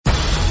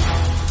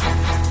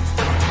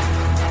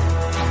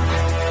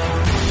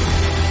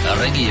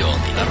Regióny.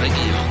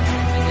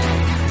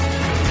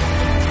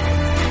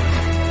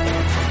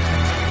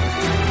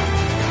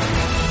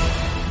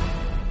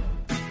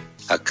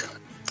 Tak,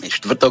 je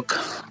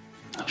štvrtok,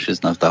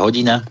 16.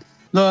 hodina.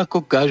 No ako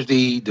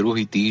každý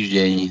druhý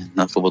týždeň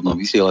na Slobodnom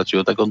vysielači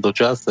o takomto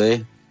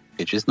čase,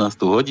 keď 16.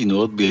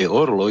 hodinu odbije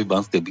orloj v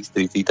Banskej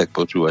Bystrici, tak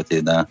počúvate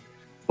na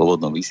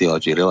Slobodnom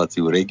vysielači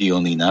reláciu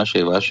Regióny,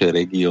 naše, vaše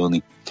regióny.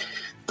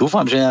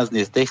 Dúfam, že nás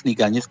dnes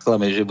technika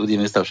nesklame, že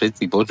budeme sa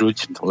všetci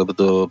počuť,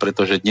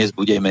 pretože dnes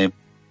budeme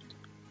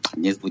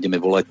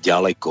volať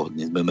ďaleko.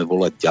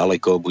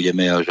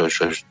 Budeme až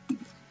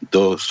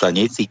kto sa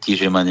necíti,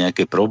 že má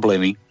nejaké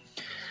problémy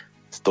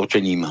s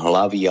točením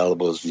hlavy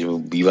alebo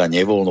býva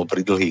nevoľno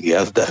pri dlhých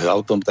jazdách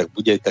autom, tak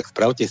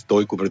spravte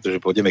stojku, pretože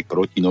pôjdeme k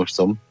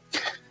protinožcom.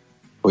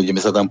 Pôjdeme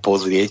sa tam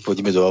pozrieť,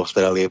 pôjdeme do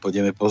Austrálie,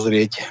 pôjdeme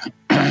pozrieť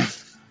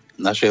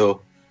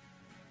našeho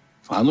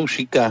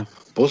fanúšika,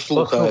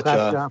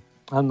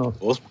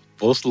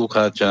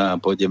 poslucháča a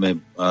pôjdeme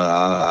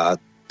aj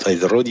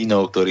s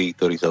rodinou, ktorý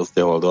sa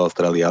odsťahoval do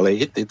Austrálie, ale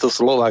je to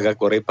Slovák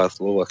ako repa,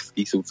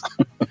 slovákský súd.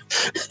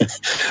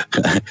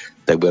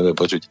 Tak budeme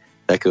počuť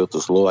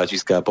takéhoto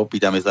Slováčiska a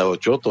popýtame sa ho,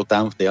 čo to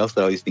tam v tej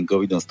Austrálii s tým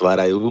covidom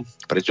stvárajú.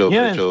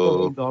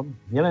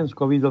 Nielen s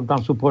covidom,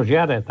 tam sú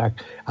požiare.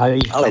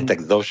 Ale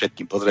tak so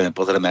všetkým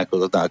pozrieme,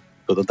 ako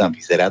to tam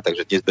vyzerá,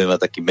 takže dnes budeme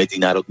mať taký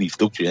medzinárodný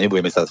vstup, čiže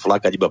nebudeme sa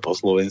flakať iba po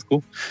Slovensku.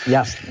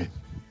 Jasne.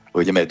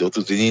 Pôjdeme do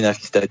cudziny,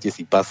 nachystajte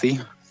si pasy,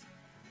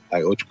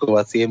 aj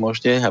očkovacie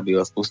môžete, aby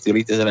vás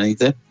pustili cez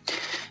hranice.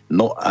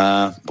 No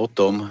a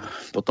potom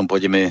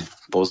pôjdeme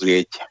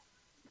pozrieť,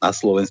 na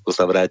Slovensku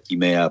sa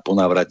vrátime a po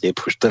návrate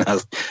po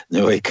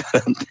 14-dňovej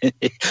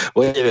karanténe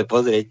pôjdeme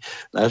pozrieť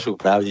našu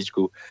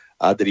právničku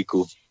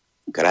Adriku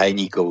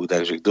Krajníkovú.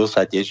 Takže kto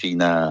sa teší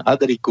na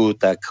Adriku,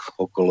 tak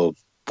okolo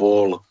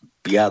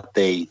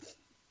 4:30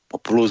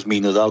 plus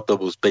minus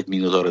autobus 5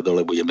 minút hore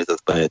dole budeme sa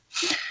spájať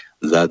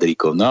s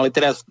Adrikou. No ale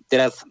teraz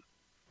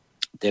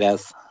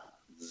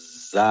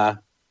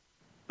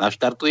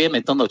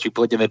naštartujeme to, či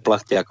pôjdeme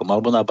plachťákom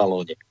alebo na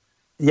balóne.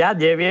 Ja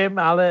neviem,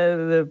 ale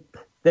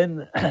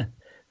ten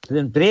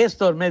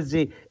priestor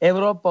medzi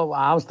Európou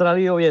a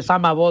Austráliou je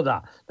sama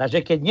voda.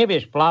 Takže keď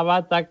nevieš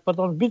plávať, tak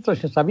potom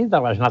zbytočne sa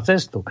vydávaš na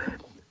cestu.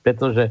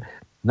 Pretože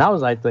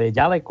naozaj to je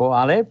ďaleko,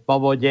 ale po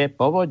vode.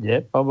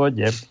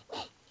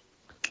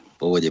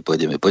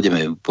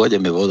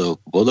 Pôjdeme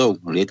vodou,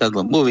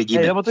 lietadlom,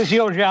 uvidíme. Lebo ty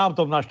si ho, že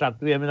autom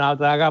naštartujeme,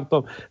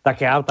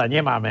 také auta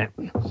nemáme.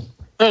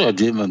 No,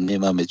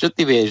 nemáme. Čo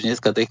ty vieš,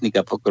 dneska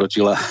technika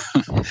pokročila.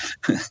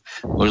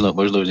 možno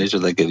už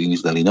niečo také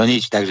vymysleli. No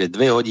nič, takže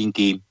 2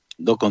 hodinky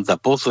dokonca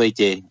po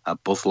svete a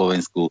po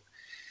Slovensku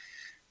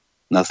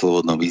na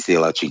Slobodnom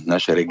vysielači,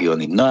 naše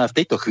regióny. No a v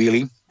tejto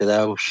chvíli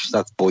teda už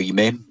sa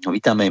spojíme.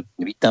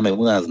 Vítame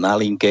u nás na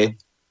linke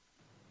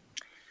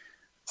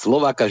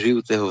Slováka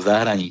žijúceho v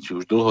zahraničí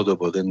už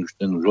dlhodobo, ten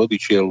už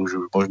odišiel,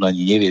 už možno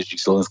ani nevie, či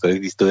Slovensko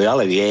existuje,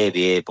 ale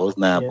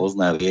pozná,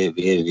 vie,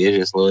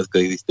 že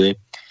Slovensko existuje.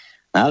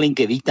 Na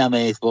linke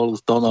vítame spolu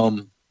s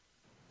Tonom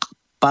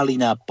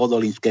Palina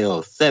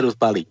Podolinského. Serus,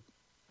 Pali.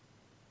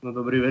 No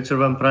dobrý večer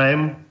vám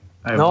prajem.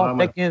 Aj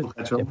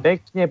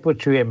pekne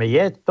počujeme.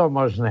 Je to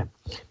možné?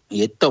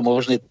 Je to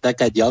možné,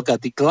 taká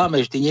ďalka. Ty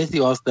klameš, ty nie si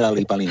v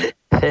Austrálii, Palina.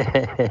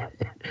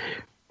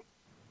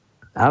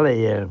 Ale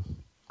je.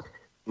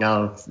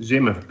 Ja,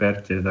 žijeme v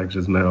Perte,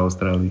 takže sme v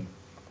Austrálii.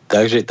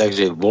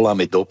 Takže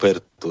voláme do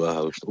Pertu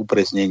a už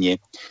upresnenie.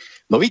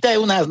 No vítaj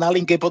u nás na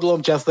linke po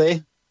dlhom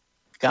čase,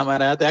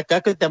 kamarát.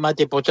 Ako tam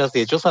máte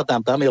počasie? Čo sa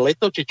tam? Tam je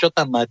leto, či čo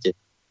tam máte?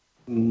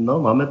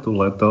 No, máme tu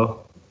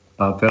leto.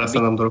 A teraz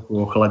sa nám trochu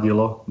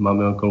ochladilo.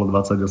 Máme okolo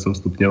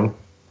 28 stupňov.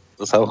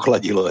 To sa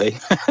ochladilo, hej?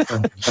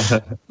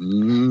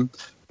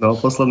 No,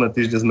 posledné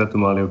týždne sme tu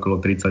mali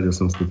okolo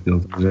 38 stupňov,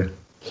 takže...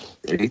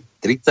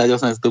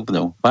 38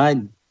 stupňov.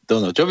 Fajn.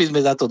 Tono, čo by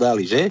sme za to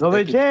dali, že? No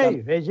veď.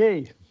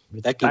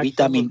 Taký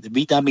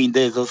vitamín D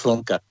zo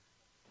slnka.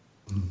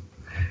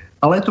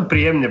 Ale je tu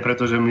príjemne,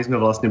 pretože my sme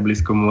vlastne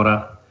blízko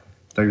mora,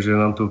 takže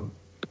nám tu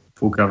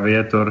fúka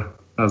vietor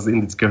a z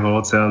Indického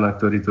oceána,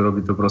 ktorý tu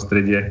robí to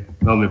prostredie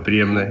veľmi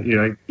príjemné,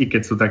 i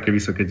keď sú také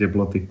vysoké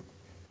teploty.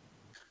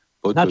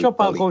 Na čo,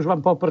 Pálko, už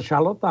vám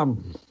popršalo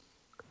tam?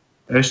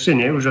 Ešte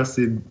nie, už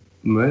asi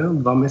 2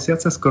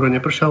 mesiace skoro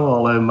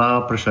nepršalo, ale má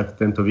pršať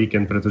tento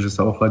víkend, pretože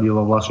sa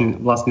ochladilo,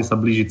 vlastne sa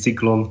blíži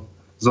cyklón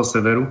zo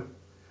severu,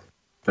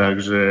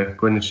 takže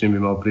konečne by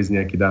mal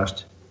prísť nejaký dážď.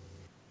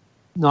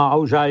 No a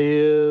už aj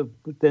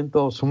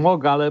tento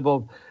smog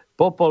alebo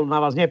popol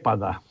na vás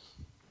nepadá?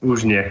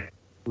 Už nie.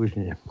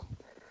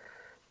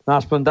 No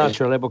aspoň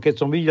dačo, lebo keď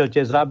som videl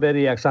tie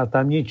zábery, jak sa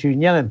tam ničí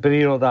nielen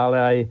príroda, ale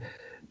aj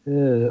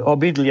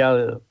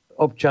obydlia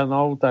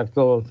občanov, tak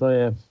to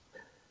je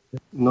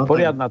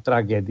poriadna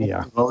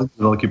tragédia.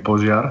 Veľký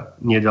požiar,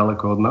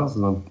 nedaleko od nás.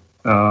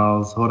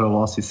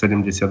 Zhorelo asi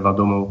 72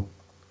 domov.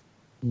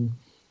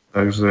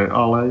 Takže,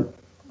 ale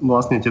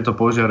vlastne tieto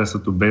požiare sú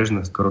tu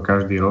bežné skoro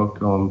každý rok.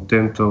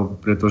 Tento,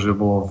 pretože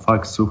bolo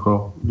fakt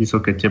sucho,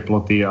 vysoké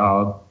teploty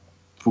a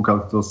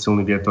fúkal to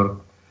silný vietor,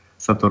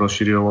 sa to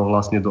rozšírilo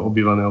vlastne do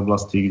obývanej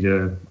oblasti,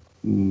 kde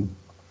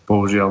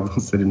bohužiaľ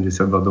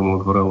 72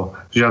 domov zhorelo.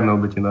 Žiadne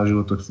obete na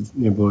životoch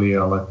neboli,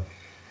 ale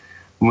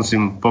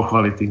musím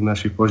pochváliť tých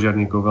našich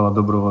požiarníkov, veľa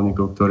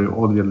dobrovoľníkov, ktorí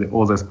odviedli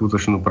ozaj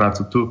skutočnú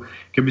prácu. Tu,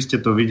 keby ste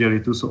to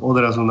videli, tu sú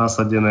odrazu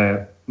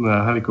nasadené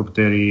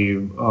helikoptéry,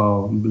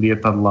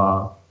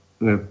 lietadlá.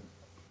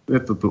 Je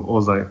to tu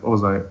ozaj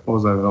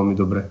veľmi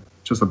dobre,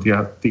 čo sa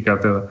týka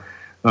teda,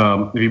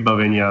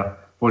 vybavenia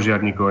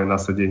požiarníkov aj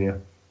nasadenia.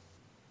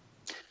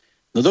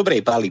 No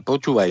dobre, Pali,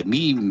 počúvaj,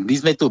 my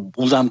sme tu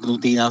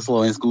uzamknutí na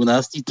Slovensku,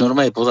 nás ti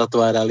normálne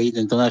pozatvárali,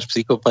 tento náš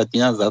psychopat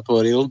nás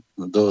zatvoril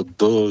do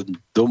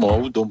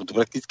domov,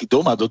 prakticky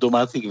doma, do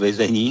domácich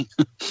väzení,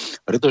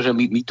 pretože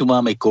my tu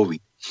máme COVID.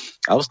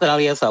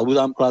 Austrália sa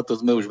uzamkla, to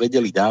sme už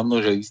vedeli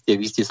dávno, že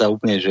vy ste sa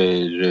úplne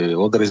že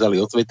odrezali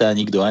od sveta,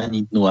 nikto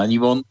ani dnu,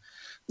 ani von.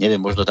 Neviem,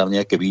 možno tam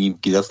nejaké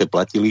výnimky zase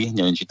platili,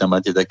 neviem, či tam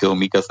máte takého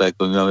Mikasa,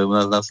 ako my máme u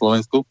nás na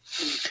Slovensku,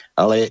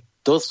 ale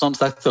to som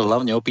sa chcel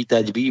hlavne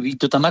opýtať, vy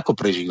to tam ako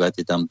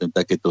prežívate, tam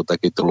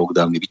takéto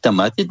lockdowny? Vy tam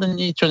máte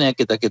niečo,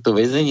 nejaké takéto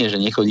väzenie, že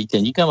nechodíte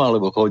nikam,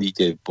 alebo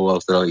chodíte po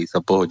Austrálii,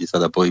 sa pohode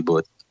sa dá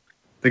pohybovať?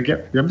 Tak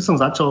ja by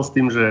som začal s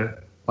tým, že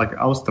tak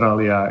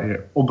Austrália je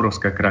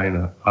obrovská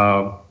krajina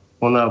a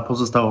ona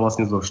pozostáva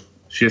vlastne zo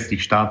 6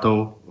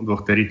 štátov, 2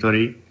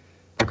 teritórií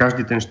a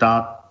každý ten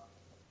štát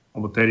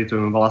alebo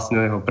teritorium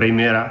vlastného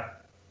premiéra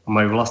a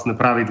majú vlastné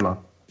pravidlá.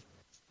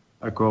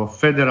 Ako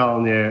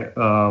federálne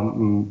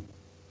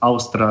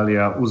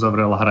Austrália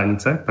uzavrela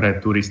hranice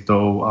pre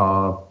turistov a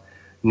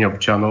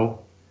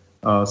neobčanov.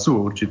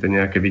 Sú určite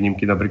nejaké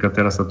výnimky, napríklad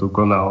teraz sa tu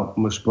koná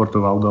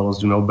športová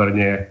udalosť v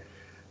Melbourne,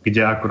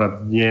 kde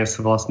akurát dnes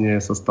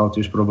vlastne sa stal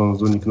tiež problém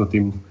s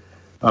uniknutým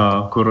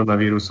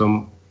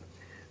koronavírusom.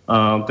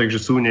 Takže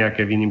sú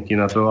nejaké výnimky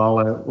na to,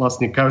 ale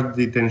vlastne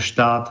každý ten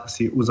štát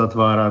si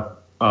uzatvára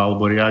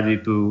alebo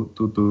riadi tú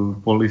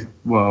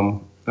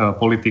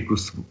politiku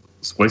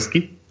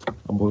svojsky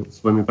alebo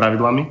svojimi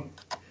pravidlami.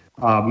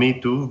 A my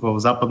tu vo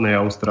západnej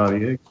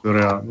Austrálie,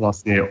 ktorá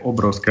vlastne je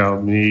obrovská,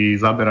 my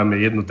zaberáme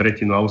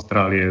 1/3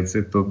 Austrálie,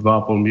 je to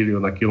 2,5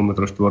 milióna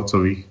kilometrov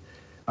štvorcových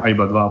a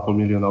iba 2,5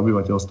 milióna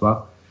obyvateľstva.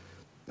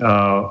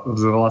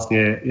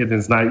 Vlastne jeden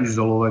z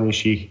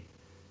najizolovanejších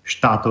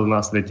štátov na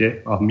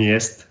svete a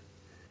miest.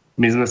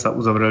 My sme sa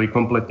uzavreli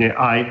kompletne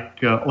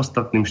aj k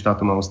ostatným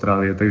štátom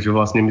Austrálie, takže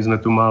vlastne my sme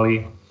tu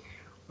mali,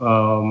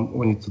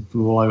 oni to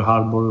tu volajú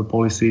hard border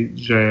policy,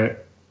 že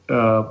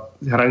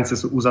hranice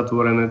sú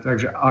uzatvorené,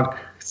 takže ak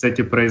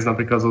chcete prejsť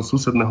napríklad zo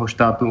susedného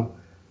štátu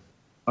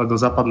do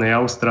západnej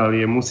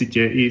Austrálie,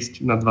 musíte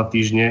ísť na 2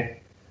 týždne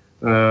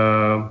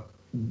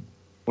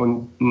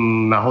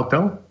na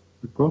hotel.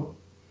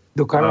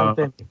 Do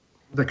karantény.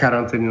 Do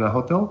karantény na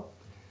hotel.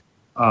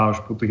 A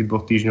až po tých 2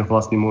 týždňoch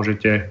vlastne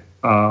môžete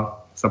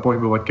sa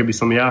pohybovať. Keby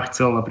som ja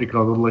chcel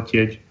napríklad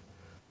odletieť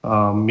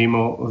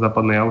mimo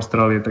západnej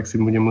Austrálie, tak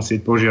si budem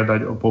musieť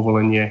požiadať o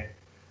povolenie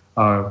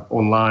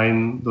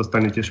online,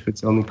 dostanete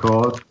špeciálny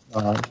kód.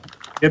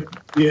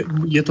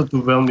 Je to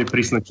tu veľmi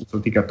prísne, čo sa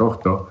týka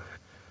tohto.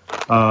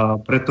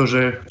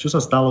 Pretože čo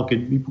sa stalo, keď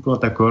vypukla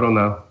tá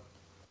korona,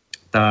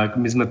 tak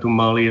my sme tu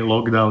mali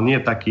lockdown,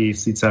 nie taký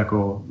síce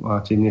ako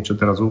máte niečo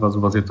teraz u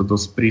vás je to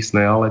dosť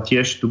prísne, ale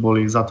tiež tu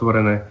boli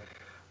zatvorené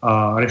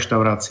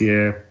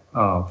reštaurácie,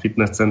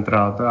 fitness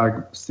centrá,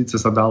 tak síce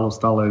sa dalo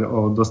stále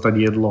dostať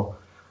jedlo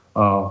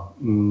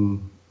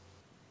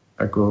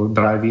ako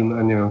drive-in,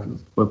 a neviem,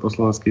 po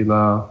slovensky,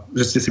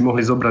 že ste si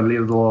mohli zobrať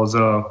jedlo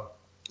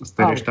z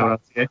tej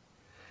reštaurácie.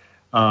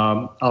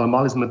 Ale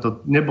mali sme to,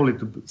 neboli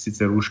tu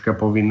síce rúška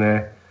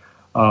povinné,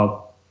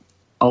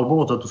 ale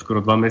bolo to tu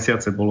skoro 2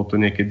 mesiace, bolo to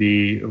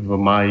niekedy v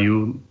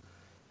máju.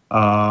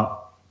 A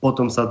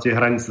potom sa tie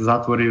hranice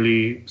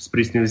zatvorili,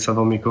 sprísnili sa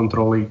veľmi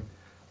kontroly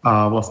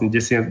a vlastne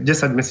 10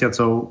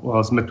 mesiacov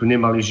sme tu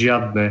nemali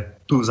žiadne,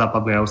 tu v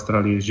západnej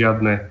Austrálii,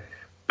 žiadne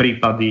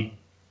prípady,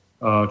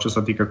 čo sa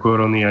týka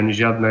korony, ani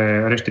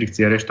žiadne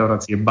reštrikcie,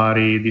 reštaurácie,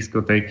 bary,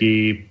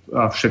 diskotéky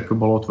a všetko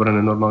bolo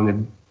otvorené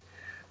normálne.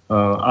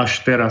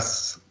 Až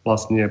teraz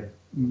vlastne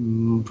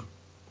v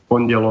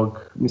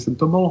pondelok, myslím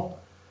to bolo,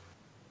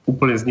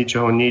 úplne z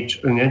ničoho nič,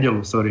 v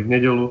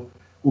nedeľu,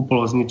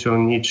 úplne z ničoho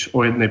nič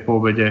o 1:00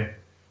 po obede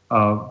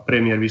a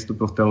premiér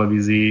vystúpil v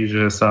televízii,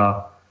 že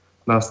sa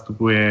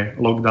nastupuje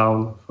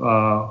lockdown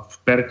v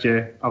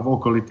Perte a v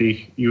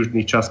okolitých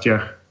južných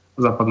častiach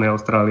západnej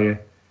Austrálie.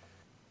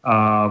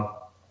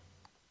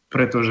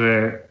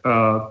 Pretože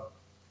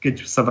keď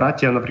sa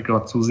vrátia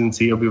napríklad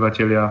cudzinci,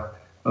 obyvateľia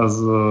z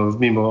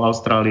mimo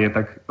Austrálie,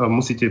 tak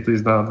musíte tu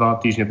ísť na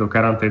 2 týždne do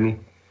karantény.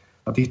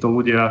 A týchto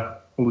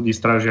ľudí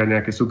strážia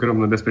nejaké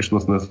súkromné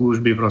bezpečnostné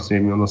služby,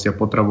 proste im nosia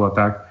potravu a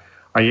tak.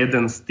 A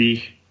jeden z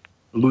tých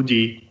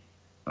ľudí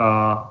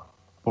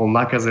bol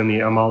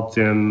nakazený a mal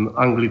ten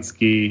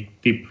anglický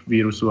typ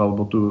vírusu,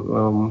 alebo tú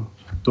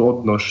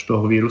odnož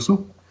toho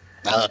vírusu.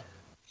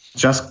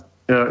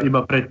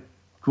 Iba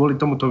kvôli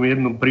tomuto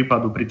jednu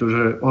prípadu,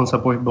 pretože on sa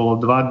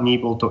pohyboval 2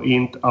 dní, bol to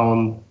Ind a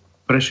on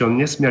prešiel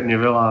nesmierne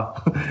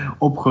veľa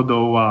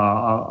obchodov a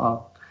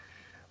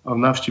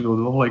navštívil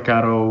 2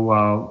 lekárov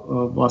a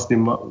vlastne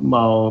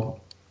mal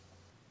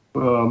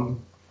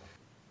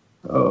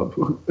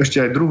ešte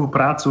aj druhú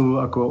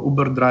prácu ako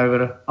Uber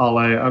driver,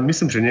 ale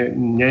myslím, že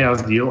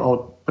nejazdil,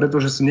 ale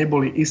pretože si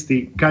neboli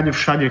istí, kade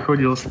všade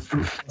chodil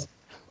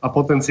a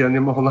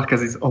potenciálne mohol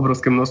nakaziť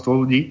obrovské množstvo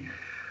ľudí,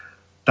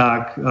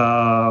 tak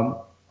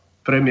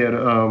premiér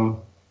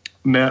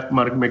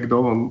Mark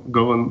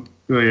McGowan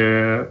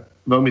je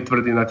veľmi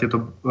tvrdý na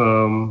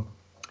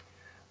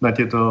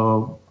tieto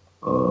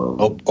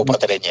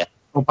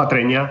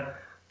opatrenia,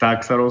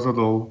 tak sa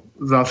rozhodol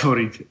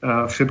zatvoriť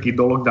všetky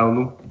do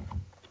lockdownu.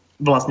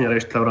 Vlastne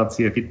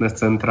reštaurácie, fitness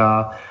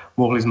centrá,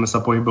 mohli sme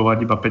sa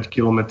pohybovať iba 5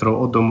 kilometrov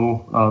od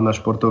domu a na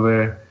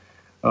športové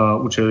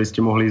účely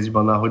ste mohli ísť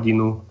iba na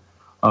hodinu.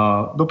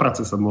 A do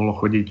práce sa mohlo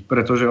chodiť,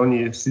 pretože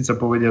oni síce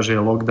povedia, že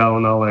je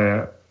lockdown,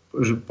 ale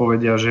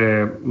povedia,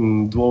 že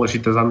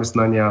dôležité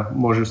zamestnania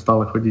môžu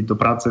stále chodiť do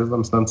práce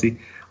zamestnanci,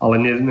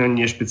 ale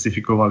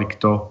nešpecifikovali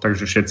kto,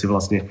 takže všetci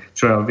vlastne,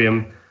 čo ja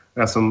viem,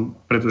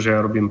 pretože ja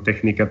robím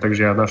technika,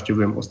 takže ja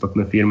navštevujem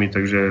ostatné firmy,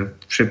 takže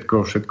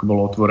všetko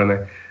bolo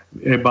otvorené.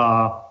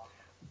 Iba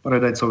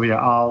predajcovia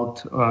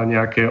aut a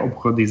nejaké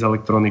obchody s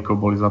elektronikou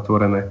boli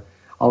zatvorené.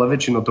 Ale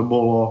väčšinou to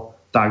bolo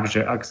tak,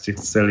 že ak ste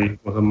chceli,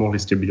 mohli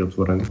ste byť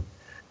otvorení.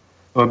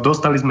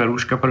 Dostali sme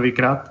rúška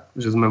prvýkrát,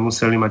 že sme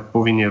museli mať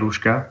povinne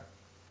rúška,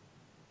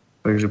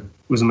 takže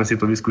už sme si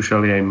to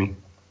vyskúšali aj my.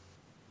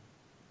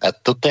 A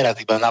to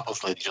teraz iba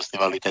naposledy, čo ste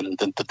mali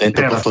tento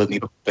posledný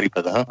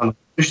prípad, aha? Áno.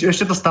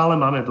 Ešte to stále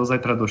máme do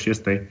zajtra do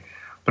 6.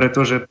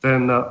 Pretože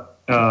ten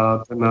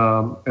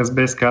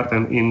SBS card,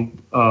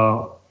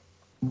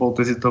 bol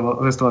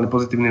testovaný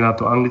pozitívny na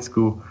tú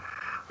anglickú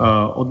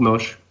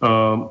odnož,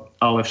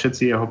 ale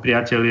všetci jeho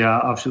priatelia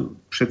a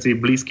všetci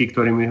blízki,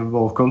 ktorými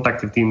bol v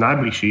kontakte, tým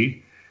najbližších,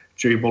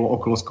 čo ich bolo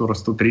okolo skoro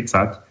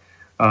 130,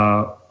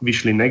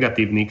 vyšli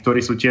negatívni, ktorí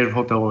sú tiež v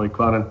hotelovej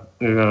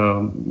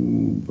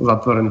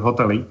zatvorení v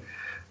hoteli,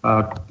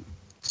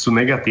 sú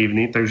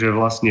negatívni, takže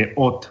vlastne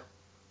od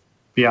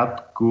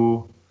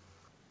piatku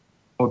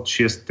od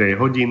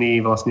 6. hodiny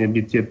vlastne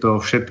by tieto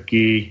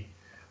všetky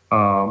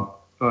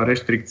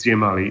reštrikcie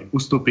mali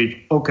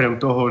ustúpiť,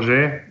 okrem toho,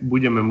 že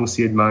budeme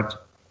musieť mať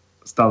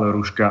stále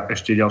rúška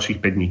ešte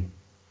ďalších 5 dní.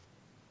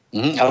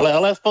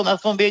 Ale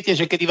aspoň viete,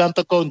 že kedy vám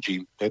to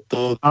končí.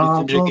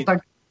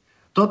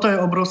 Toto je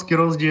obrovský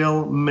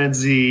rozdiel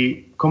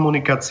medzi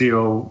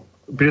komunikáciou,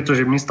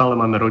 pretože my stále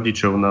máme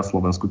rodičov na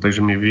Slovensku,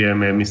 takže my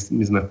vieme, my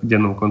sme v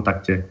dennom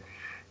kontakte.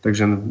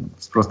 Takže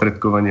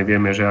sprostredkovanie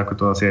vieme, že ako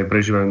to asi aj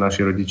prežívajú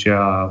naši rodičia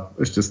a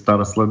ešte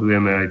stále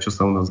sledujeme aj, čo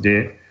sa u nás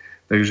deje.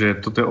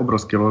 Takže toto je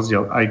obrovský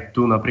rozdiel. Aj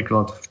tu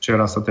napríklad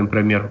včera sa ten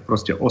premiér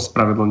proste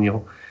ospravedlnil,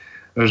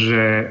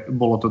 že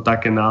bolo to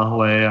také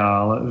náhle,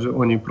 ale že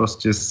oni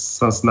proste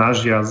sa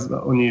snažia,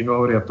 oni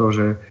hovoria to,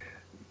 že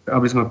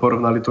aby sme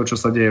porovnali to, čo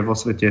sa deje vo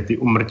svete,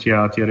 tie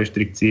umrtia, tie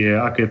reštrikcie,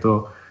 aké je to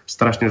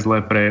strašne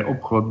zlé pre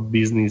obchod,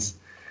 biznis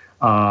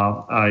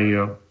a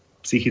aj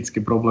psychické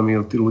problémy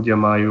tí ľudia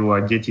majú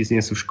a deti nie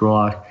sú v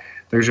školách.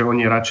 Takže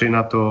oni radšej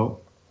na to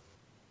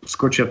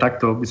skočia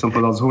takto, by som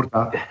povedal, z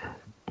hurta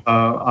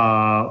a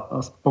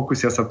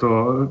pokúsia sa to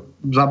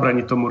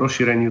zabraniť tomu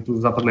rozšíreniu tu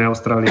v západnej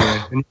Austrálie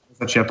na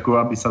začiatku,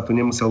 aby sa to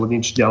nemuselo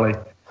nič ďalej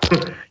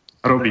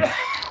robiť.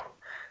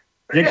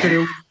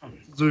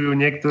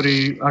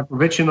 Niektorí, ako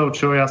väčšinou,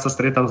 čo ja sa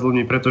stretám s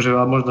ľuďmi, pretože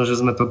možno, že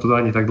sme to tu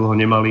ani tak dlho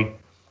nemali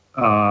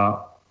a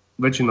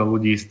väčšina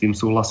ľudí s tým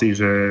súhlasí,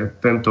 že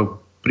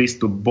tento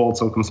prístup bol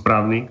celkom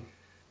správny.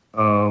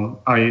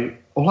 Aj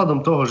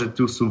ohľadom toho, že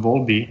tu sú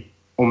voľby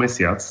o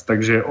mesiac,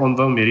 takže on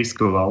veľmi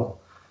riskoval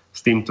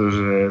s týmto,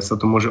 že sa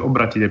to môže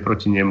obratiť aj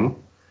proti nemu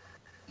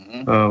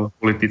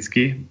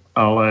politicky,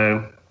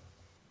 ale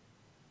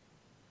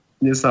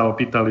dnes sa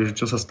opýtali, že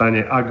čo sa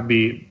stane, ak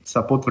by sa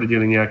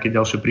potvrdili nejaké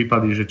ďalšie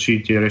prípady, že či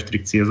tie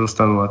reštrikcie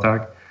zostanú a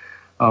tak.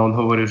 A on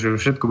hovoril, že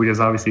všetko bude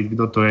závisieť,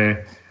 kto to je.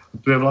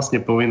 Tu je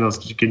vlastne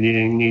povinnosť, keď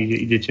niekde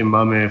idete,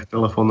 máme v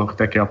telefónoch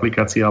také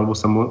aplikácie, alebo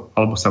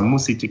sa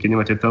musíte, keď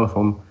nemáte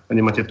telefón a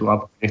nemáte tú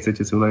app,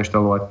 nechcete si ju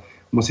nainštalovať,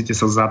 musíte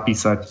sa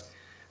zapísať,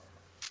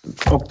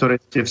 o ktoré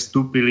ste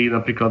vstúpili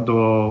napríklad do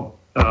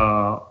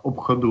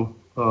obchodu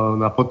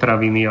na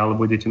potraviny,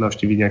 alebo idete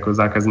navštíviť nejakého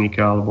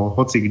zákazníka, alebo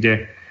hoci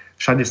kde.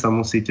 Všade sa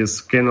musíte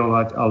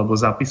skenovať alebo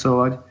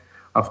zapisovať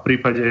a v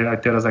prípade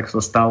aj teraz, ak sa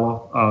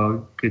stalo,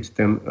 keď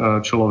ten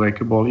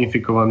človek bol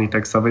infikovaný,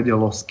 tak sa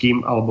vedelo s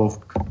kým alebo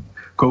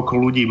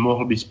koľko ľudí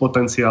mohol byť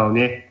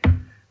potenciálne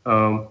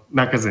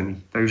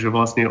nakazených. Takže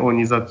vlastne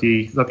oni za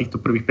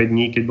týchto prvých 5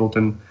 dní, keď bol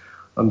ten,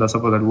 dá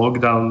sa povedať,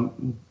 lockdown,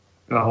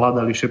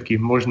 hľadali všetké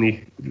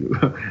možné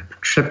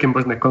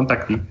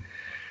kontakty.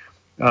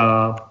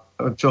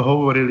 Čo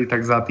hovorili,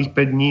 tak za tých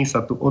 5 dní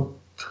sa tu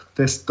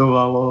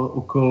testovalo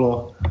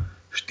okolo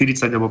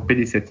 40 alebo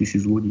 50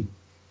 tisíc ľudí.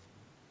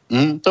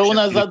 To u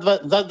nás za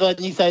 2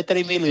 dní sa aj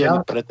 3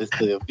 milióny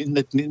pretestujú.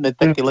 My sme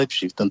takí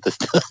lepší v tom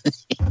testovaní.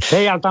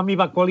 Hej, ale tam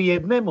iba kvôli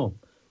jednému.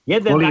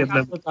 Jeden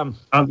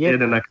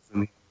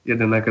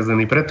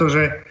nakazený.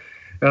 Pretože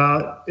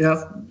ja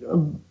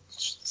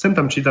sem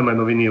tam čítam aj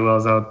noviny,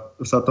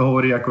 sa to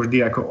hovorí ako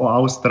vždy ako o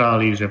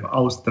Austrálii, že v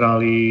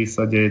Austrálii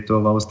sa deje to,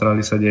 v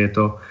Austrálii sa deje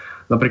to.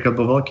 Napríklad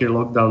vo veľký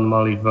lockdown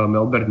mali v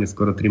Melbourne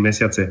skoro 3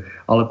 mesiace,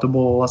 ale to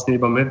bolo vlastne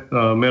iba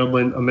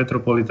Melbourne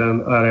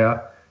Metropolitan Area,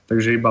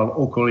 takže iba v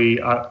okolí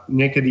a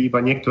niekedy iba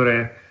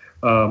niektoré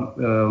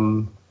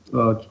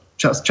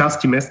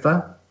časti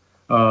mesta,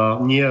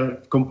 nie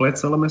komplet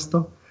celé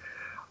mesto.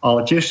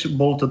 Ale tiež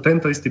bol to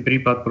tento istý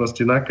prípad,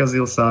 proste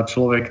nakazil sa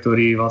človek,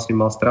 ktorý vlastne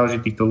mal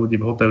strážiť týchto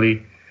ľudí v hoteli,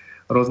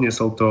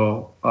 rozniesol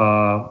to a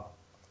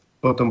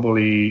potom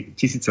boli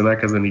tisíce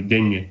nakazených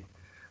denne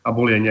a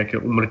boli aj nejaké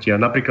úmrtia.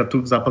 Napríklad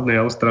tu v západnej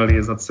Austrálii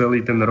za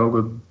celý ten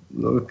rok,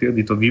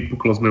 kedy to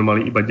vypuklo, sme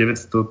mali iba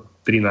 903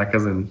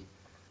 nakazených.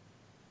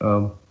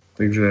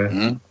 Takže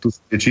tu sú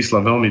tie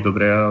čísla veľmi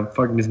dobré a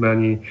fakt my sme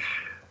ani...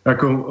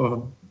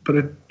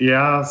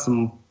 ja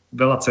som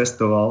veľa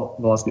cestoval,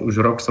 vlastne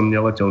už rok som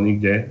neletel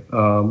nikde.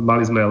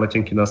 Mali sme aj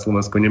letenky na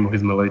Slovensku, nemohli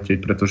sme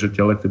letieť, pretože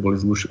tie lety boli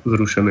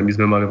zrušené. My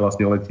sme mali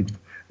vlastne letieť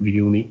v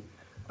júni,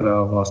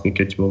 vlastne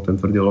keď bol ten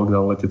tvrdý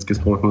lockdown letecké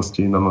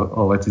spoločnosti, nám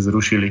lety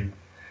zrušili.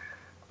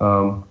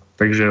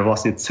 Takže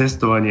vlastne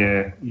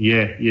cestovanie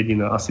je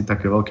jediné asi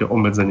také veľké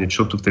obmedzenie,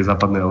 čo tu v tej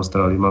západnej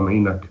Austrálii máme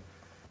inak.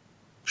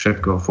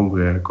 Všetko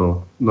funguje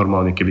ako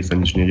normálne, keby sa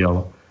nič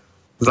nedialo.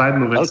 Za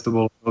jednu vec to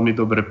bolo veľmi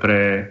dobre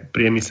pre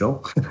priemysel,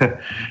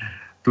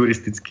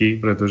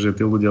 turistický, pretože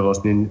tí ľudia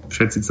vlastne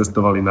všetci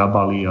cestovali na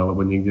Bali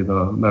alebo niekde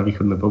na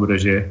východné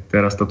pobrežie.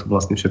 Teraz toto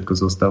vlastne všetko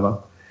zostáva.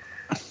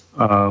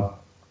 A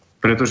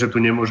pretože tu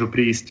nemôžu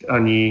prísť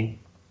ani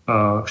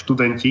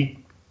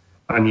študenti,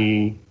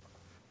 ani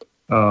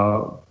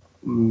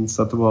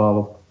sa to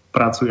volalo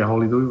pracujú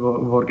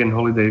working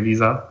holiday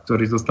víza,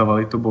 ktorí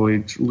zostávali, to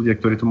boli ľudia,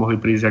 ktorí tu mohli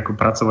prísť ako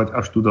pracovať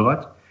a študovať,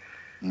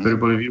 ktorí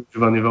boli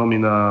využívaní veľmi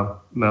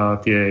na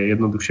tie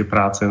jednoduchšie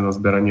práce, na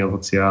zberanie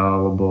ovocia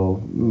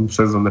alebo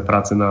sezónne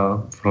práce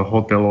v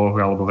hoteloch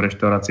alebo v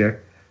reštauráciách.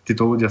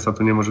 Títo ľudia sa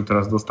tu nemôžu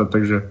teraz dostať,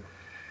 takže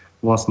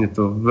vlastne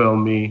to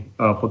veľmi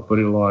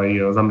podporilo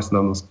aj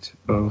zamestnanosť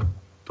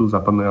tu v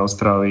západnej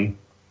Austrálii.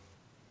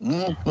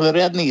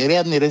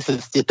 Riadny reset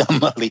ste tam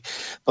mali.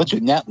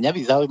 Počuť, mňa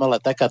by zaujímala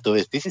takáto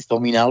vec. Ty si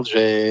spomínal,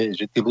 že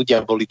tí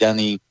ľudia boli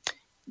daní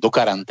do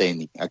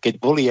karantény. A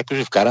keď boli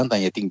akože v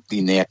karanténe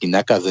tí nejakí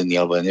nakazení,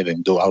 alebo ja neviem,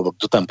 alebo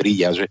kto tam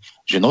príde,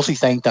 že nosí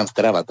sa im tam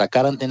strava. Tá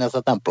karanténa sa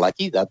tam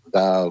platí za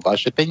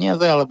vaše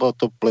peniaze, alebo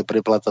to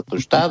prepláca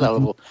to štát,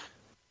 alebo...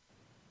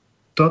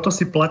 Toto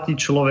si platí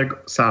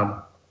človek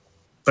sám.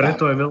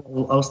 Preto aj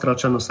veľa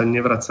Austrálčanov sa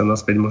nevracia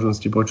naspäť. Možno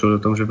ste počuli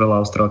o tom, že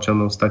veľa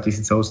Austrálčanov,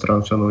 100 000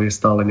 Austrálčanov je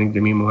stále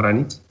niekde mimo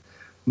hraníc.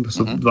 To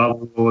sú dva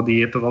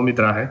dôvody. Je to veľmi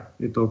drahé.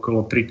 Je to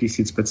okolo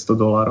 $3,500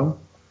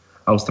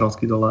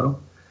 austrálskych dolárov.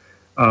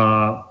 A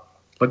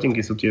letenky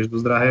sú tiež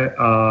dosť drahé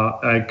a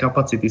aj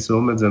kapacity sú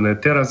obmedzené.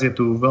 Teraz je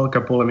tu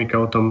veľká polemika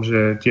o tom,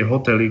 že tie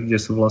hotely, kde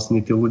sú vlastne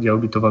tí ľudia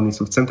ubytovaní,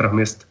 sú v centrách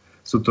miest.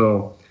 Sú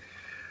to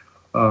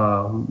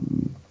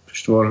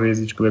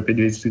 4-hviezdičkové,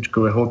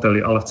 5-hviezdičkové hotely,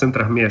 ale v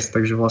centrách miest.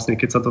 Takže vlastne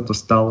keď sa toto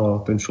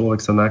stalo, ten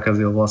človek sa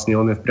nakazil, vlastne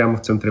on je priamo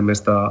v centre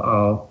mesta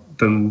a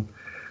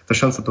tá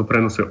šanca toho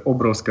prenosu je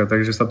obrovská,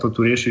 takže sa to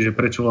tu rieši, že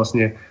prečo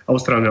vlastne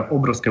Austrália má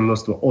obrovské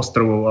množstvo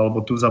ostrovov,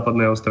 alebo tu v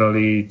západnej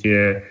Austrálii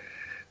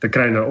tá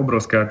krajina je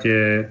obrovská,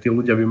 tí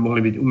ľudia by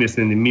mohli byť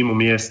umiestnení mimo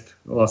miest.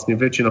 Vlastne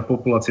väčšina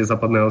populácie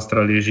západnej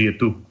Austrálie žije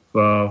tu,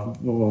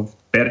 v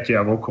Perte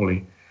a v okolí.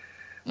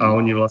 A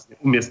oni vlastne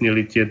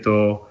umiestnili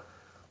tieto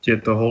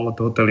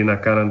hotely na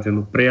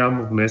karanténu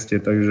priamo v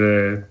meste,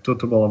 takže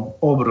toto bola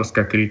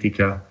obrovská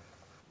kritika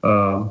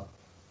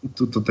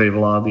tej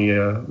vlády,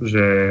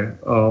 že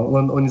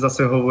len oni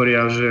zase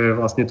hovoria, že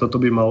vlastne toto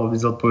by malo byť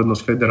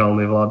zodpovednosť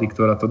federálnej vlády,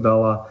 ktorá to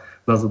dala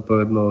na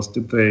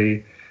zodpovednosť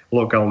tej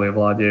lokálnej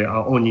vláde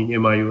a oni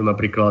nemajú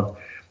napríklad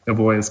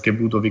vojenské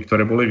budovy,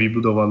 ktoré boli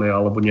vybudované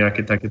alebo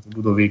nejaké takéto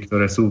budovy,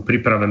 ktoré sú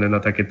pripravené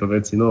na takéto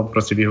veci. No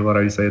proste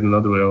vyhovárajú sa jedno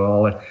na druhého,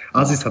 ale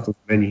asi sa to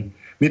zmení.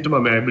 My tu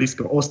máme aj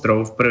blízko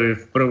ostrov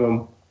v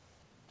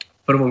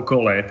prvom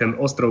kole. Ten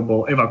ostrov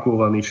bol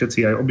evakuovaný,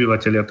 všetci aj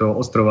obyvateľia toho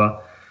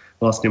ostrova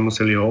vlastne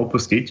museli ho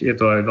opustiť. Je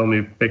to aj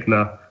veľmi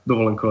pekná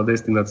dovolenková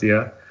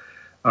destinácia.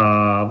 A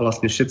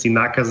vlastne všetci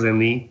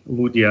nakazení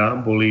ľudia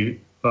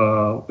boli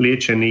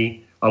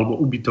liečení alebo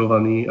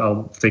ubytovaní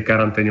v tej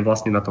karanténe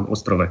vlastne na tom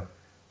ostrove.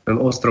 Ten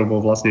ostrov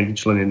bol vlastne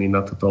vyčlenený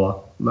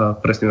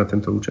presne na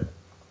tento účet.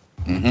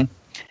 Mm-hmm.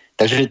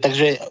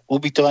 Takže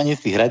ubytovanie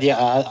si hradia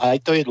a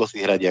aj to jedlo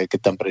si hradia,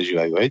 keď tam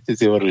prežívajú. Hej? Ty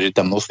si hovoril, že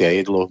tam nosia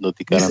jedlo do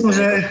tých karantény.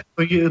 Myslím,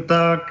 že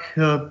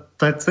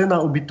tá cena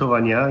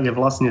ubytovania je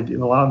vlastne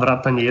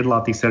vrátanie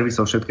jedla a tých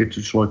servisov všetkých, čo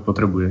človek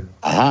potrebuje.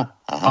 Aha.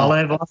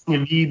 Ale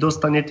vlastne vy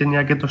dostanete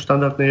nejaké to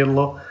štandardné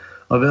jedlo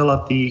a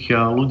veľa tých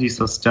ľudí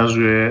sa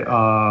sťažuje a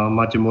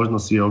máte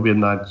možnosť si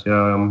objednať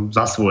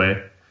za svoje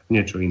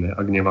niečo iné,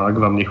 ak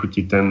vám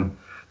nechutí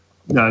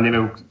ja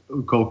neviem,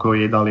 koľko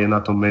jedál je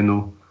na tom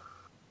menu,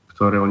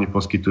 ktoré oni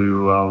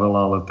poskytujú a veľa,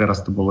 ale teraz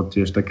to bolo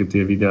tiež také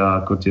tie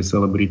videá ako tie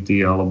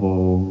celebrity,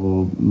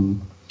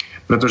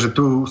 pretože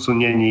tu sú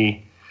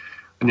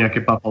nejaké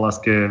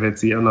papalaské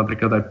veci a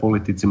napríklad aj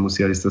politici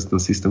musia ísť cez ten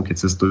systém, keď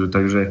cestujú,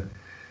 takže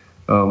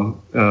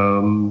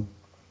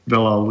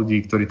veľa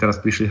ľudí, ktorí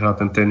teraz prišli hrať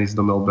ten tenis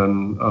do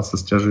Melbourne a sa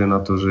sťažuje na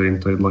to, že im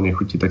to jedlo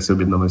nechutí, tak si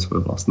objednáme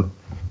svoje vlastné.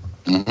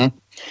 Uh-huh.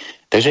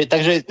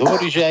 Takže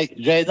hovorí, že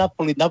aj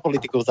na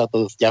politikov sa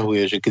to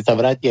vzťahuje, že keď sa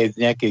vráti aj z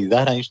nejakej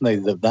zahraničnej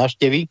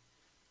návštevy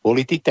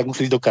politik, tak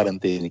musí ísť do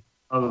karantény.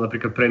 Áno,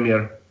 napríklad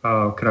premiér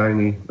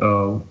krajiny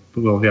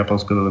bol v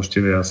Japonsku na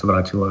návšteve a sa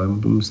vrátil a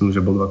myslím,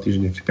 že bol 2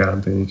 týždne v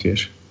karanténe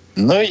tiež.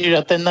 No vidíš,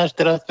 a ten náš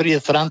teraz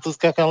príde z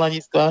Francúzska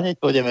chalanisko a hneď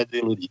pôjdeme medzi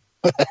ľudí.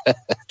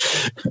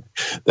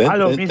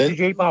 Áno, myslíš,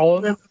 že iba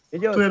on?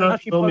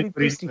 Naši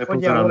politici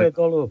chodia hore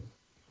dolu.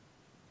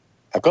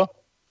 Ako?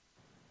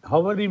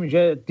 Hovorím,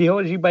 že ty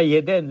hovoríš iba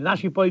jeden.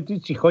 Naši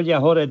politici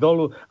chodia hore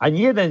dolu.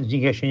 Ani jeden z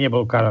nich ešte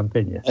nebol v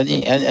karanténe.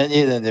 Ani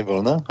jeden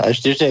nebol, no. A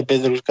ešte aj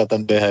bez rúška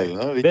tam behajú,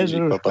 no. Bez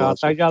rúška,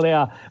 tak ďalej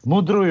a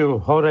mudrujú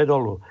hore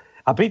dolu.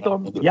 A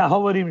pritom ja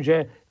hovorím,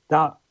 že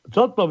tá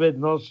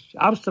zodpovednosť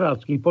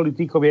austrálskych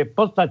politikov je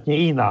podstatne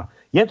iná.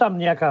 Je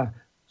tam nejaká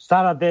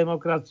stará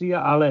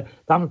demokracia, ale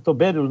tam to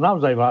berú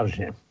naozaj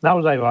vážne.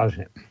 Naozaj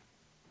vážne.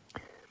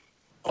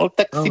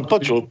 Tak si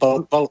počul,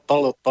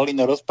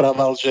 Palino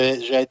rozprával, že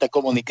aj tá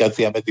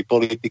komunikácia medzi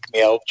politikmi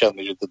a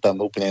občanmi, že to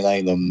tam úplne na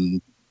inom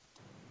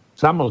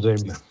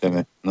samozrejme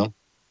systéme, no.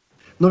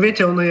 No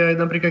viete, ono je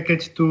aj napríklad,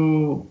 keď tu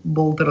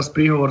bol teraz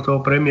príhovor toho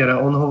premiéra,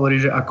 on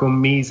hovorí, že ako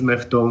my sme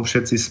v tom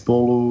všetci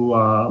spolu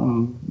a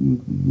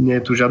nie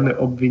je tu žiadne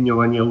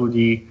obviňovanie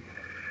ľudí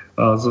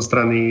zo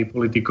strany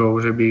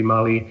politikov, že by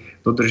mali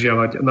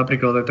dodržiavať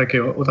napríklad aj také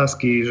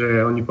otázky,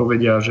 že oni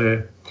povedia,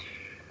 že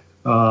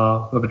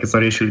napríklad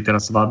sa riešili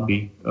teraz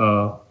svadby,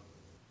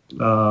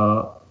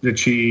 že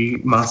či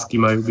masky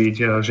majú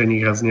byť,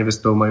 ženích a s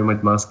nevestou majú mať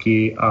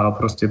masky a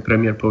proste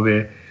premiér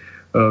povie,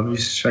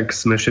 však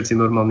sme všetci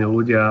normálni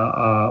ľudia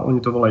a oni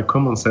to volajú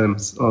common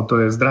sense, to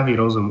je zdravý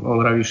rozum.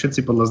 On hovorí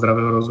všetci podľa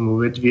zdravého rozumu,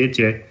 veď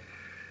viete,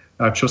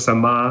 čo sa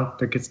má,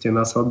 tak keď ste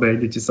na svadbe,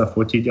 idete sa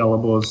fotiť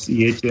alebo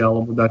jete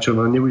alebo dačo,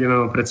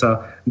 nebudeme vám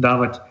predsa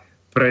dávať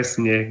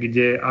presne,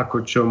 kde,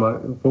 ako, čo má.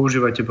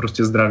 Používajte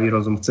proste zdravý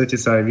rozum. Chcete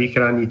sa aj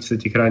vychrániť,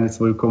 chcete chrániť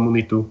svoju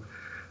komunitu,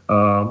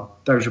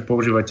 takže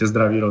používajte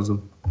zdravý rozum.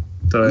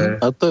 To je...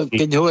 A to,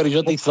 keď hovoríš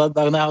o tých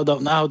svadbách,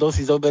 náhodou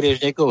si zoberieš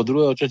niekoho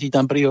druhého, čo ti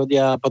tam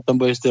prihodia a potom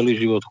budeš celý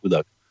život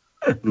chudák.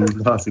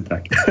 Asi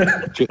tak.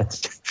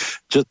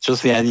 Čo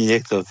si ani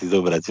nechcel si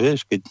zobrať,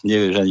 vieš, keď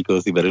nevieš ani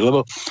koho si bereš.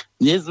 Lebo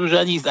dnes už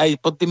ani aj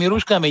pod tými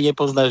rúškami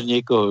nepoznáš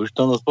niekoho. Už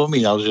to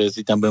spomínal, že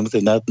si tam bude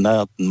musieť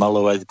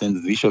namalovať ten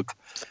zvyšok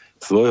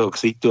svojho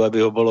ksichtu,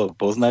 aby ho bolo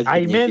poznať.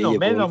 Aj meno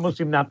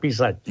musím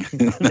napísať.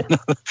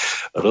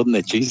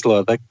 Rodné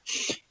číslo a tak.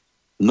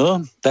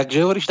 No,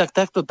 takže hovoríš,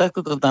 takto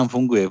to tam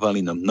funguje,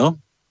 Palinom. No,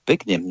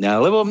 pekne.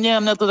 Lebo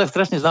mňa to tak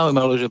strašne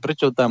zaujímalo, že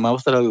prečo tam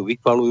Austráliu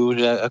vychvaľujú,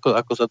 že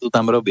ako sa to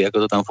tam robí,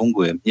 ako to tam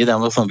funguje.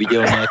 Nedávno som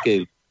videl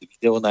nejaké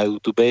video na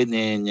YouTube,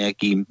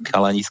 nejaký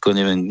chalanisko,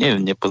 neviem,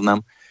 nepoznám.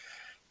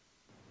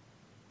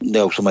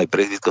 Ja už som aj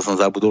prezvisko som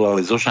zabudol,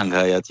 ale zo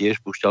Šanghaja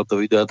tiež púšťal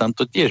to video a tam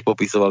to tiež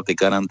popisoval tie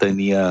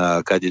karantény a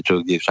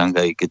kadečo, kde v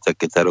Šanghaji,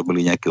 keď sa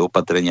robili nejaké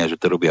opatrenia, že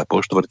to robia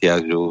po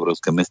štvrtiach, že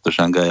obrovské mesto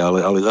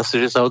Šanghaj, ale zase,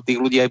 že sa od tých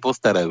ľudí aj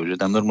postarajú, že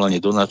tam normálne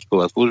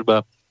donášková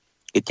služba,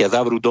 keď ťa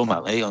zavrú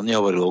doma, hej, on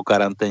nehovoril o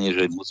karanténe,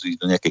 že musí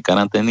ísť do nejakej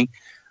karantény,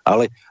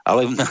 ale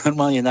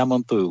normálne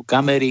namontujú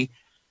kamery,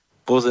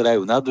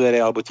 pozerajú na dvere,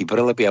 alebo ti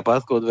prelepia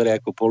pásku od dvere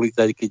ako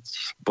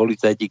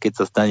policajti, keď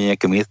sa stane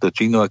nejaké miesto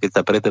činu a keď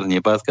sa pretrhne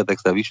páska, tak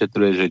sa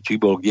vyšetruje, že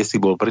či bol, kde si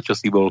bol, prečo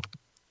si bol.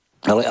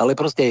 Ale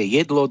proste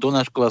jedlo,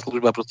 donášková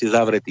služba, proste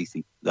zavretý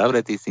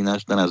si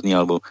na 14 dní,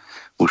 alebo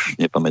už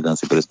nepamätám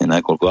si presne na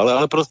koľko,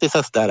 ale proste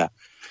sa stará.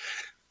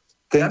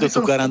 Tento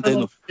tú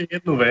karanténu.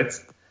 Jednu vec,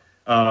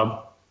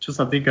 čo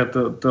sa týka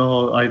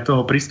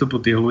toho prístupu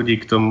tých ľudí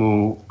k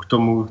tomu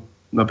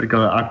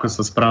napríklad ako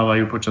sa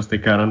správajú počas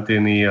tej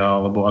karantény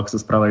alebo ako sa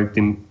správajú k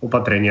tým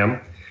opatreniam.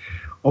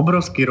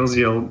 Obrovský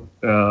rozdiel,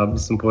 by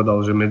som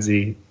povedal, že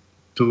medzi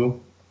tu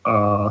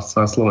a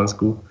na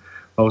Slovensku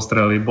v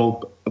Austrálii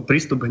bol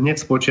prístup hneď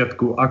z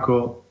počiatku,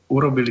 ako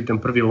urobili ten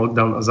prvý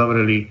lockdown a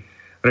zavreli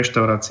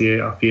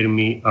reštaurácie a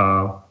firmy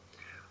a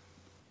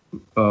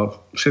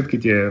všetky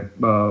tie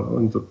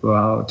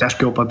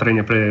ťažké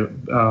opatrenia pre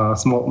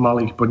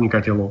malých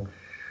podnikateľov.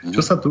 Čo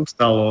sa tu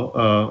stalo,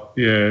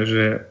 je,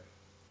 že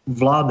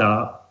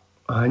vláda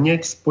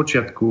hneď z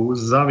počiatku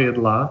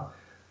zaviedla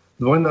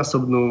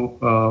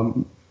dvojnásobnú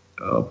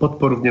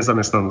podporu v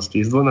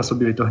nezamestnanosti.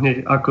 Zdvojnásobili to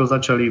hneď, ako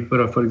začali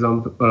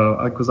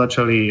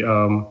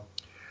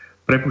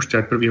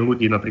prepúšťať prvých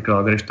ľudí,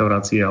 napríklad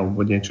reštaurácie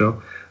alebo niečo.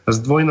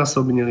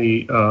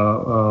 Zdvojnásobili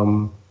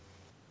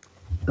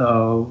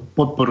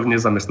podporu v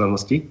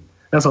nezamestnanosti.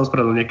 Ja sa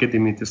ospravedlňujem, niekedy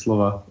mi tie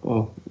slova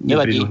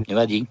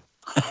nevadí.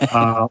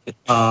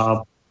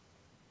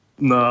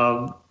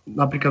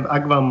 Napríklad,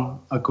 ak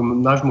vám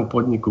ako nášmu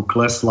podniku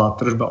klesla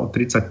tržba o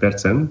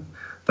 30%,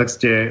 tak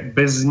ste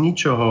bez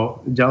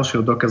ničoho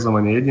ďalšieho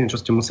dokazovania, jediné, čo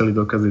ste museli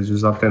dokázať,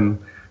 že za ten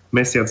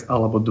mesiac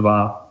alebo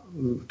dva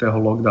toho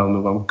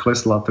lockdownu vám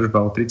klesla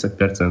tržba o 30%,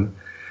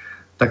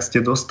 tak ste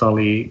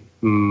dostali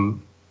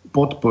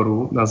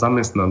podporu na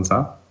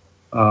zamestnanca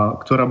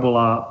ktorá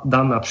bola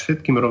daná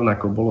všetkým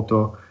rovnako. Bolo to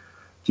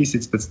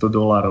 $1,500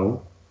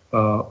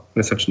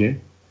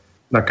 mesačne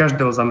na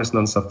každého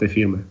zamestnanca v tej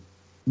firme.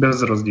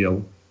 Bez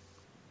rozdielu.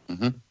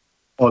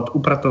 Od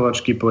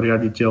upratovačky po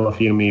riaditeľa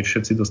firmy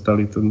všetci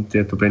dostali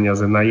tieto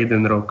peniaze na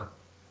 1 rok.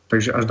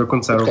 Takže až do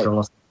konca roka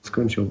vlastne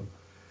skončilo.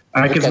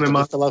 Aj keď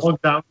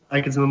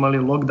sme mali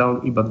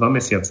lockdown iba 2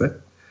 mesiace,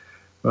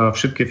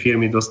 všetky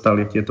firmy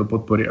dostali tieto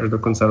podpory až do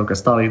konca roka.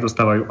 Stále ich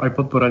dostávajú. Aj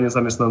podpora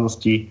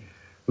nezamestnanosti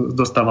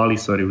dostávali,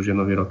 už je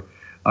nový rok.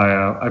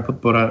 Aj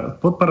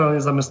podpora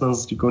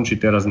nezamestnanosti končí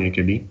teraz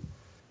niekedy.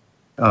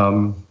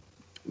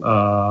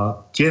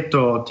 Tieto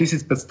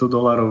 $1,500,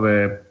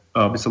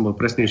 aby som bol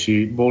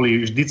presnejší,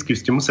 boli vždycky,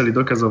 ste museli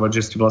dokazovať,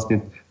 že ste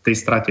vlastne v tej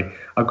strate.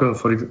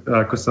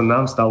 Ako sa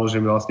nám stalo, že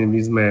my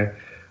sme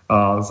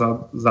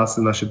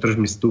zase naše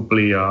tržby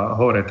stúpli a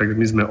hore, tak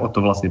my sme o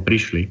to vlastne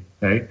prišli.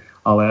 Hej?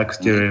 Ale ak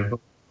ste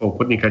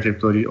podnikateľ,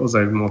 ktorý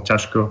ozaj mal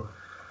ťažko,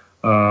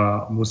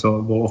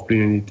 bol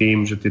ovplyvnený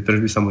tým, že tie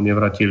tržby sa mu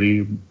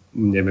nevrátili,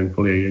 neviem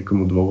kvôli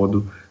jakomu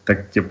dôvodu,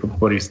 tak tie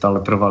podpory stále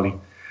trvali.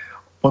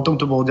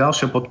 Potom tu bola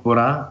ďalšia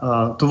podpora.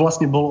 To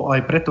vlastne bolo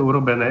aj preto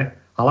urobené,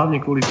 a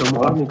hlavne kvôli tomu,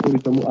 aby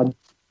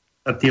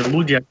tie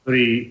ľudia,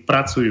 ktorí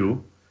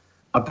pracujú,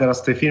 a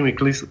teraz tej firmy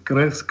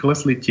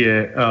klesli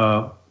tie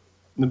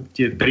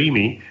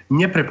príjmy,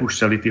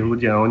 neprepúšťali tých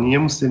ľudia. Oni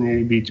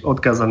nemuseli byť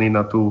odkazaní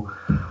na tú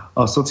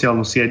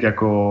sociálnu sieť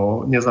ako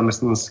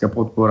nezamestnanecká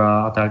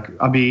podpora a tak,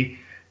 aby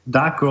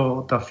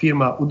tá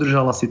firma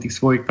udržala si tých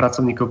svojich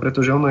pracovníkov,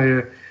 pretože ono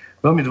je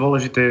veľmi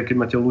dôležité, keď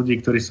máte ľudí,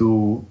 ktorí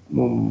sú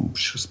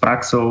s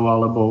praxou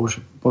alebo už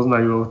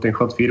poznajú ten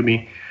chod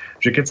firmy,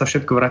 že keď sa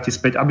všetko vráti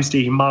späť, aby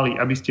ste ich mali,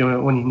 aby ste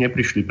o nich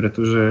neprišli,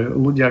 pretože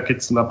ľudia, keď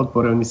sú na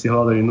podpore, oni si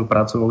hľadajú inú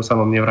prácu, už sa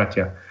vám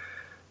nevrátia.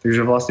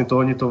 Takže vlastne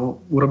oni to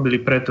urobili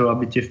preto,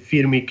 aby tie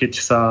firmy, keď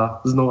sa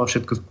znova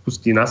všetko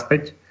spustí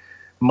naspäť,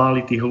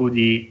 mali tých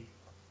ľudí,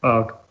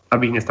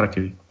 aby ich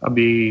nestratili.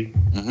 Aby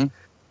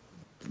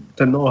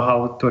ten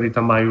know-how, ktorý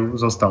tam majú,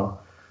 zostal.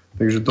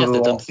 Takže to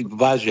jasne, tam si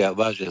vážia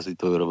si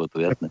tú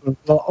robotu, jasne. To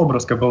bola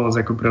obrovská pomoc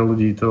ako pre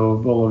ľudí, to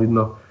bolo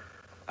vidno.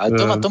 Ale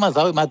to ma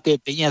zaujíma,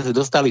 tie peniaze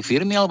dostali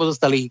firmy, alebo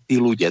dostali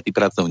tí ľudia, tí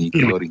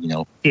pracovníci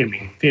originál?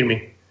 Firmy.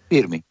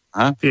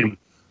 Aha.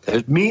 Firmy.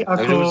 My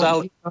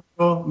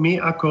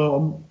ako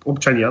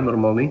občania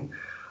normálni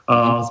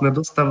sme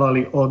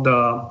dostávali od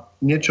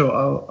niečo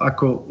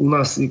ako u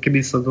nás,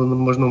 keby sa to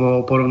možno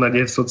mohlo porovnať,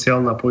 je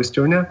sociálna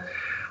poisťovňa,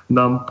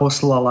 nám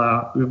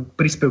poslala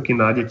príspevky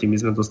na deti. My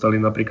sme dostali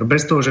napríklad,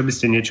 bez toho, že by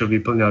ste niečo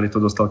vyplňali,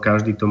 to dostal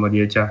každý, kto má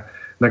dieťa.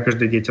 Na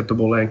každé dieťa to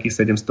bolo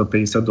nejakých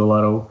 $750.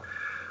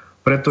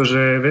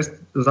 Pretože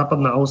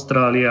západná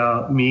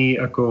Austrália, my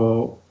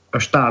ako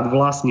štát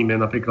vlastníme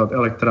napríklad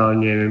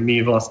elektrárne,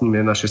 my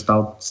vlastníme naše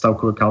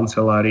stavkové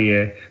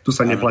kancelárie, tu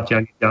sa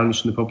neplatia ani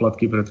diaľničné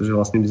poplatky, pretože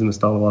vlastne my sme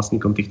stále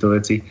vlastníkom týchto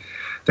vecí.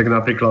 Tak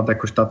napríklad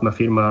ako štátna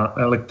firma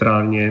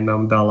elektrárne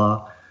nám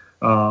dala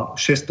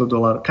 $600,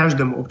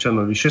 každému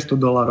občanovi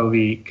 $600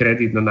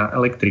 kredit na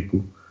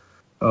elektriku.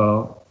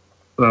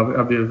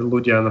 Aby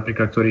ľudia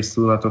napríklad, ktorí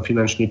sú na tom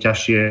finančne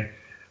ťažšie,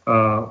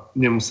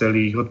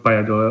 nemuseli ich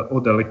odpájať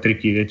od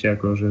elektriky. Viete,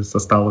 ako, že sa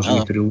stalo, že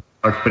niektorí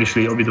ak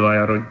prišli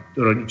obidvaja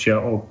rodičia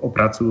o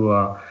pracu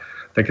a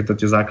takéto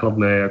tie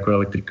základné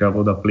ako elektrika,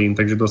 voda, plyn,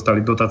 takže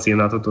dostali dotácie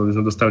na toto,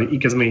 sme dostali,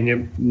 i keď sme ich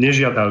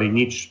nežiadali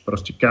nič,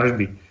 proste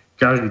každý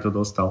to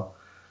dostal.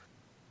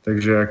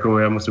 Takže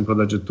ako ja musím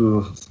povedať, že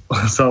tu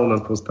sa o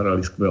nás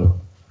postarali skvelo.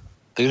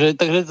 Takže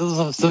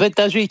to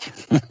sveta žiť.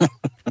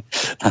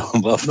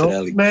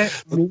 My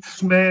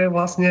sme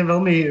vlastne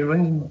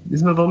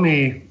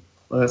veľmi,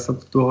 sa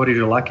tu hovorí,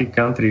 že lucky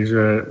country,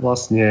 že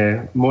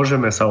vlastne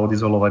môžeme sa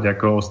odizolovať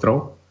ako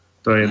ostrov.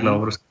 To je jedna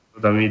obrovská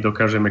výhoda. My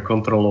dokážeme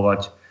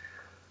kontrolovať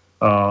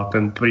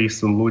ten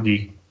prísun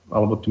ľudí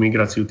alebo tú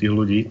migráciu tých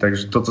ľudí.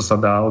 Takže toto sa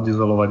dá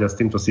odizolovať a s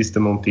týmto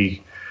systémom tých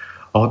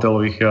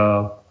hotelových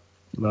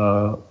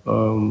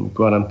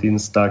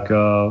karantíns, tak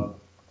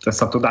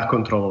sa to dá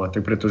kontrolovať.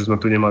 Tak pretože sme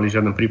tu nemali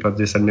žiaden prípad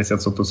 10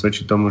 mesiacov, to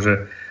svedčí tomu,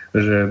 že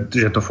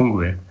to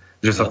funguje.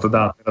 Že sa to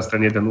dá. Teraz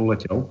ten jeden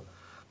uletel.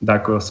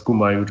 Ako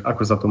skúmajú,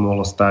 ako sa to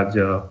mohlo stať.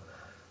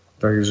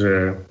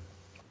 Takže...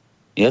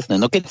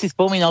 Jasné. No keď si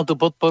spomínal tú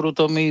podporu,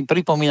 to mi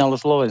pripomínalo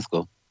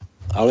Slovensko.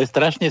 Ale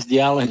strašne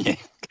vzdialene.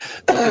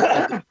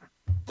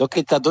 To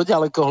keď sa do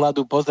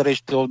ďalekohľadu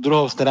pozrieš tou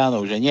druhou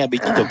stranou, že nie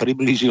aby ti to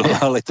priblížilo,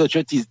 ale to,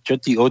 čo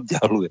ti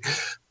oddialuje.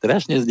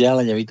 Strašne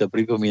vzdialene mi to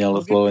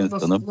pripomínalo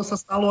Slovensko. No? To sa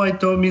stalo aj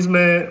to, my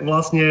sme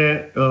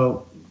vlastne...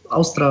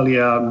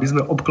 Austrália, my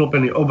sme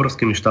obklopení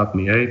obrovskými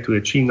štátmi. Hej? Tu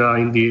je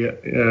Čína,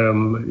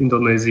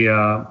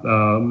 Indonézia.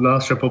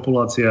 Naša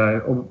populácia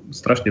je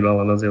strašne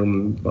malá,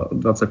 nazývam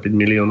 25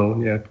 miliónov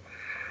nejak.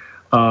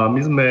 A my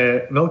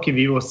sme veľký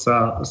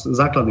vývozca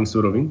základných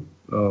surovín.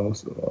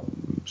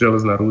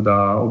 Železná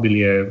rúda,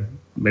 obilie,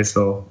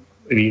 mäso,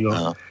 víno.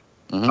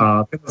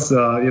 A teraz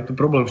je tu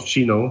problém s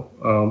Čínou,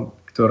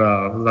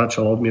 ktorá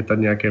začala odmietať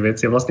nejaké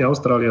veci. A vlastne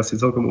Austrália si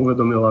celkom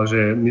uvedomila,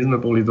 že my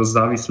sme boli dosť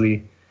závislí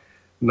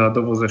na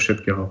dovoze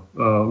všetkého.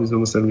 My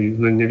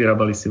sme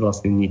nevyrábali si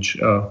vlastne nič.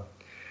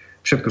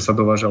 všetko sa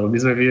dovážalo. My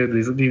sme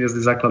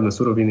vyviezli základné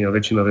suroviny a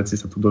väčšina vecí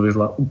sa tu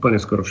doviezla úplne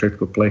skoro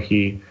všetko,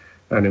 plechy,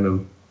 ja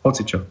neviem,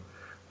 hocičo,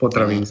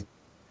 potraviny.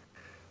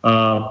 A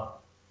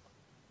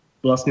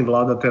vlastne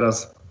vláda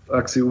teraz,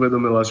 ak si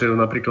uvedomila, že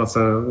napríklad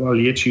sa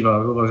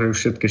liečiva dovážajú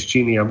všetky z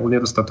Číny a bol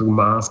nedostatok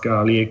másk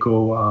a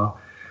liekov a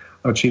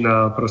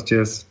Čína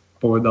proste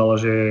povedala,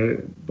 že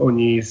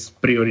oni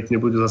prioritne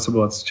budú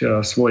zasobovať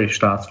svoj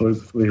štát,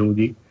 svojich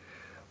ľudí,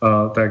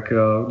 tak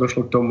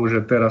došlo k tomu,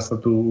 že teraz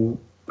sa tu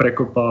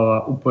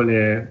prekopáva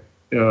úplne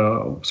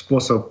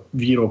spôsob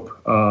výrob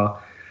a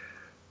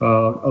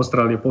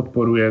Austrália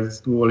podporuje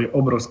kvôli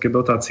obrovské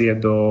dotácie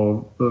do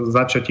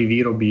začatí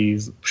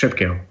výroby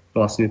všetkého.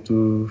 Vlastne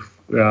tu,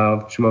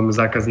 čo máme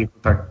zákazníkov,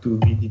 tak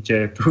tu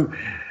vidíte,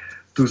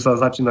 tu sa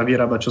začína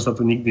vyrábať, čo sa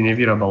tu nikdy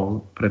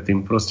nevyrábalo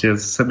predtým. Proste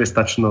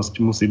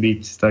sebestačnosť musí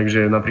byť.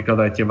 Takže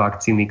napríklad aj tie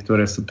vakcíny,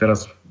 ktoré sa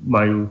teraz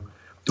majú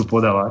tu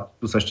podávať,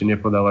 tu sa ešte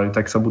nepodávajú,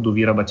 tak sa budú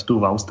vyrábať tu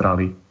v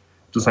Austrálii.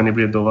 Tu sa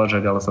nebude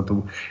dovážať, ale sa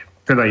tu...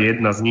 Teda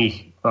jedna z nich,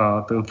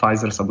 a ten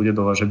Pfizer sa bude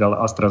dovážať, ale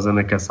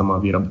AstraZeneca sa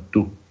má vyrábať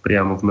tu,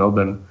 priamo v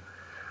Melbourne.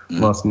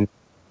 Vlastne.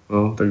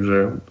 No,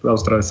 takže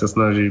Austrália sa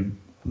snaží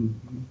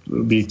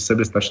byť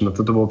sebestačná.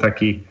 Toto bol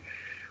také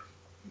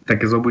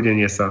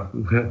zobudenie sa.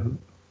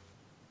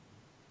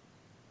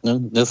 No,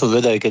 ja som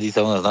zvedavý, kedy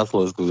sa u nás na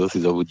Slovensku kto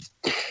si zobudí.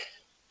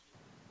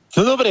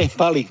 No dobre,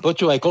 Pali,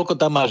 počúvaj, koľko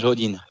tam máš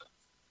hodín?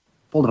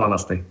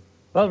 11:30.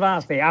 Po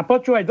 12. A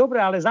počúvaj, dobre,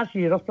 ale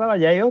začni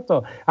rozprávať aj o to,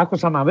 ako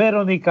sa má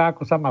Veronika,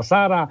 ako sa má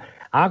Sára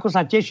a ako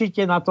sa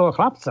tešíte na toho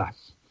chlapca.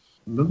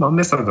 No,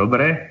 máme sa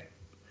dobre.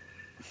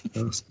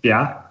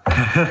 Spia.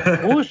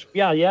 Už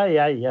spia,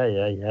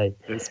 jaj.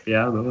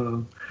 Spia,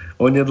 no.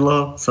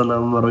 Onedlo sa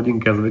nám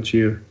rodinka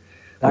zväčší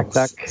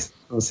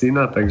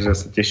syna, takže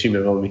sa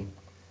tešíme veľmi.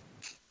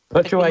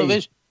 Počúvaj. No,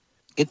 vieš,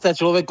 keď sa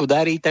človeku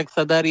darí, tak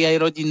sa darí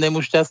aj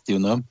rodinnému šťastiu,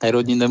 no? Aj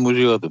rodinnému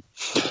životu.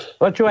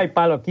 Počúvaj,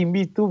 Pálo, kým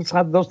vy tu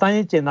sa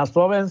dostanete na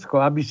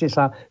Slovensko, aby ste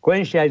sa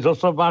konečne aj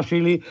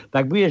zosobášili,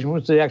 tak budeš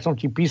musieť, jak som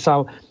ti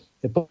písal,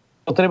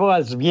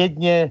 potrebovať z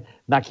Viedne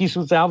na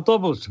Kysúce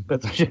autobus,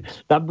 pretože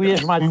tam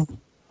budeš mať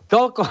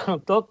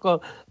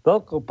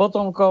toľko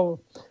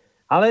potomkov.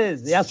 Ale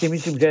ja si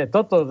myslím, že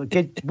toto,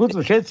 keď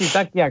budú všetci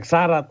takí, jak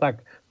Sára,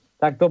 tak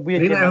to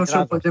budete mať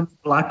rád. Pôjdem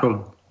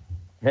vlakom.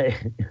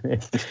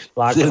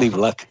 Celý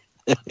vlak.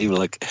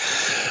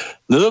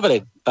 No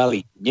dobre,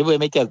 Pali,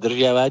 nebudeme ťa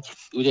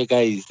zdržiavať,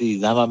 utekaj si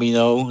za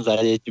maminou, za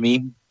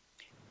deťmi.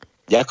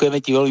 Ďakujeme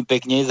ti veľmi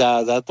pekne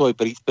za tvoj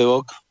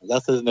príspevok.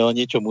 Zase sme o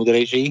niečo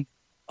múdrejší,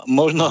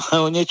 možno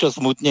o niečo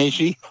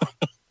smutnejší.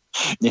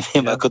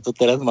 Neviem, ako to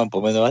teraz mám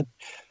pomenovať.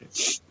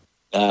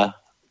 A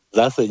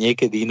zase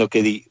niekedy,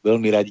 inokedy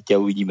veľmi radi ťa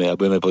uvidíme a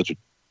budeme počuť.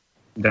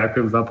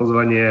 Ďakujem za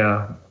pozvanie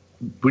a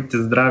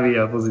buďte zdraví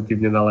a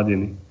pozitívne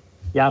naladení.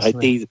 Jasné. Aj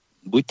ty,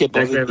 buďte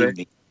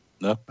pozitívni.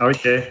 No.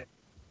 Ahojte.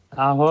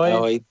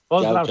 Ahoj.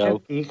 Pozdrav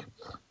všetkých.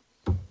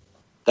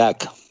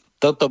 Tak,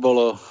 toto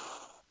bolo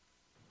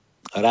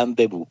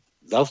randevu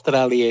z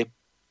Austrálie.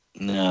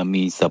 A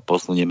my sa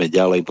posunieme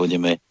ďalej,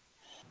 pôjdeme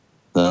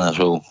za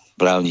našou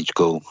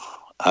právničkou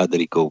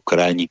Adrikou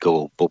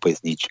KRAJNÍKOVOU po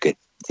pesničke.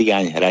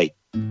 Cigáň, hraj.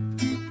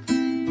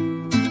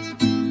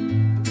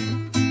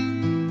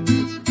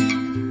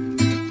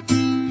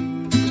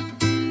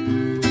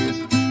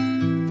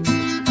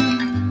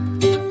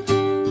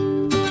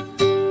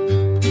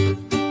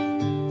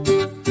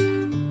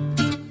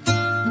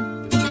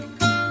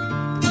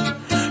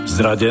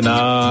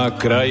 Zradená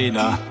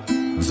krajina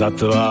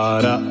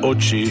zatvára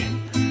oči,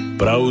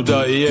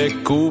 pravda je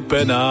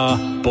kúpená,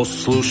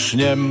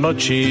 poslušne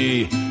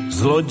mlčí.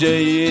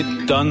 Zlodeji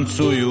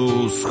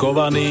tancujú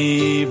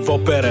schovaní v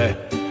opere,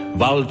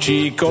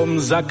 valčíkom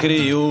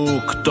zakryjú,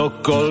 kto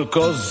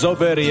koľko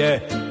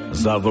zoberie.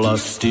 Za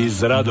vlasti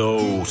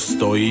zradou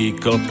stojí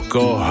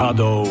klpko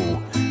hadov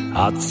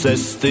a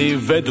cesty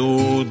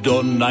vedú do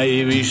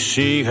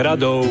najvyšších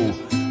hradov.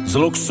 Z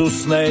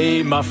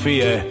luxusnej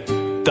mafie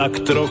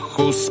tak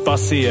trochu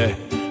spasie,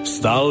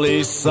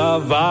 stali sa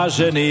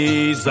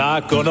vážení,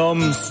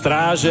 zákonom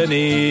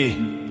strážení.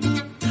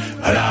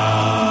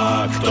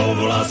 Hrá, kto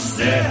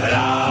vlastne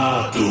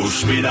hrá tú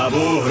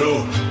špinavú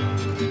hru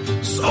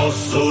s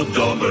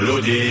osudom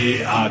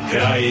ľudí a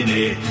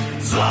krajiny.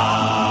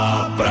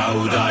 Zlá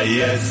pravda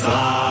je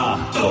zlá,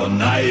 to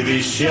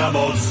najvyššia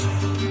moc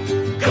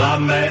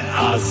klame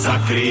a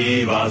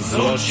zakrýva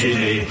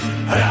zločiny.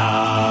 Hrá,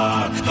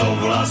 kto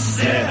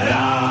vlastne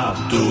hrá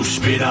tú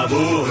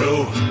špinavú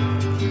hru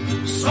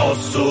s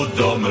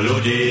osudom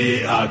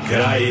ľudí a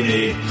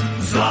krajiny.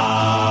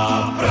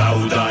 Zlá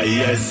pravda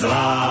je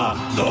zlá,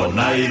 to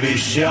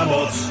najvyššia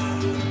moc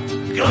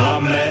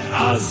klame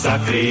a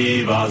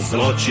zakrýva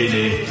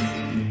zločiny.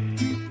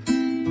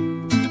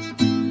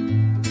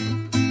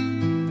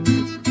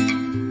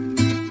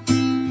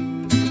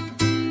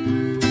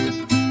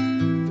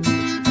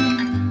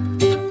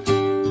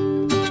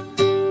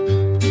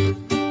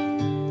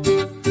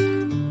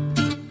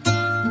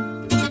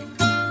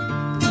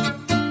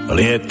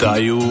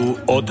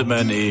 Lietajú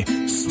odmeny,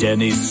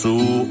 steny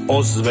sú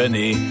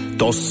ozveny,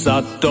 to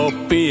sa to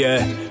pije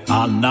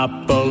a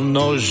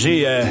naplno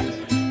žije.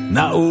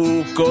 Na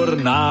úkor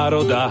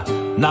národa,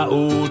 na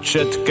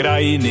účet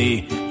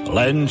krajiny,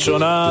 len čo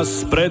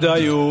nás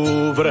predajú,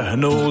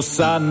 vrhnú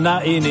sa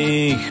na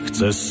iných.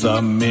 Chce sa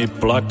mi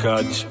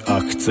plakať a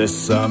chce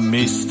sa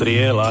mi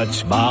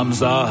strieľať. Mám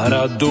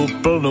záhradu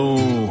plnú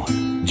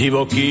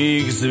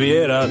divokých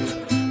zvierat,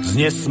 z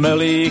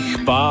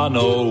nesmelých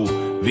pánov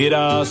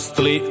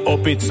vyrástli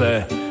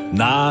opice.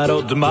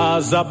 Národ má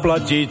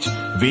zaplatiť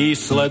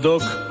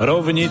výsledok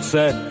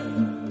rovnice.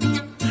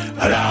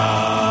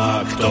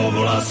 Hrá, kto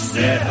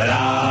vlastne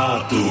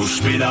hrá tú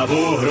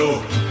špinavú hru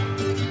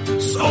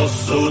s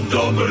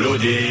osudom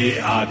ľudí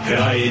a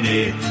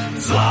krajiny.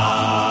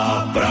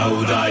 Zlá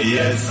pravda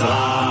je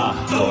zlá,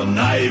 to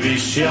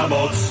najvyššia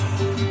moc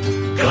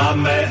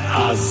klame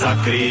a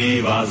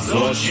zakrýva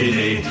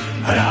zločiny.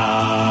 Hrá,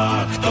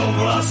 kto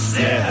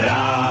vlastne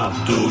hrá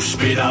tú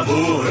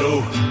špinavú hru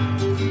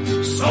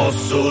s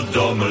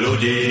osudom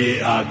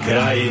ľudí a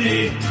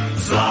krajiny.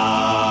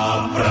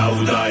 Zlá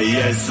pravda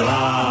je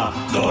zlá,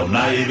 to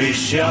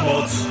najvyššia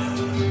moc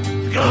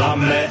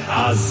klame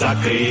a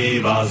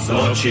zakrýva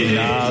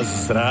zločiny. Nás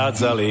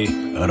zrádzali,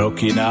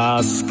 roky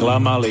nás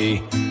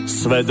klamali,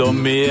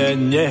 svedomie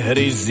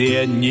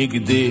nehryzie,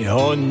 nikdy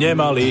ho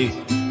nemali.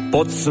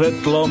 Pod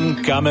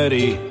svetlom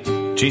kamery,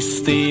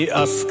 čistý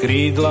a s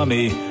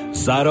krídlami,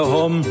 za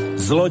rohom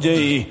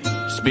zlodeji,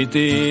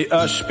 zbitý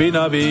a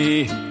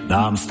špinavý.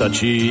 Nám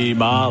stačí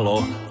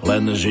málo,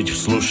 len žiť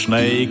v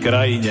slušnej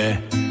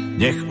krajine.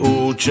 Nech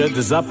účet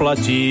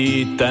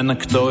zaplatí ten,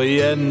 kto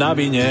je na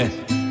vine.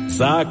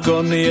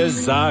 Zákon je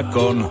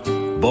zákon,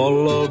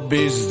 bolo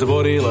by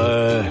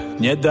zdvorilé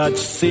nedať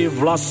si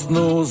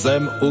vlastnú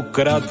zem,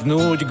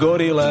 ukradnúť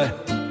gorile.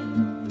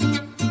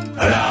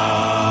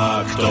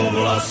 Hrá, kto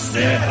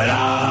vlastne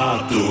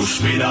hrá tú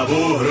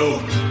špinavú hru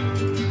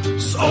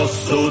s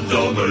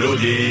osudom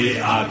ľudí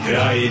a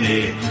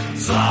krajiny.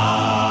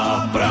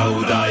 Zlá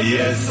pravda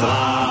je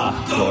zlá,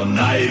 to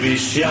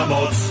najvyššia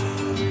moc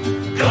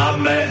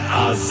klame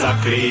a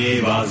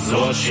zakrýva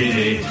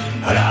zločiny.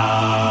 Hrá,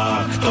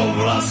 kto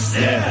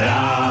vlastne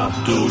hrá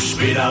tú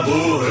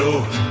špinavú hru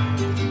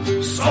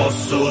s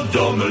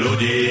osudom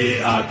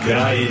ľudí a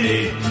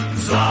krajiny.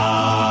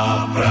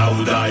 Zlá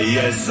pravda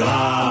je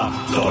zlá,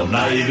 to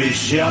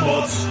najvyššia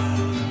moc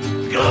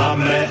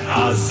klame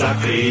a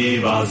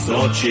zakrýva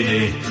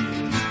zločiny.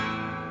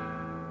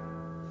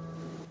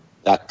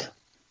 Tak,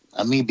 a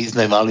my by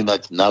sme mali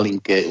mať na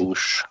linke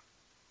už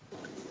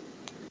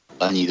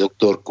pani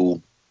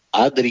doktorku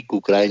Adriku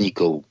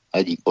Krajníkovú.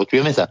 Adi,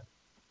 počujeme sa?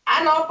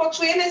 Áno,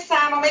 počujeme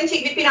sa.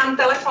 Momentík, vypínam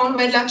telefón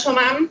vedľa, čo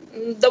mám.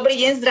 Dobrý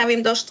deň,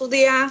 zdravím do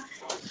štúdia.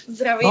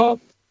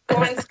 Zdravím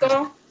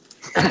Slovensko.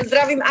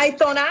 Zdravím aj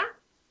Tona.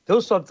 Tu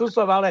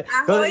som, ale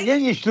to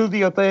nie je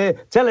štúdio, to je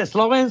celé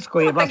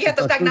Slovensko. No, tak ja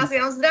to tak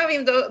nazývam.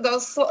 Zdravím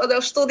do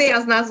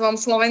štúdia s názvom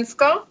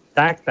Slovensko.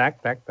 Tak.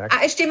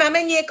 A ešte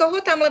máme niekoho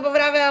tam, lebo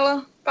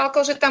vravel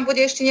Pálko, že tam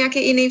bude ešte nejaký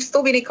iný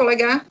vstup, iný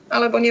kolega,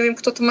 alebo neviem,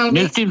 kto to mal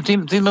byť.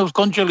 Tým sme už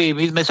skončili.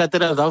 My sme sa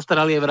teraz z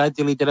Austrálie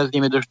vrátili, teraz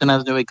ideme do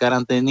 14-dňovej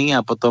karantény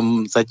a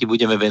potom sa ti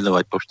budeme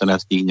venovať po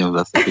 14 dňoch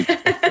zase.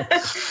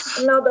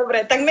 No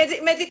dobre, tak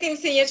medzi tým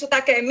si niečo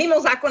také mimo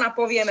zákona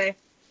povieme.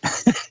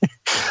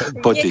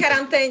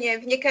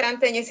 V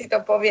nekaranténe si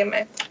to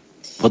povieme.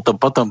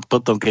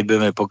 Potom, keď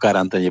budeme po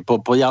karanténe, po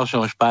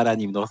ďalšom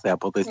špáraní v nose a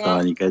po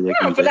testovaní.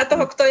 No, podľa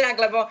toho, kto jak,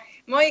 lebo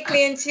moji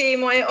klienti,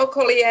 moje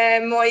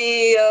okolie,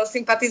 moji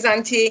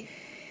sympatizanti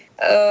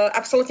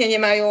absolútne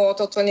nemajú o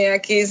toto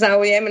nejaký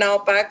záujem.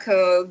 Naopak,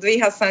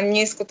 dvíha sa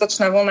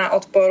neskutočná vlna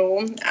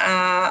odporu a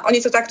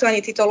oni to takto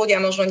ani títo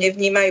ľudia možno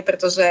nevnímajú,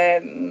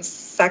 pretože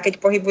sa keď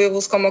pohybujú v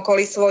úzkom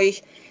okolí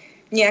svojich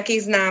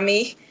nejakých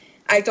známych,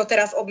 aj to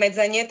teraz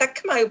obmedzenie,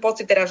 tak majú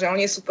pocit teraz, že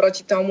oni sú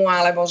proti tomu,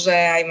 alebo že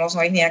aj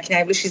možno ich nejaký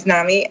najbližší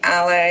známy,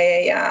 ale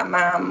ja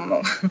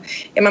mám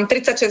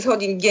 36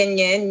 hodín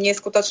denne,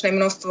 neskutočné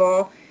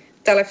množstvo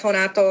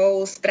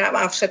telefonátov, správ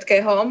a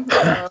všetkého,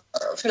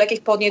 všelijakých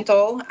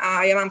podnetov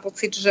a ja mám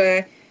pocit,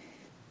 že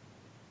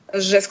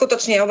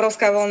skutočne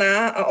obrovská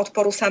vlna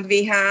odporu sa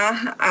dvíha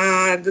a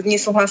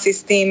nesúhlasí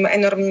s tým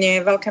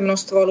enormne veľké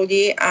množstvo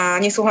ľudí a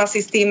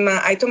nesúhlasí s tým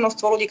aj to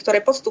množstvo ľudí,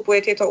 ktoré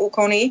podstupuje tieto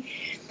úkony.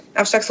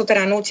 Avšak sú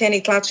teda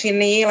nútení,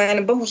 tlačení,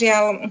 len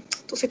bohužiaľ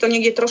tu si to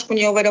niekde trošku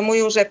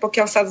neuvedomujú, že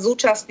pokiaľ sa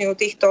zúčastňujú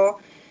týchto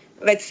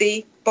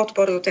vecí,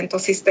 podporujú tento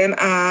systém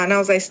a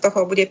naozaj z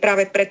toho bude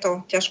práve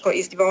preto ťažko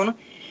ísť von.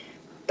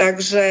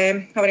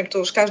 Takže, hovorím,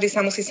 tu už každý sa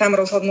musí sám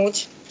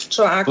rozhodnúť,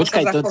 čo a ako sa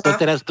zachová.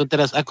 To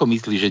teraz ako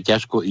myslíš, že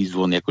ťažko ísť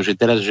von? Akože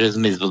teraz, že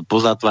sme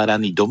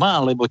pozatváraní doma,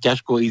 alebo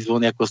ťažko ísť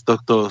von ako z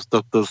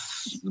tohto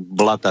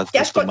blata?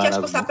 Ťažko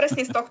sa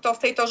presne z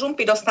tejto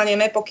žumpy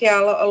dostaneme,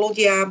 pokiaľ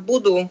ľudia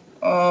budú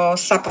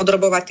sa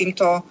podrobovať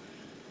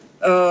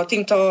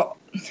týmto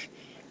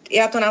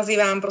ja to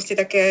nazývam proste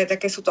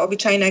také sú to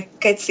obyčajné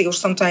keci, už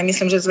som to aj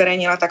myslím, že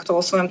zverejnila takto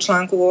vo svojom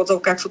článku v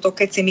odzovkách, sú to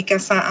keci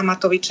Mikasa a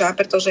Matoviča,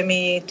 pretože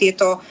my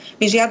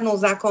žiadnu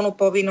zákonnú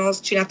povinnosť,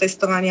 či na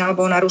testovanie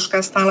alebo na rúška,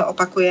 stále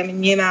opakujem,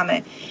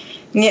 nemáme.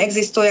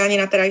 Neexistuje ani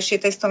na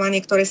terajšie testovanie,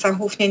 ktoré sa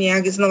húfne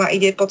nejak znova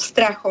ide pod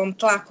strachom,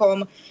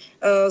 tlakom,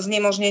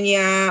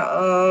 znemožnenia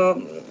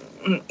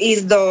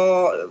ísť do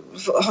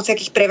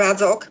hociakých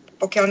prevádzok,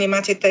 pokiaľ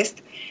nemáte test.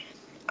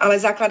 Ale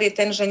základ je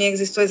ten, že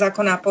neexistuje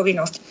zákonná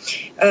povinnosť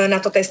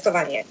na to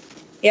testovanie.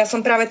 Ja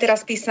som práve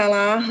teraz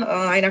písala,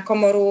 aj na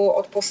komoru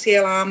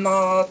odposielam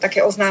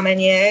také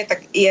oznámenie,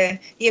 tak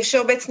je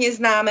všeobecne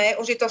známe,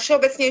 už je to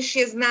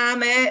všeobecnejšie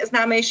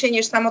známejšie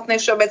než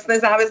samotné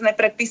všeobecné záväzné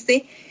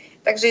predpisy,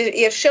 takže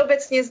je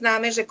všeobecne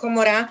známe, že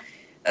komora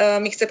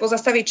mi chce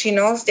pozastaviť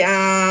činnosť a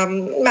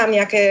mám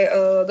nejaké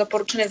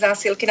doporučené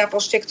zásielky na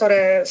pošte,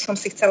 ktoré som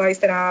si chcela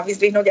ísť teda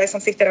vyzdvihnúť. Aj som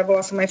si ich teda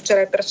bola som aj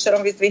včera aj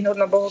predvčerom vyzdvihnúť,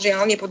 no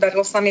bohužiaľ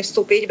nepodarilo sa mi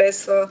vstúpiť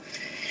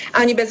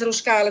ani bez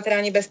rúška, ale teda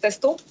ani bez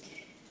testu.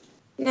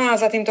 No a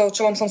za týmto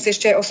účelom som si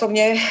ešte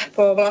osobne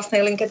po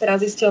vlastnej linke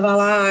teraz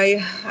zisťovala aj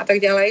a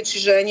tak ďalej,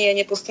 čiže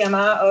nepustia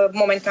ma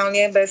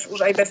momentálne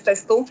už aj bez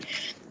testu.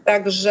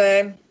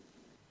 Takže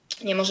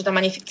nemôže tam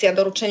ani fikcia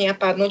doručenia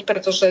padnúť,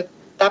 pretože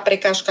tá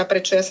prekážka,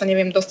 prečo ja sa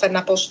neviem dostať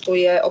na poštu,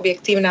 je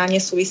objektívna,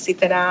 nesúvisí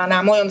teda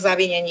na mojom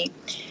zavinení.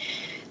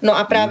 No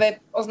a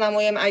práve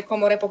oznamujem aj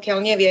komore,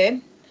 pokiaľ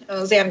nevie,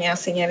 zjavne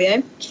asi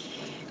nevie,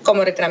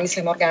 komore teda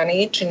myslím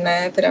orgány,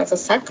 činné teda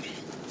zasak,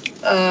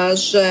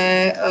 že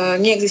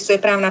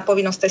neexistuje právna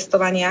povinnosť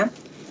testovania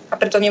a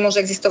preto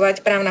nemôže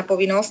existovať právna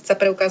povinnosť sa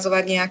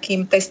preukazovať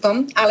nejakým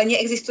testom, ale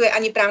neexistuje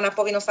ani právna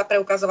povinnosť sa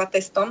preukazovať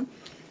testom,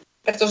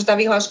 pretože tá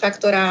vyhláška,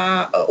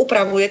 ktorá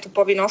upravuje tú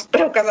povinnosť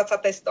preukázať sa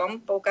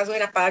testom, poukazuje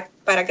na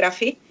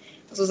paragrafy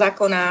zo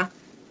zákona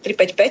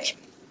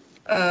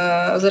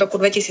 355 z roku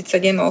 2007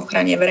 o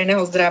ochrane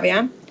verejného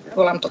zdravia.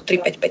 Volám to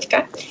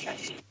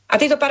 355. A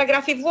tieto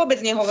paragrafy vôbec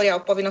nehovoria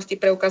o povinnosti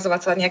preukazovať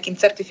sa nejakým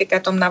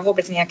certifikátom na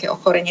vôbec nejaké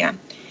ochorenia.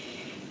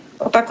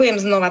 Opakujem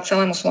znova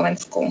celému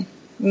Slovensku.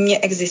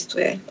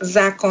 Neexistuje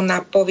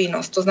zákonná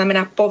povinnosť. To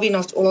znamená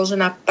povinnosť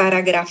uložená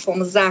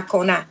paragrafom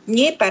zákona,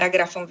 nie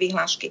paragrafom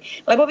vyhlášky.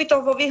 Lebo vy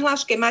to vo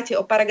vyhláške máte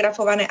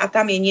oparagrafované a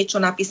tam je niečo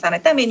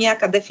napísané. Tam je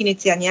nejaká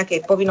definícia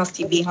nejakej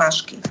povinnosti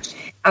vyhlášky.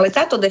 Ale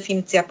táto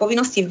definícia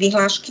povinnosti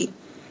vyhlášky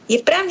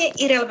je právne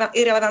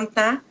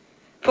irelevantná,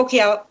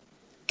 pokiaľ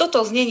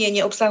toto znenie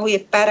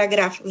neobsahuje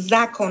paragraf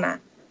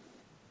zákona.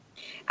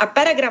 A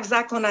paragraf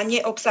zákona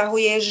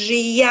neobsahuje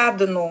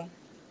žiadnu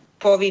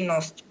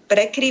povinnosť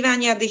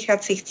prekrývania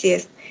dýchacích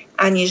ciest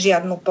ani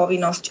žiadnu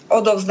povinnosť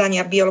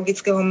odovzdania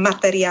biologického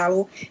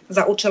materiálu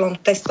za účelom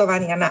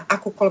testovania na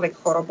akúkoľvek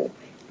chorobu.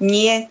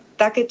 Nie,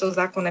 takéto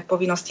zákonné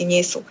povinnosti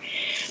nie sú.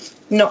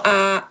 No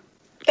a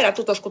teda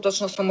túto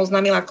skutočnosť som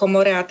oznámila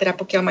komore a teda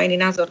pokiaľ má iný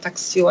názor, tak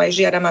si ju aj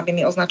žiadam, aby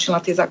mi označila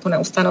tie zákonné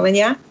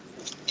ustanovenia.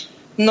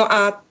 No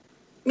a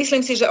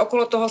myslím si, že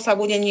okolo toho sa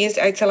bude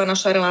niesť aj celá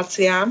naša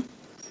relácia,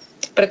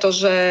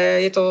 pretože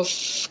je to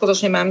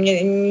skutočne mám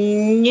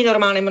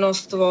nenormálne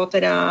množstvo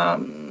teda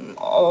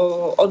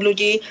od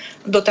ľudí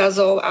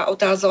dotazov a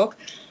otázok,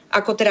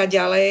 ako teda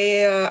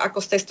ďalej, ako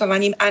s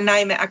testovaním a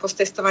najmä ako s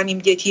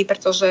testovaním detí,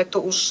 pretože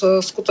tu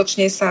už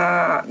skutočne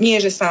nie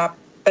že sa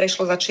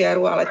prešlo za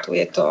čiaru, ale tu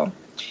je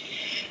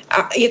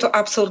to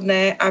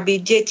absurdné,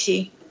 aby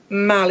deti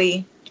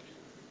mali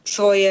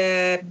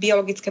svoje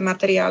biologické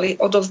materiály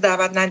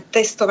odovzdávať na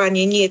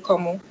testovanie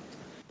niekomu,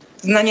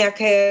 na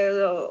nejaké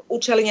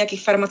účely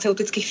nejakých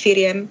farmaceutických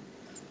firiem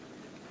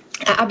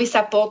a aby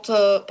sa pod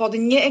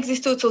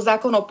neexistujúcou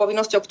zákonnou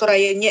povinnosťou, ktorá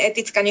je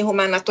neetická,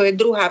 nehumánna, to je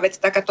druhá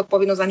vec, takáto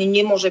povinnosť ani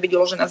nemôže byť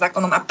uložená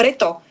zákonom a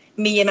preto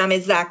my nemáme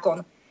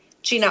zákon,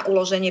 či na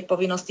uloženie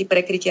povinnosti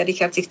prekrytia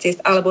dýchacích ciest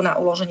alebo na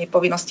uloženie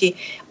povinnosti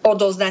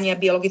odovzdania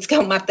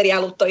biologického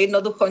materiálu. To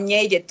jednoducho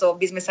nejde, to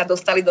by sme sa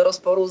dostali do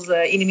rozporu s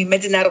inými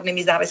medzinárodnými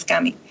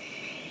záväzkami.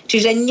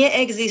 Čiže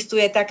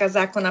neexistuje taká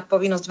zákonná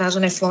povinnosť,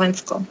 vážené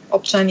Slovensko,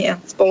 občania,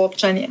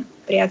 spoluobčania,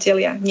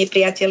 priatelia,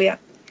 nepriatelia.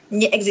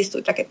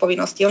 Neexistujú také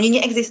povinnosti. Oni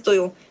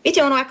neexistujú.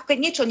 Viete, ono ako keď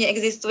niečo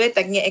neexistuje,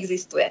 tak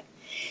neexistuje.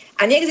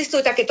 A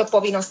neexistujú takéto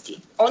povinnosti.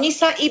 Oni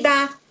sa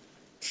iba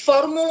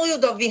formulujú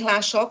do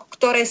vyhlášok,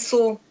 ktoré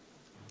sú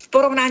v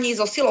porovnaní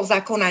so silou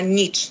zákona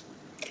nič.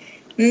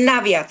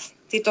 Naviac,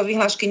 tieto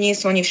vyhlášky nie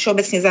sú ani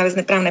všeobecne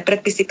záväzné právne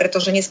predpisy,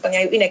 pretože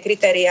nespĺňajú iné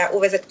kritériá.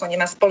 UVZ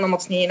nemá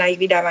splnomocnenie na ich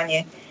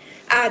vydávanie.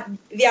 A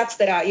viac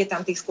teda je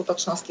tam tých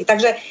skutočností.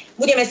 Takže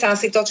budeme sa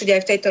asi točiť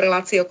aj v tejto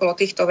relácii okolo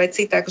týchto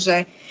vecí.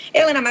 Takže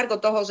Elena Margo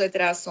toho, že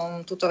teraz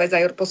som túto vec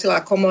aj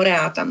posielala komore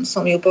a tam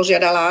som ju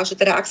požiadala, že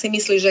teda ak si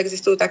myslí, že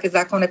existujú také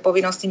zákonné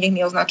povinnosti, nech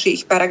mi označí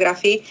ich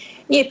paragrafy.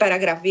 Nie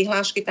paragraf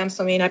vyhlášky, tam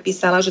som jej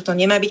napísala, že to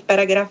nemá byť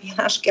paragraf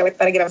vyhlášky, ale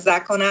paragraf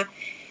zákona.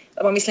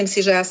 Lebo myslím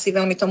si, že asi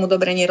veľmi tomu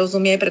dobre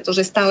nerozumie,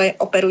 pretože stále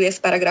operuje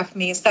s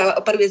paragrafmi, stále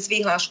operuje s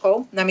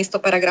vyhláškou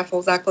namiesto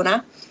paragrafov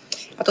zákona.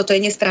 A toto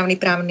je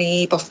nesprávny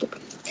právny postup.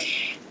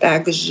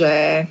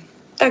 Takže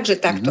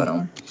takto,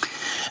 no.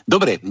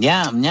 Dobre,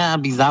 mňa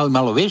by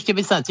zaujímalo, vieš,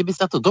 tebe sa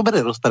to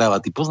dobre rozpráva,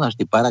 ty poznáš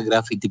tie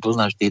paragrafy, ty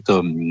poznáš tieto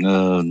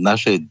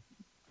naše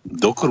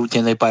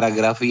dokrútené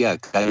paragrafy a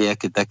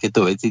kadejaké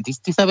takéto veci,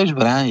 ty sa vieš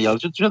brániť, ale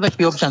čo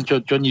taký občan,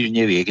 čo nič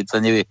nevie, keď sa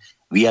nevie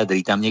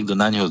vyjadriť, tam niekto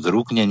na neho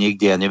zrúkne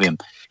niekde, ja neviem,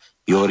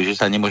 ty hovorí, že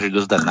sa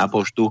nemôžeš dostať na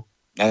poštu,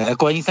 a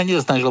ako ani sa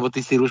nedostaneš, lebo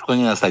ty si rúško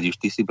nenasadíš,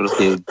 ty si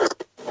proste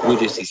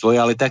budeš si svoje,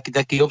 ale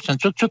taký občan,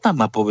 čo tam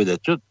má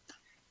povedať?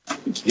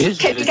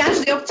 Keby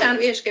každý občan,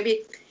 vieš,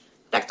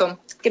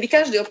 keby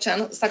každý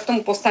občan sa k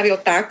tomu postavil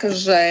tak,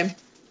 že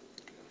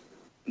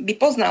by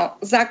poznal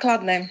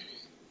základné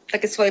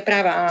také svoje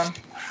práva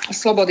a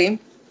slobody,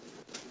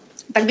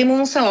 tak by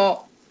mu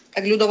muselo,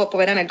 tak ľudovo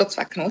povedané,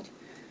 docvaknúť,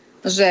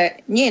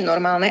 že nie je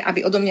normálne,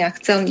 aby odo mňa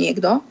chcel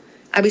niekto,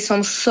 aby som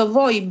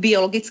svoj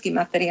biologický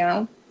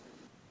materiál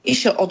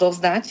išiel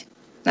odovzdať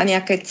na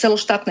nejaké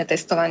celoštátne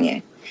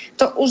testovanie.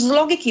 To už z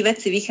logiky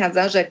veci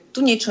vychádza, že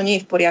tu niečo nie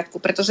je v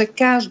poriadku, pretože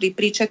každý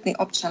príčetný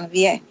občan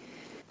vie,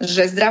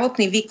 že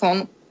zdravotný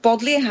výkon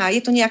podlieha,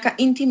 je to nejaká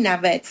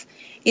intimná vec,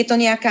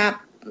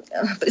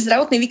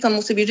 zdravotný výkon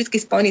musí byť vždy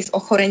spojený s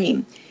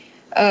ochorením.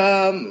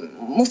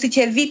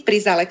 Musíte vy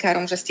prísť za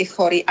lekárom, že ste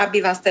chorí,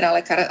 aby vás teda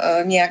lekár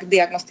nejak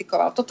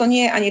diagnostikoval. Toto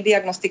nie je ani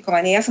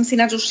diagnostikovanie. Ja som si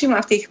už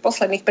všimla v tých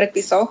posledných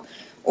predpisoch,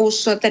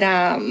 už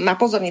teda ma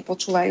pozorne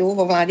počúvajú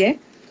vo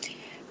vláde,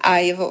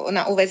 aj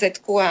na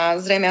UVZ-ku a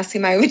zrejme asi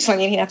majú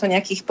vyčlenených na to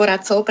nejakých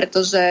poradcov,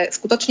 pretože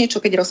skutočne,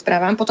 čo keď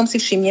rozprávam, potom si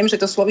všimnem, že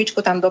to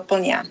slovíčko tam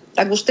doplnia.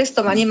 Tak už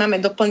testovanie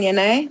máme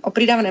doplnené o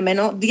pridavné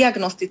meno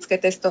diagnostické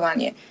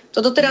testovanie.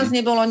 To doteraz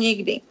nebolo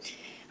nikdy.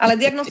 Ale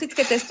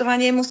diagnostické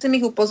testovanie, musím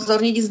ich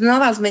upozorniť,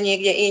 znova sme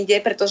niekde inde,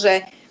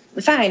 pretože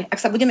fajn, ak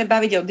sa budeme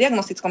baviť o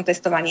diagnostickom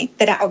testovaní,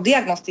 teda o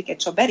diagnostike,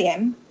 čo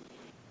beriem,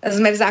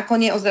 sme v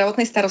zákone o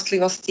zdravotnej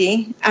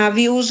starostlivosti a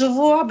vy už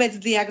vôbec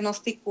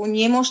diagnostiku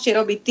nemôžete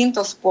robiť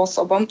týmto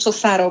spôsobom, čo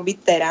sa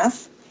robí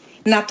teraz,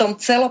 na tom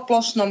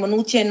celoplošnom,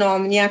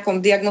 nútenom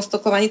nejakom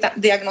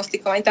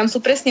diagnostikovaní. Tam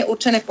sú presne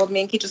určené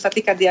podmienky, čo sa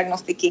týka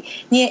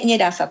diagnostiky.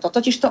 Nedá sa to.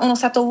 Totižto ono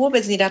sa to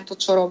vôbec nedá, to,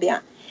 čo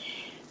robia.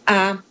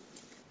 A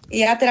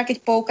ja teda,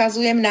 keď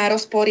poukazujem na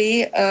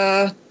rozpory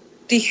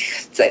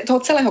toho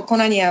celého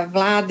konania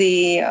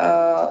vlády,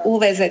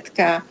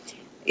 UVZ-ka,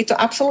 je to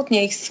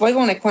absolútne ich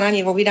svojvoľné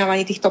konanie vo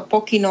vydávaní týchto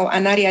pokynov a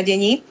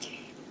nariadení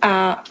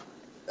a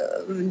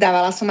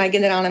dávala som aj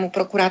generálnemu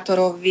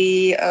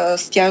prokurátorovi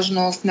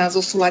sťažnosť na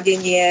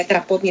zosúladenie,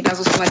 teda podnet na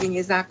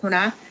zosúladenie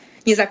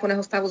nezákonného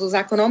stavu so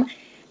zákonom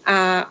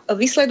a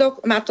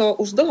výsledok má to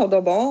už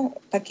dlhodobo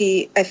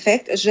taký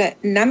efekt,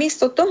 že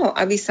namiesto toho,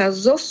 aby sa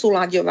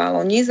zosúľaďovalo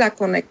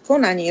nezákonné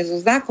konanie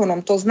so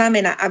zákonom, to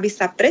znamená, aby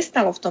sa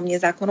prestalo v tom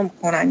nezákonnom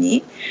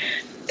konaní,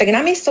 tak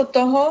namiesto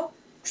toho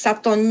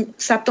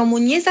sa tomu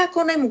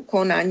nezákonnému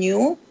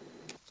konaniu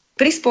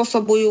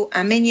prispôsobujú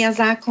a menia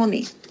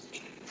zákony.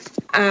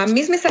 A my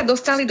sme sa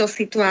dostali do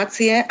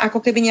situácie ako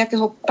keby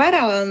nejakého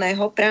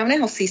paralelného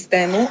právneho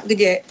systému,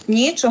 kde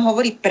niečo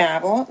hovorí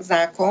právo,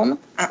 zákon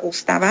a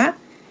ústava,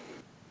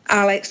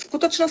 ale v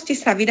skutočnosti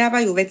sa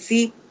vydávajú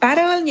veci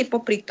paralelne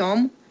popri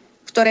tom,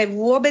 ktoré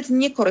vôbec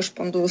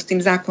nekorešpondujú s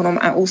tým zákonom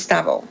a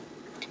ústavou.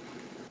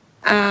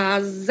 A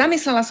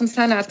zamyslela som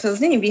sa nad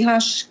znením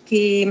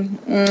vyhlášky.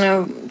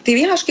 Tie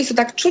vyhlášky sú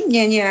tak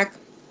čudne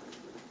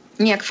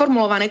nejak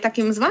formulované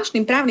takým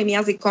zvláštnym právnym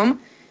jazykom,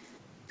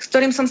 s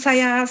ktorým som sa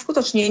ja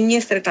skutočne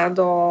nestretla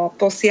do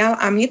posiaľ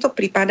a mne to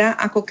pripadá,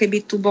 ako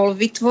keby tu bol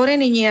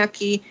vytvorený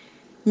nejaký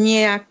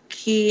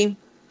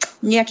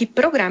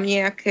program,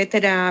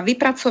 teda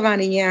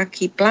vypracovaný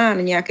nejaký plán,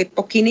 nejaké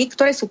pokyny,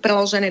 ktoré sú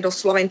preložené do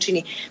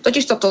slovenčiny.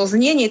 Totiž toto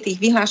znenie tých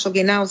vyhlášok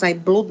je naozaj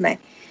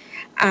bludné.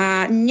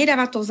 A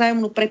nedáva to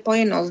vzájomnú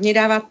prepojenosť,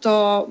 nedáva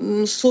to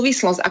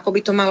súvislosť, ako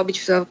by to malo byť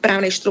v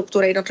právnej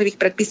štruktúre jednotlivých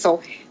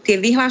predpisov. Tie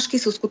vyhlášky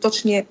sú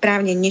skutočne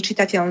právne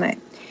nečitateľné.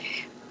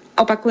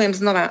 Opakujem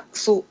znova,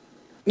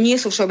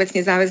 nie sú všeobecne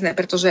záväzné,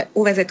 pretože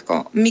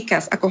UVZ-ko,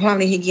 MIKAS ako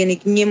hlavný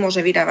hygienik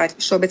nemôže vydávať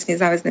všeobecne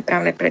záväzné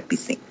právne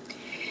predpisy.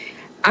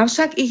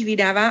 Avšak ich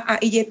vydáva a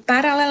ide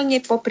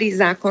paralelne popri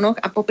zákonoch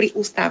a popri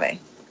ústave.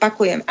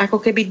 Opakujem,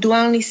 ako keby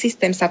duálny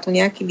systém sa tu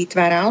nejaký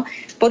vytváral,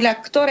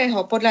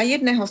 podľa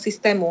jedného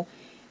systému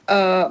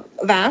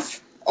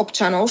vás,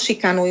 občanov,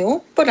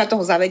 šikanujú, podľa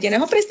toho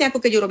zavedeného, presne ako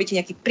keď urobíte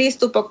nejaký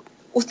priestupok,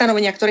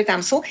 ustanovenia, ktoré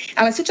tam sú,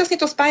 ale súčasne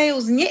to spájajú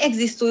s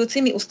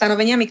neexistujúcimi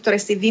ustanoveniami, ktoré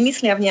si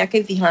vymyslia v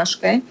nejakej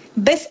vyhláške,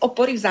 bez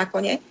opory v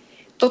zákone,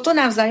 toto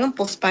navzájom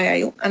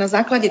pospájajú a na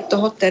základe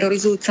toho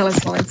terorizujú celé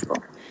Slovensko.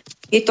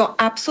 Je to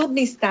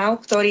absurdný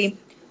stav, to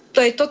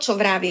je to, čo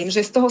vravím,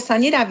 že z toho sa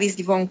nedá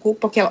výjsť vonku,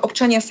 pokiaľ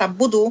občania sa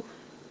budú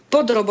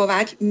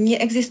podrobovať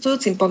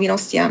neexistujúcim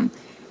povinnostiam.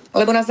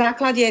 Lebo na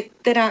základe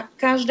teda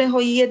každého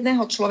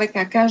jedného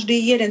človeka, každý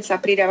jeden sa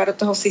pridáva do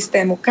toho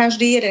systému,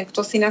 každý jeden, kto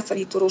si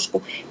nasadí tú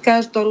rúšku,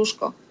 to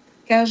rúško,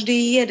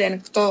 každý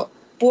jeden, kto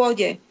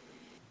pôjde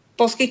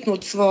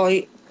poskytnúť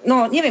svoj,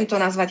 neviem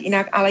to nazvať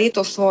inak, ale je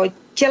to svoj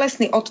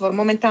telesný otvor,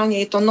 momentálne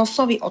je to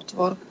nosový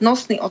otvor,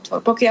 nosný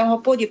otvor, pokiaľ ho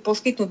pôjde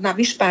poskytnúť na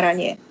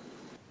vyšpáranie,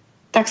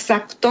 tak sa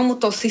k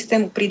tomuto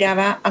systému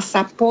pridáva a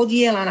sa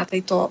podieľa na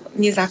tejto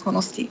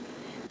nezákonnosti.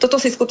 Toto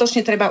si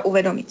skutočne treba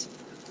uvedomiť.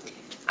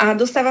 A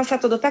dostáva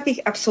sa to do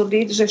takých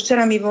absurdít, že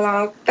včera mi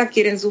volal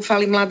taký jeden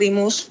zúfalý mladý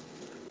muž,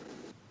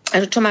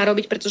 čo má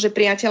robiť, pretože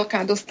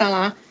priateľka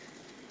dostala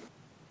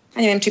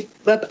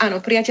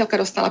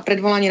priateľka dostala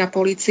predvolanie na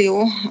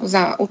políciu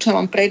za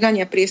účelom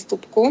prejednania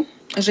priestupku,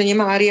 že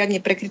nemala riadne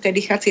prekryté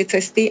dýchacie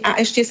cesty a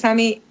ešte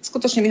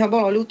skutočne mi ho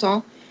bolo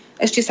ľúto,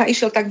 ešte sa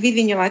išiel tak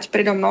vyviňovať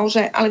predo mnou,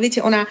 že, ale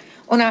viete, ona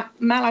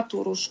mala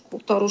to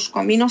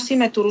rúško, my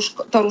nosíme to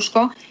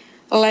rúško,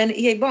 len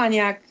jej bola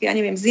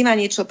zima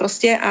niečo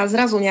proste a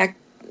zrazu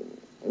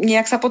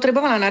nejak sa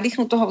potrebovala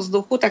nadýchnuť toho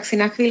vzduchu, tak si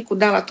na chvíľku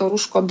dala to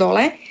rúško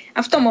dole a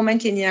v tom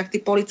momente nejak tí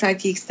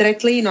policajti ich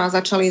stretli, no a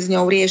začali s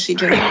ňou riešiť,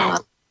 že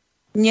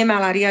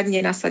nemala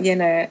riadne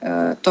nasadené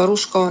to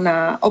rúško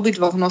na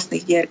obidvoch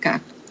nosných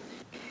dierkách.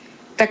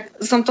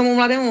 Tak som tomu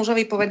mladému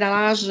mužovi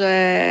povedala, že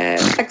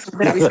tak som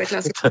teda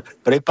vysvetlila si.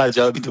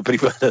 Prepáč, ale mi to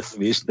prípada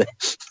smiešné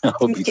na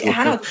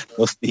obidvoch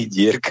nosných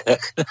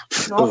dierkách.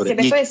 No,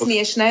 tebe to je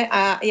smiešné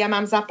a ja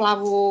mám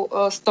záplavu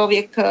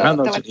stoviek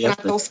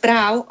telefonátov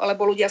správ,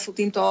 lebo ľudia sú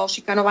týmto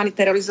šikanovaní,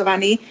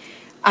 terorizovaní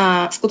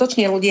a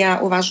skutočne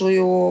ľudia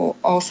uvažujú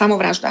o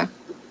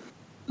samovraždách.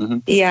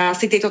 Ja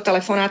si tieto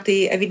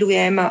telefonáty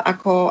evidujem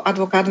ako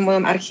advokát v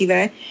mojom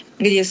archíve,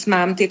 kde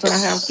mám tieto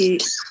nahrávky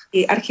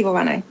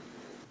archivované.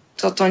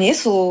 Toto nie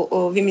sú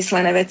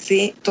vymyslené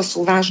veci, to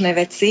sú vážne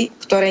veci,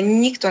 ktoré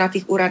nikto na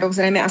tých úradoch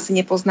zrejme asi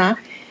nepozná,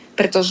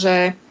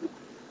 pretože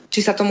či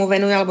sa tomu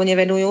venujú alebo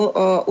nevenujú,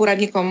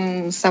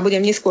 úradníkom sa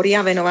budem neskôr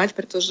ja venovať,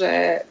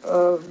 pretože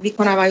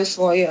vykonávajú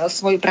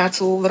svoju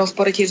prácu v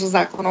rozpore tiež so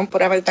zákonom,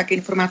 podávajú také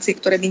informácie,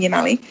 ktoré by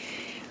nemali.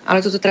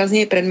 Ale toto teraz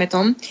nie je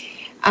predmetom.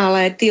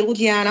 Ale tí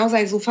ľudia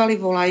naozaj zúfali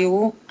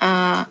volajú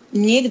a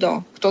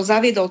niekto, kto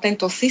zaviedol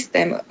tento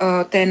systém,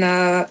 ten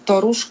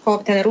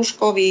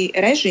rúškový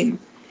režim,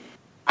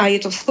 a je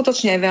to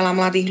skutočne veľa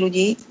mladých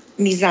ľudí,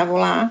 mi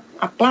zavolá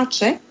a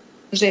plače,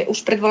 že je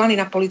už predvolaný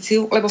na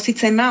políciu, lebo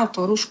síce mal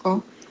to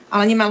rúško,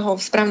 ale nemal ho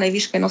v správnej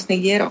výške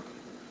nosných dierok.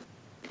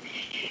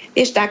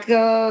 Vieš, tak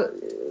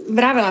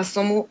vravela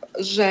som mu,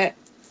 že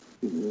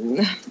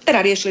teda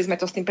riešili sme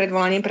to s tým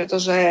predvolaním,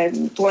 pretože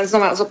tu len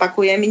znova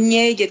zopakujem,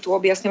 nejde tu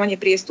objasňovanie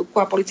priestupku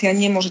a polícia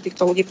nemôže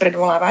týchto ľudí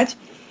predvolávať.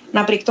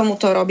 Napriek tomu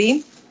to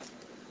robí.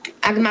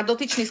 Ak má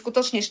dotyčný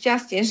skutočne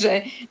šťastie,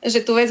 že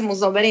tú vec mu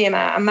zoberiem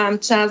a mám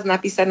čas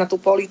napísať na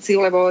tú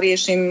políciu, lebo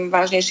riešim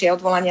vážnejšie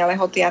odvolania,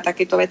 lehoty a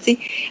takéto veci.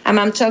 A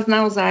mám čas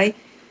naozaj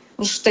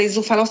už tej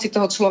zúfalosti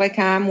toho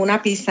človeka mu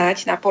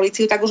napísať na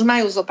políciu, tak už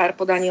majú zo pár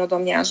podaní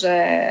odo mňa, že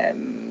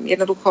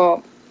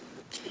jednoducho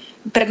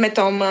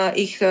predmetom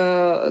ich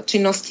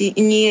činnosti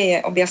nie je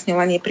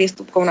objasňovanie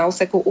priestupkov na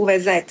úseku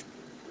UVZ.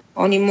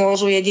 Oni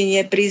môžu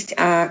jedine prísť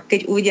a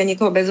keď uvidia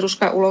niekoho bez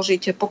rúška,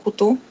 uložiť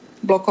pokutu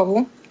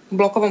blokovú, v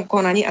blokovom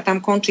konaní a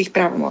tam končí ich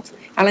právomoc.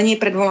 Ale nie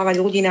predvolávať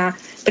ľudí na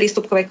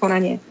prístupkové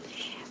konanie.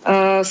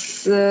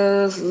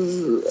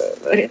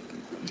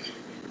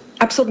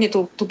 Absolútne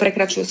tu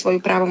prekračujú svoju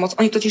právomoc.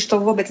 Oni totiž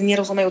to vôbec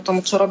nerozumejú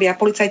tomu, čo robia.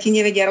 Policajti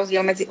nevedia rozdiel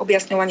medzi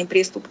objasňovaním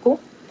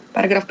priestupku,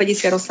 paragraf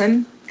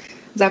 58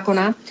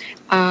 zákona,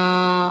 a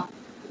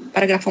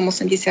paragrafom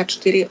 84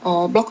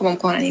 o blokovom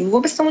konaní.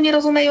 Vôbec tomu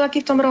nerozumejú,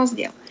 aký v tom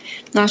rozdiel.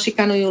 No a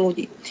šikanujú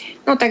ľudí.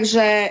 No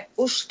takže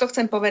už to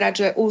chcem povedať,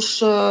 že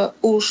už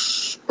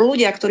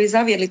ľudia, ktorí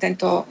zaviedli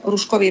tento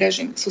rúškový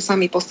režim, sú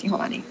sami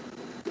postihovaní.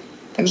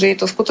 Takže je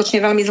to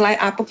skutočne veľmi zlé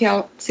a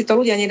pokiaľ si to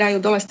ľudia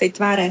nedajú dole z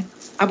tej tváre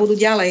a budú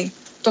ďalej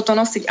toto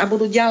nosiť a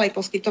budú ďalej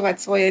poskytovať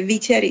svoje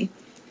výtery,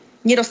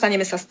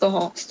 nedostaneme sa z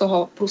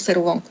toho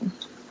prúseru vonku.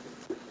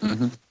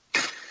 Mm-hmm.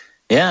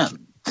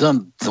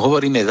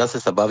 Hovoríme, zase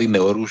sa bavíme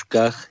o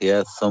rúškach.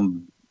 Ja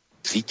som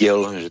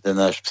videl, že ten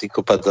náš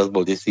psychopat zase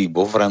bol desí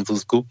vo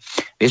Francúzsku.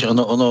 Vieš,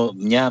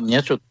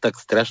 mňa čo tak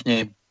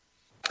strašne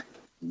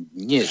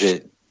nie,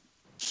 že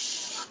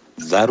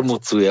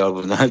zarmucuje,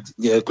 alebo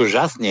ako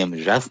žasnem,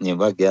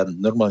 ja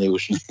normálne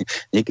už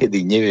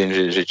niekedy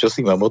neviem, že čo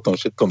si mám o tom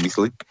všetkom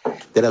mysliť.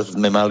 Teraz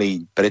sme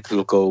mali pred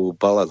chvíľkou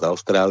Pala z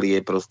Austrálie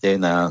proste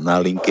na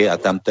linke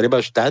a tam treba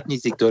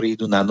štátnici, ktorí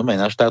idú na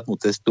štátnu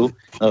cestu,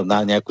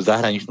 na nejakú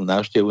zahraničnú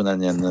návštevu, na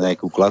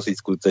nejakú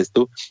klasickú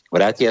cestu,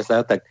 vrátia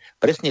sa, tak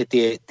presne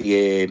tie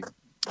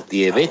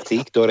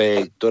veci,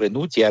 ktoré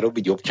nútia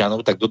robiť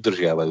občanov, tak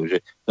dodržiavajú. Že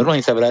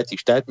normálne sa vráti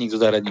štátnik zo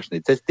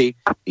zahraničnej cesty,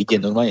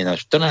 ide normálne na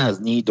 14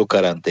 dní do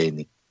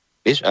karantény.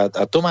 Vieš,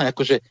 a to ma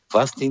akože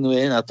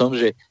fascinuje na tom,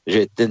 že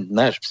ten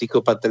náš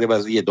psychopat treba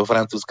ide do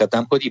Francúzska,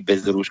 tam chodí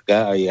bez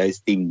rúška aj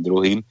s tým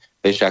druhým,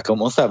 vieš, ako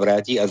on sa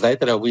vráti a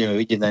zajtra ho budeme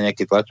vidieť na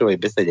nejakej tlačovej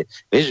besede.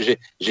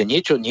 Vieš, že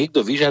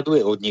niekto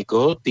vyžaduje od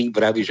niekoho, tým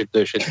vraví, že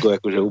to je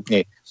všetko akože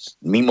úplne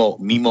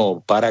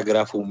mimo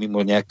paragrafu,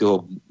 mimo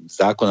nejakého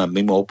zákona,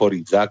 mimo opory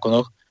v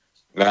zákonoch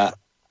a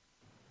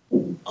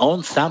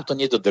on sám to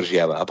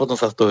nedodržiava a potom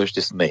sa z toho ešte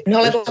smeje.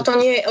 No lebo to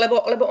nie,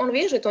 lebo on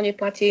vie, že to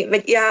neplatí.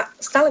 Veď ja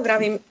stále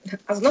vravím,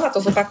 a znova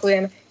to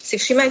zopakujem, si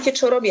všimajte,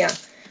 čo robia.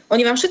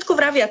 Oni vám všetko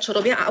vravia, čo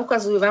robia a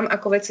ukazujú vám,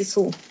 ako veci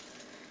sú.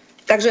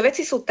 Takže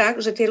veci sú tak,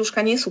 že tie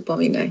rúška nie sú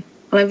povinné.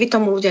 Len vy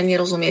tomu ľudia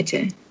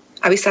nerozumiete.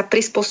 A vy sa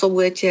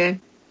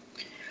prispôsobujete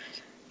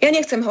Ja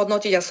nechcem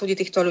hodnotiť a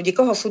súdiť týchto ľudí.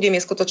 Koho súdim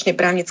je skutočne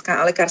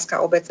právnická a lekárska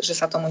obec, že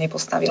sa tomu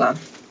nepostavila.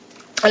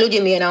 A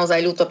ľudí mi je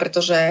naozaj ľúto,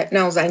 pretože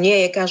naozaj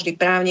nie je každý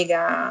právnik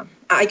a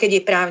aj keď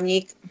je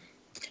právnik,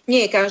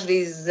 nie je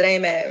každý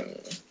zrejme,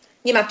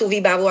 nemá tú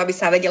výbavu, aby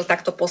sa vedel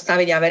takto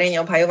postaviť a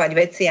verejne obhajovať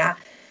veci a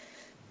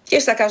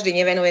tiež sa každý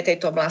nevenuje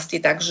tejto oblasti,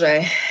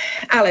 takže,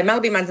 ale mal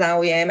by mať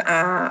záujem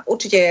a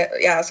určite,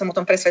 ja som o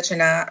tom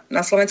presvedčená,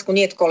 na Slovensku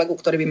nie je kolegu,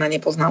 ktorý by ma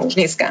nepoznal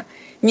už dneska.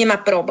 Nemá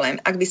problém,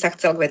 ak by sa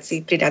chcel k veci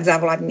pridať,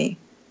 zavolať mi.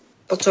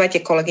 Počúvajte,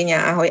 kolegyňa,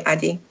 ahoj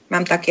Adi,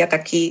 mám taký a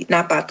taký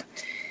nápad.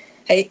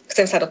 Hej,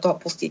 chcem sa do toho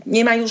pustiť.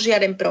 Nemajú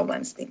žiaden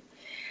problém s tým.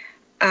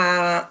 A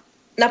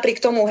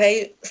napriek tomu,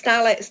 hej,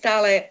 stále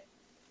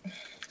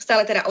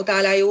teda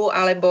otáľajú,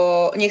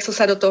 alebo nechcú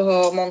sa do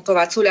toho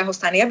montovať, sú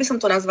ľahostajní. Ja by som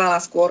to nazvala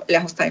skôr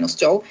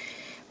ľahostajnosťou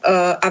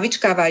a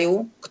vyčkávajú,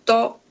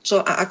 kto, čo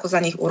a ako za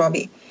nich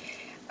urobí.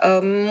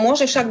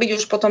 Môže však byť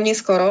už potom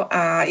neskoro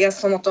a ja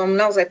som o tom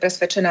naozaj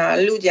presvedčená,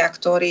 ľudia,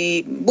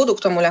 ktorí budú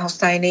k tomu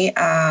ľahostajní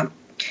a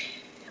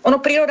ono,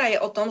 príroda je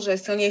o tom, že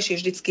silnejší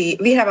vždycky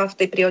vyhráva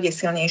v tej prírode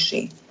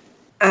silnejší.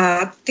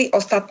 A tí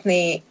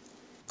ostatní,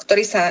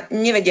 ktorí sa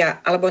nevedia,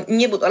 alebo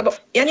nebudú, alebo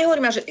ja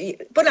nehovorím, že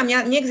podľa mňa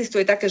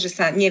neexistuje také, že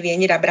sa nevie,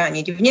 nedá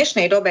brániť. V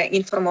dnešnej dobe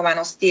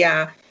informovanosti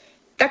a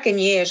také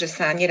nie je, že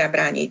sa nedá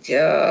brániť.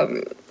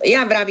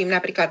 Ja vravím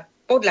napríklad,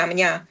 podľa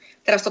mňa,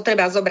 teraz to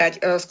treba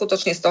zobrať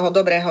skutočne z toho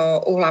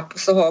dobrého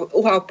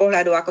uhla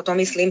pohľadu, ako to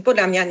myslím,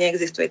 podľa mňa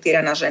neexistuje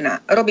tyraná žena.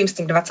 Robím s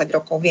tým 20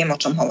 rokov, viem, o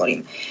čom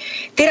hovorím.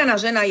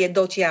 Tyraná žena je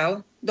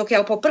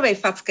dokiaľ po prvej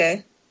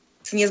facke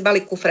si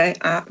nezbalí kufre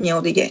a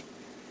neodíde.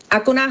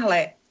 Ako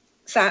náhle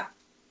sa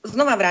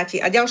znova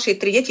vráti a ďalšie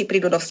 3 deti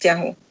prídu do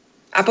vzťahu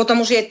a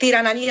potom už je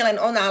tyraná nie len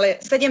ona,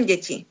 ale 7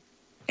 detí.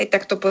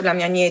 Tak to podľa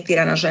mňa nie je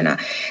tyraná žena.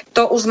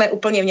 To už sme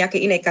úplne v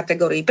nejakej inej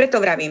kategórii.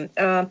 Preto vravím,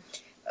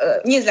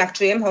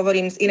 nezľahčujem,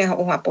 hovorím z iného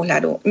uhla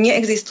pohľadu.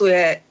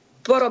 Neexistuje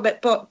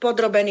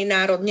podrobený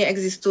národ,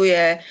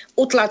 neexistuje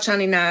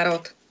utlačaný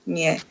národ,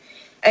 nie.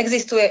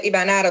 Existuje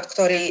iba národ,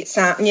 ktorý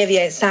sa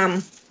nevie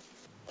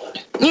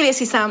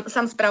si sám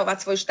spravovať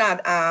svoj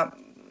štát a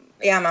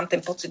ja mám ten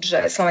pocit,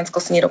 že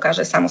Slovensko si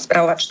nedokáže samo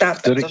spravovať štát,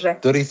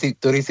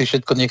 ktorý si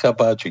všetko nechá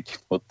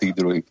páčiť od tých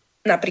druhých.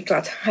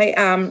 Napríklad. Hej,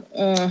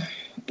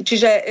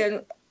 čiže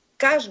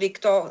každý,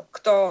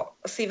 kto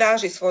si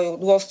váži svoju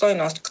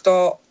dôstojnosť,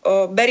 kto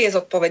berie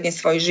zodpovedne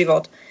svoj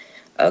život,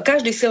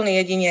 každý silný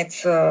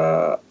jedinec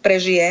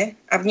prežije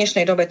a v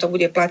dnešnej dobe to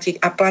bude platiť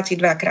a platí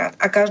 2-krát.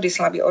 A každý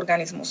slabý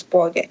organizmus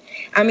pôjde.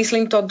 A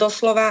myslím to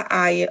doslova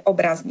aj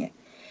obrazne.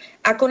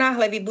 Ako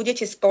náhle vy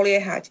budete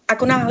spoliehať,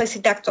 ako náhle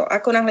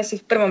si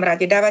v prvom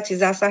rade dávate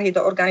zásahy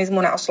do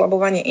organizmu na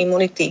oslabovanie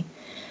imunity,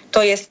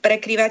 to je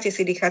prekrývate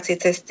si dýchacie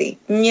cesty,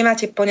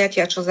 nemáte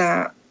poňatia, čo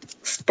za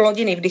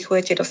splodiny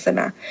vdychujete do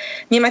seba.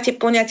 Nemáte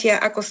poňatia,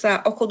 ako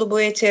sa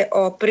ochudobujete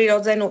o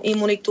prirodzenú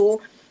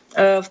imunitu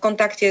v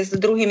kontakte s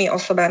druhými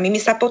osobami.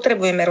 My sa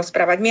potrebujeme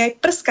rozprávať, my aj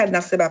prskať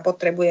na seba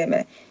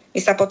potrebujeme. My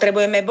sa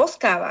potrebujeme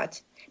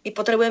boskávať. My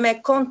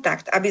potrebujeme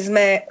kontakt, aby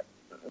sme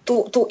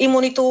tú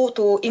imunitu,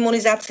 tú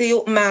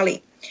imunizáciu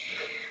mali.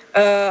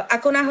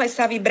 Ako náhle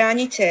sa vy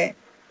bránite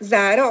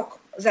za rok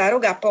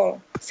a pol,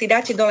 si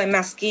dáte dole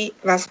masky,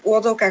 vás v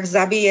úvodzovkách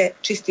zabije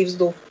čistý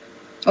vzduch.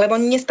 Lebo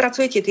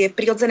nespracujete tie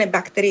prirodzené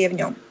baktérie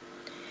v ňom.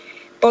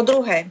 Po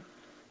druhé,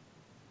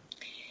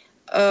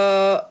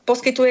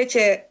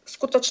 poskytujete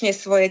skutočne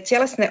svoje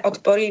telesné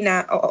otvory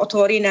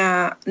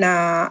na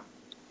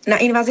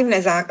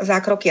invazívne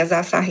zákroky a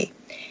zásahy.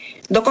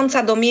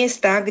 Dokonca do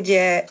miesta,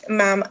 kde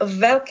mám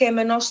veľké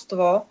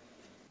množstvo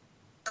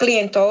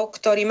klientov,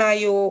 ktorí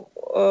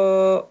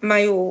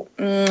majú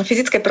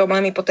fyzické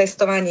problémy po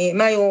testovaní,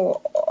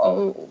 majú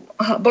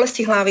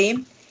bolesti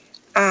hlavy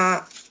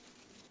a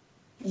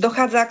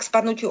dochádza k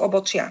spadnutiu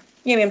obočia.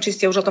 Neviem, či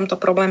ste už o tomto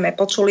probléme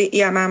počuli.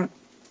 Ja mám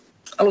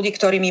ľudí,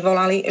 ktorí mi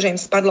volali, že im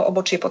spadlo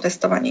obočie po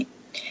testovaní.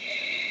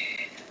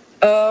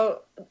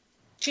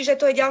 Čiže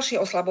to je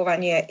ďalšie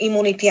oslabovanie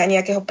imunity a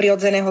nejakého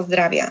prirodzeného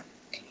zdravia.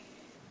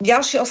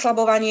 Ďalšie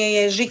oslabovanie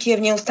je žitie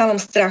v neustálom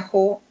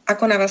strachu,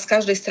 ako na vás z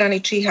každej strany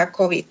číha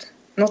COVID.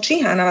 No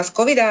číha na vás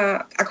COVID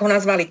a ako ho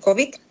nazvali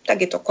COVID,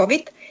 tak je to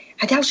COVID.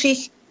 A ďalších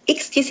x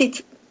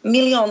tisíc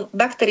milión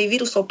baktérií,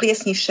 vírusov,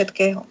 pliesní,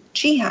 všetkého.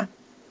 Číha.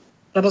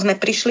 Lebo sme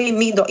prišli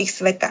my do ich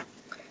sveta.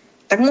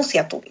 Tak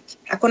musia tu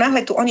byť. Ako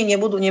náhle tu oni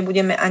nebudú,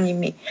 nebudeme ani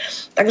my.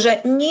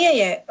 Takže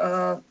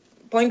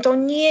pointou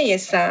nie je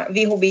sa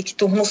vyhubiť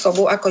tú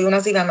hnusobu, ako ju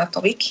nazýva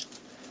Matovič.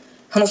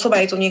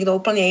 Hnusoba je tu niekto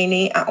úplne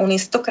iný a on je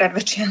 100-krát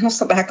väčšia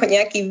hnusoba ako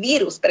nejaký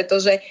vírus,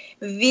 pretože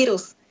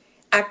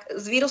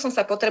s vírusom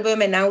sa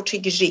potrebujeme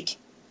naučiť žiť.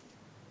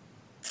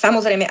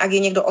 Samozrejme, ak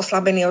je niekto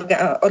oslabený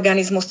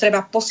organizmus,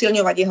 treba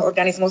posilňovať jeho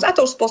organizmus a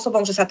to už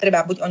spôsobom, že sa treba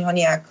buď o ňo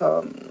nejak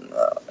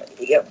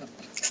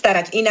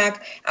starať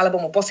inak, alebo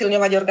mu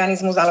posilňovať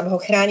organizmus, alebo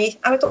ho chrániť,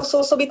 ale to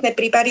sú osobitné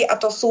prípady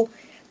a to sú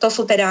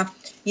teda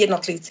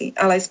jednotlivci.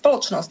 Ale aj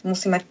spoločnosť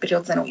musí mať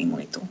prirodzenú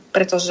imunitu,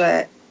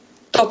 pretože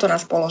toto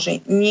nás položí.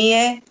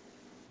 Nie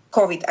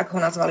COVID, ako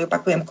ho nazvali,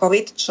 opakujem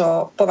COVID,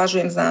 čo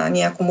považujem za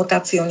nejakú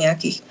mutáciu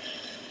nejakých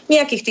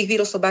nejakých tých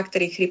vírusov,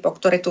 baktérií,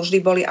 chrípok, ktoré tu vždy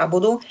boli a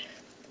budú.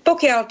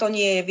 Pokiaľ to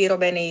nie je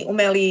vyrobený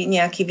umelý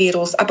nejaký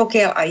vírus a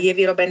pokiaľ aj je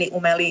vyrobený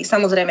umelý,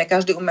 samozrejme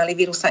každý umelý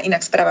vírus sa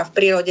inak správa v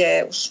prírode,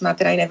 už má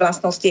teda iné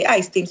vlastnosti, aj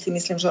s tým si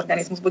myslím, že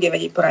organizmus bude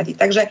vedieť poradiť.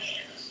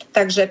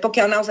 Takže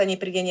pokiaľ naozaj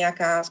nepríde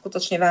nejaká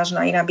skutočne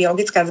vážna iná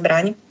biologická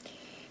zbraň,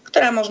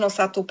 ktorá možno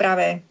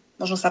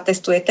sa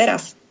testuje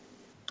teraz.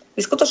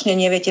 Vy skutočne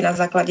neviete na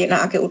základe,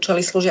 na aké účely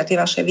slúžia tie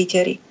vaše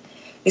výtery.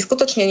 Vy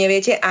skutočne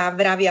neviete a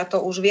vravia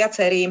to už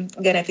viacerí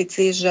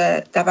genetici,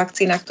 že tá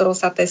vakcína, ktorou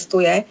sa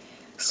testuje,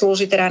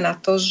 slúži teda na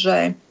to,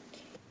 že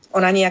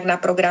ona nejak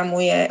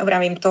naprogramuje,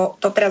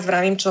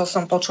 vravím, čo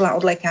som počula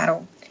od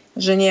lekárov,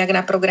 že nejak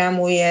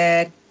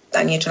naprogramuje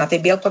niečo na tej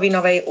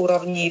bielkovinovej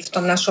úrovni v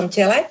tom našom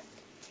tele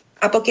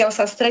a pokiaľ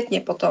sa stretne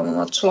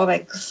potom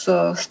človek s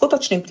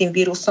skutočným tým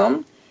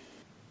vírusom,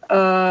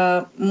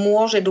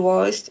 môže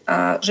dôjsť,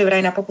 a že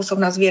vraj na pokusoch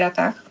na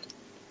zvieratách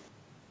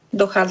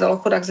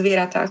dochádzalo chudák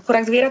zvieratá.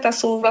 Chudák zvieratá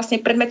sú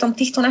vlastne predmetom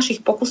týchto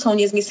našich pokusov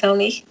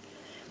nezmyselných,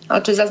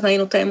 ale to je zase na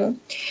inú tému.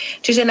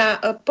 Čiže na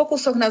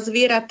pokusoch na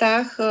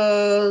zvieratách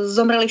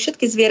zomreli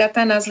všetky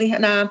zvieratá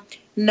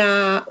na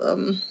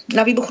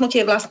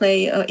vybuchnutie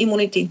vlastnej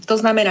imunity. To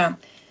znamená,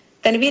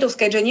 ten vírus,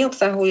 keďže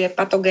neobsahuje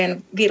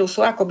patogén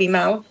vírusu, ako by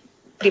mal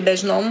pri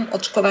bežnom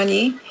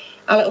očkovaní,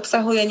 ale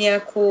obsahuje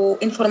nejakú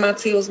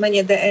informáciu o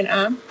zmene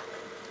DNA,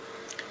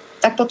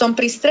 tak potom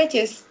pri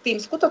strete s tým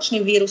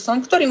skutočným vírusom,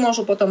 ktorý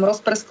môžu potom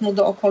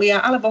rozprsknúť do okolia,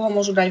 alebo ho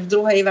môžu dať v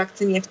druhej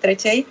vakcíne, v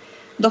tretej,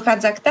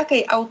 dochádza k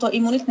takej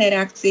autoimunitnej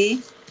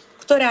reakcii,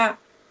 ktorá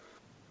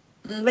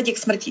vedie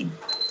k smrti.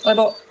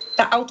 Lebo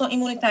tá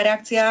autoimunitná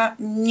reakcia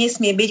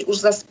nesmie byť už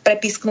zase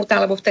prepisknutá,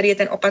 lebo vtedy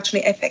je ten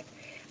opačný efekt.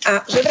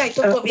 A že vraj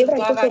toto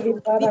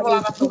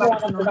vyvoláva tú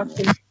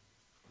vakcínu.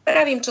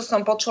 Pravím, čo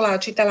som počula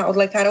a čítala od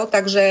lekárov,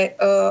 takže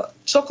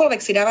čokoľvek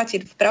si dávate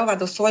vpravovať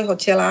do svojho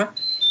tela,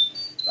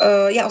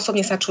 ja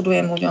osobne sa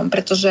čudujem ľuďom,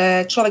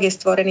 pretože človek je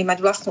stvorený mať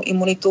vlastnú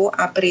imunitu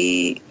a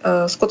pri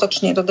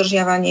skutočne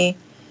dodržiavaní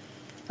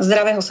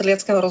zdravého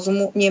sedliackého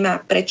rozumu nemá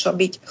prečo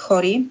byť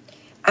chorý.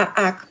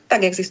 A ak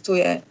tak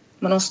existuje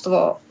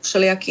množstvo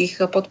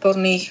všelijakých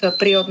podporných,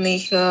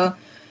 prírodných,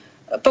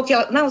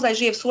 pokiaľ naozaj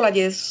žije v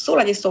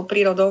súlade s tou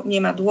prírodou,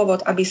 nemá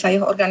dôvod, aby sa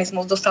jeho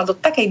organizmus dostal do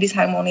takej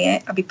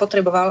disharmónie, aby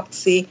potreboval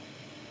si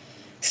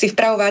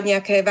vpravovať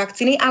nejaké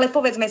vakcíny, ale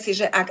povedzme si,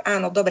 že ak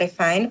áno, dobre,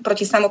 fajn,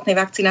 proti samotnej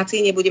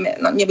vakcinácii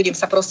nebudem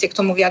sa proste k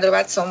tomu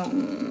vyjadrovať,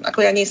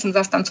 ja nie som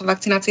zastancom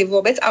vakcinácie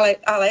vôbec,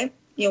 ale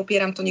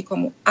neupieram to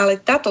nikomu. Ale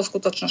táto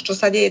skutočnosť, čo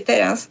sa deje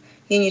teraz,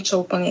 je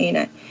niečo úplne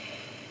iné.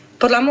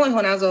 Podľa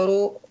môjho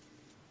názoru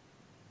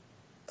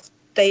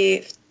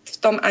v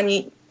tom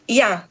ani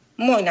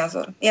môj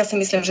názor, ja si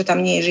myslím, že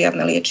tam nie je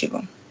žiadne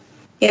liečivo.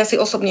 Ja si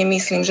osobne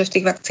myslím, že v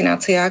tých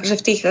vakcináciách, že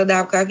v tých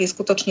dávkach je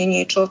skutočne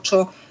niečo,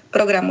 čo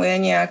programuje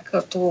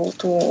nejak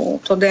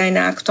to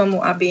DNA k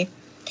tomu, aby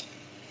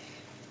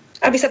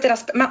sa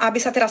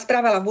teraz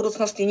správala v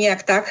budúcnosti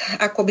nejak tak,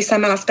 ako by sa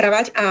mala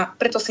správať, a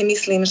preto si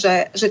myslím,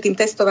 že tým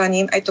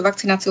testovaním aj to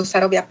vakcináciou sa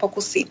robia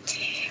pokusy.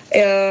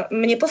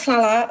 Mne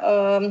poslala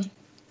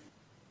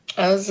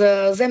z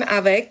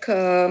ZemAvek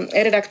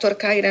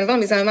redaktorka jeden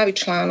veľmi zaujímavý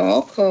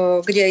článok,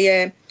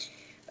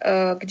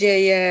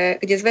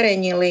 kde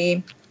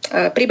zverejnili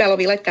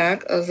príbalový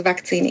leták z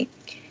vakcíny.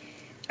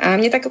 A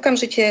mne tak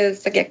okamžite,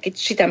 tak keď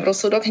čítam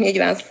rozsudok, hneď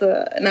vás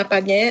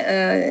napadne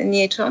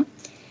niečo.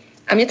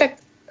 A mne tak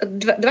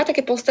dva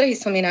také postrehy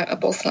som mi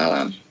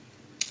poslala.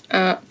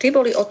 A tie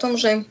boli o tom,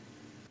 že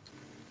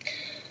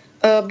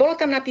bolo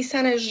tam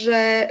napísané,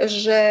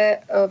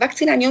 že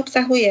vakcína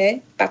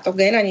neobsahuje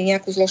patogén ani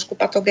nejakú zložku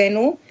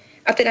patogénu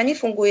a teda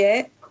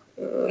nefunguje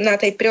na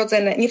tej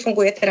prirodzenej,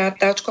 nefunguje teda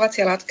tá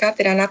očkovacia látka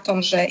teda na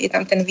tom, že je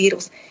tam ten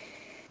vírus.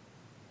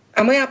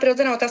 A moja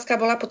prirodzená otázka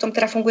bola potom,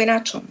 teda funguje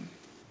na čom?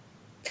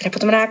 Teda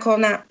potom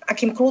na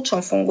akým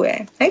kľúčom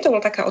funguje? Hej, to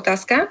bola taká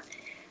otázka.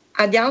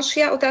 A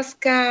ďalšia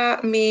otázka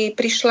mi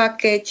prišla,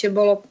 keď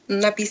bolo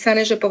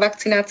napísané, že po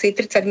vakcinácii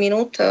 30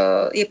 minút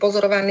je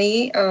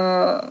pozorovaný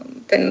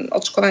ten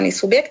očkovaný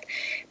subjekt,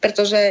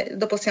 pretože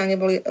doposiaľ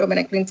neboli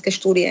robené klinické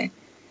štúdie.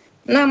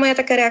 No a moja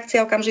taká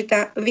reakcia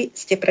okamžitá, vy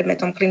ste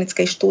predmetom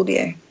klinickej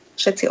štúdie,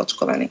 všetci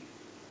očkovaní.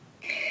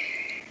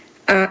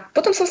 A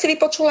potom som si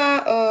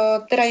vypočula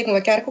teda jednu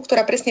lekárku,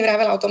 ktorá presne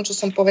vravela o tom, čo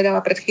som povedala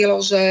pred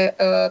chvíľou, že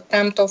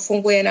tam to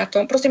funguje na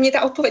tom. Proste mne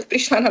tá odpoveď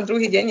prišla na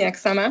druhý deň nejak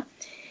sama.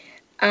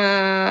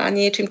 A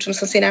niečím, čím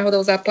som si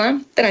náhodou zapla.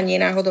 Teda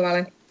nie náhodou,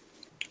 ale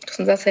to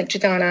som zase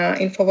čítala na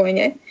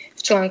Infovojne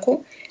v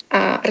článku.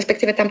 A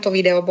respektíve tamto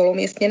video bolo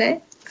umiestnené.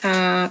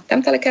 A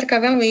tam tá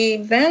lekárka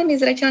veľmi, veľmi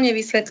zreteľne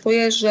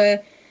vysvetľuje, že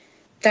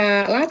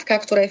tá látka,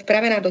 ktorá je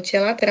vpravená do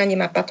tela, teda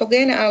nemá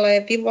patogén,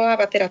 ale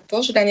vyvoláva teda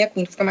to, že dá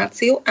nejakú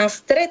informáciu a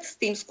stret s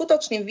tým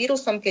skutočným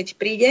vírusom, keď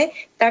príde,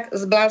 tak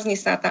zblázni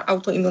sa tá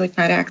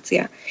autoimunitná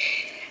reakcia.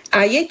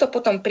 A jej to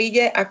potom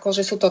príde, ako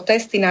že sú to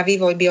testy na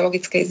vývoj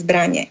biologickej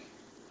zbrane.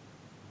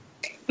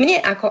 Mne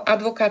ako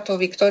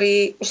advokátovi, ktorý,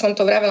 už som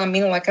to vravela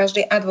minule,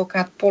 každý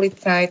advokát,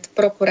 policajt,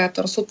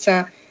 prokurátor,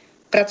 sudca,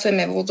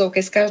 pracujeme v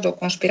úvodzovke s každou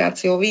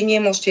konšpiráciou. Vy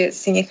nemôžete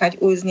si nechať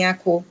ujsť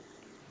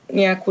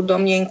nejakú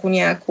domnienku,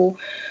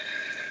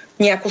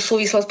 nejakú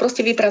súvislosť.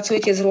 Proste vy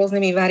pracujete s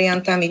rôznymi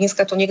variantami.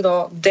 Dneska to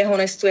niekto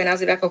dehonestuje,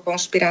 nazýva ako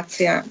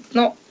konšpirácia.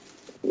 No,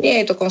 nie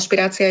je to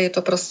konšpirácia, je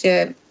to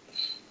proste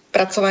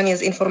pracovanie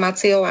s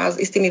informáciou a s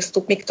istými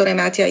vstupmi, ktoré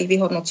máte a ich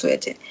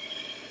vyhodnocujete.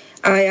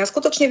 A ja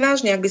skutočne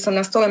vážne, ak by som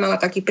na stole mala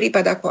taký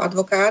prípad ako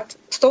advokát,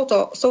 s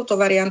touto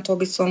variantou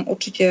by som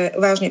určite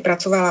vážne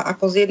pracovala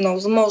ako s jednou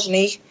z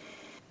možných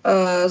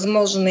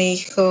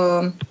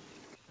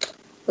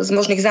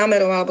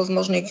zámerov alebo z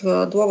možných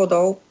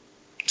dôvodov,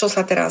 čo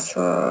sa teraz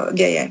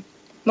deje.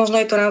 Možno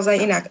je to naozaj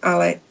inak,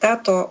 ale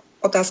táto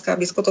otázka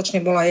by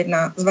skutočne bola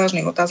jedna z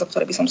vážnych otázok,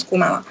 ktoré by som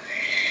skúmala.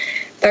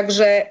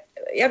 Takže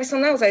ja by som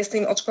naozaj s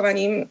tým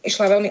očkovaním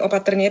išla veľmi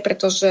opatrne,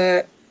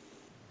 pretože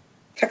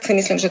tak si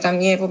myslím, že tam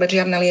nie je vôbec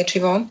žiadne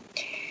liečivo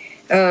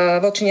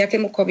voči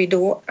nejakému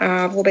covidu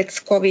a vôbec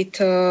covid.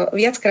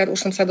 Viackrát už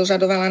som sa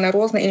dožadovala na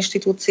rôzne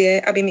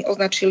inštitúcie, aby mi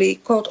označili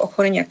kód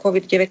ochorenia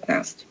COVID-19.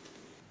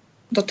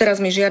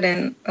 Doteraz mi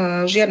žiaden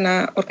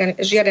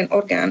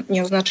orgán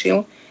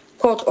neoznačil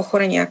kód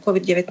ochorenia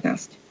COVID-19.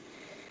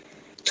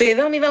 To je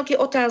veľmi veľký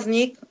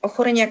otáznik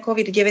ochorenia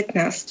COVID-19.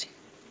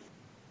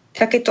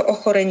 Takéto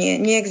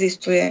ochorenie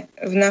neexistuje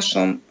v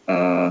našom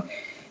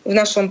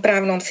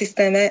právnom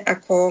systéme,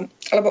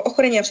 lebo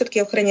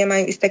všetky ochorenia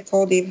majú isté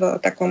kódy v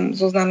takom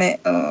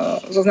zozname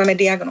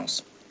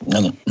diagnóz.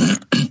 Áno.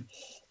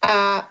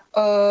 A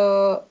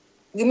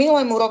k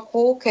minulému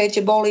roku, keď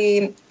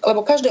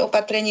lebo každé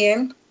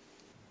opatrenie,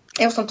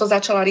 ja som to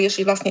začala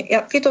riešiť vlastne,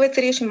 ja tieto veci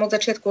riešim od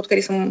začiatku,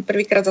 odkedy som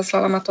prvýkrát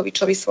zaslala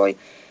Matovičovi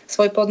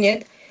svoj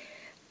podnet.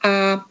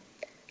 A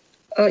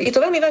je to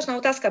veľmi vážna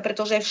otázka,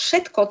 pretože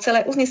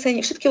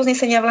všetky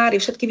uznesenia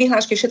vlády, všetky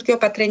vyhlášky, všetky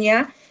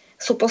opatrenia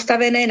sú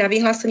postavené na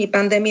vyhlásení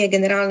pandémie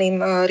generálnym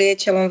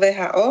riaditeľom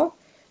VHO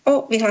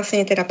o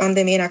vyhlásení teda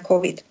pandémie na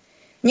COVID.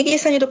 Nikde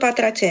sa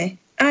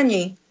nedopátrate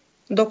ani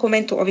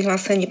dokumentu o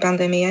vyhlásení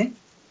pandémie,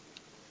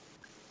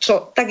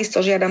 čo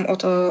takisto žiadam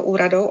od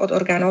úradov, od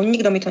orgánov.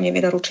 Nikto mi to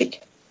nevie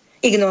doručiť.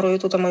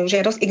 Ignorujú túto moju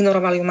žiadosť,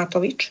 ignoroval ju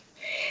Matovič.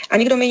 A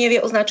nikto mi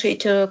nevie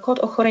označiť kód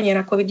ochorenia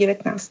na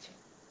COVID-19.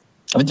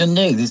 Ale to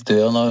neexistuje,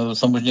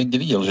 som už niekde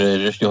videl,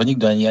 že ešte ho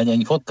nikto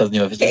ani fotka z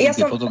neho, tie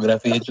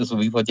fotografie, čo sú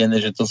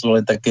vyfotené, že to sú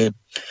len také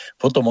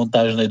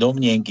fotomontážne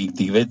domnienky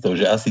tých vetov,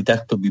 že asi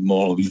takto by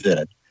mohlo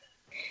vyzerať.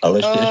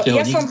 Ale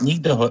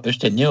nikto ho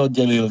ešte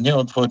neoddelil,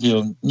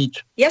 neodfotil,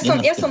 nič. Ja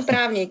som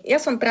právnik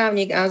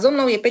a so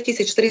mnou je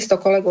 5400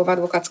 kolegov v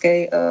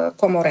advokátskej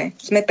komore.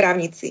 Sme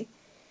právnici.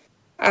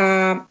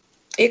 A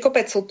je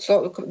kopec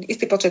sudcov,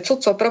 istý počet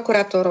sudcov,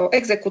 prokurátorov,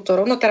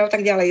 exekútorov, notárov a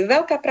tak ďalej.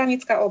 Veľká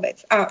právnická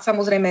obec. A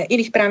samozrejme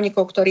iných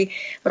právnikov, ktorí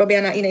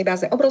robia na inej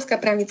báze. Obrovská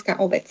právnická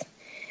obec.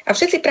 A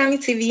všetci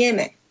právnici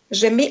vieme,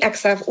 že my, ak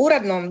sa v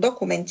úradnom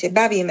dokumente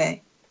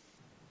bavíme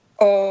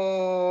o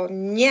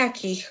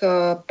nejakých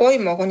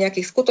pojmoch, o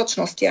nejakých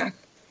skutočnostiach,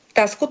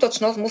 tá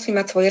skutočnosť musí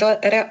mať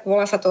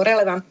volá sa to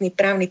relevantný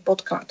právny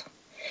podklad.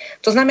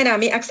 To znamená,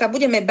 my, ak sa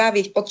budeme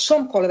baviť o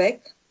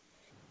čomkoľvek,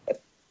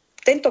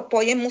 tento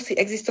pojem musí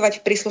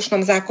existovať v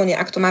príslušnom zákone,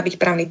 ak to má byť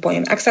právny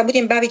pojem. Ak sa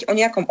budem baviť o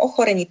nejakom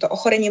ochorení, to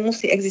ochorenie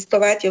musí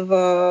existovať v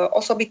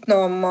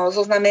osobitnom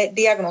zozname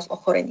diagnóz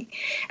ochorení.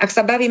 Ak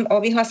sa bavím o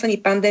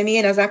vyhlásení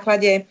pandémie na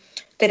základe,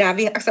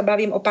 ak sa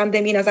bavím o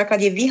pandémii na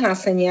základe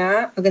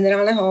vyhlásenia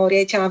generálneho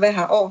riaditeľa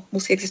VHO,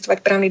 musí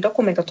existovať právny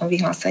dokument o tom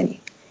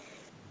vyhlásení.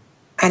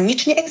 A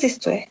nič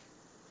neexistuje.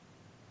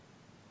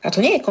 A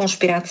to nie je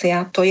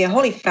konšpirácia, to je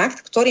holý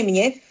fakt, ktorý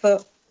mne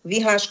v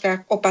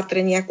vyhláškach,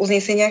 opatreniach,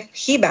 uzneseniach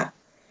chýba.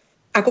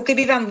 Ako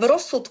keby vám v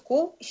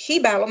rozsudku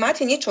chýbalo,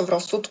 máte niečo v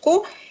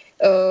rozsudku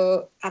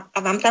a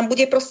vám tam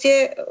bude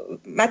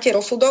máte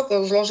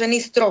rozsudok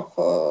zložený z troch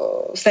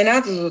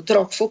senát, z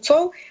troch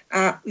sudcov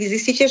a vy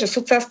zistíte, že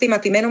sudca s tým a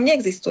tým menom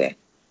neexistuje.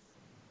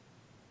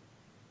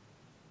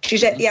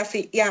 Čiže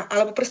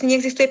alebo proste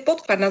neexistuje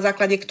podklad, na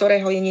základe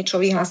ktorého je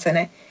niečo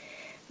vyhlásené.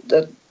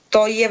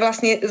 To je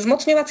vlastne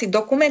zmocňovací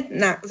dokument,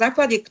 na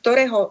základe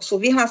ktorého sú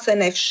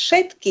vyhlásené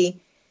všetky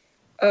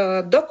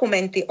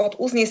dokumenty od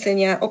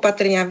uznesenia,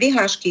 opatrenia,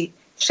 vyhlášky,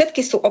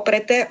 všetky sú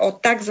opreté o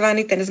tzv.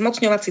 Ten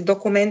zmocňovací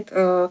dokument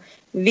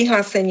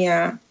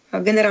vyhlásenia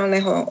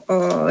generálneho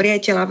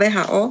riaditeľa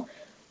VHO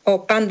o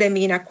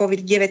pandémii na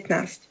COVID-19.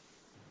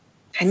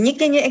 A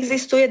nikde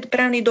neexistuje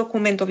právny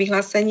dokument o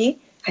vyhlásení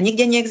a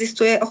nikde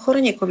neexistuje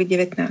ochorenie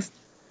COVID-19.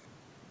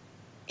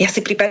 Ja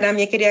si pripadám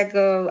niekedy, jak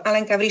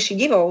Alenka v ríši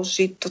divov,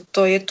 že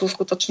to je tu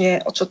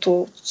skutočne,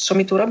 čo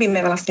my tu robíme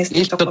vlastne s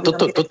týmto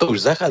covidom. Toto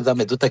už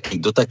zachádzame do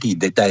takých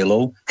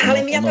detailov.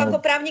 Ale mňa to ako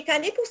právnika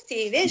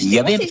nepustí, vieš.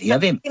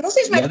 Ty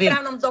musíš mať v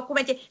právnom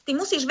dokumente, ty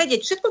musíš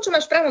vedieť všetko, čo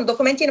máš v právnom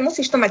dokumente,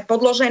 musíš to mať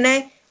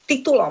podložené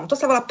titulom. To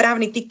sa volá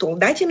právny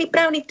titul. Dajte mi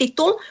právny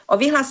titul o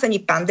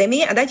vyhlásení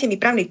pandémie a dajte mi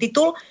právny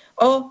titul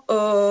o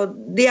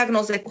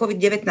diagnóze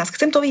COVID-19.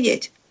 Chcem to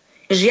vidieť.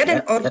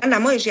 Žiaden orgán na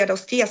mojej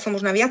žiadosti, ja som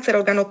už na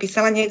viacero orgánov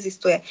písala,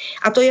 neexistuje.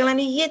 A to je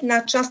len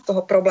jedna časť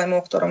toho problému,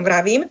 o ktorom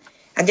vravím.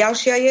 A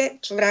ďalšia je,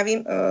 čo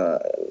vravím,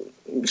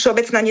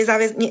 všeobecná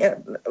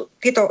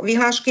tieto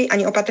vyhlášky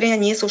ani opatrenia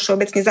nie sú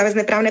všeobecne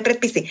záväzné právne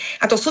predpisy.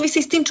 A to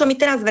súvisí s tým, čo mi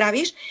teraz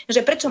vravíš,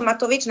 že prečo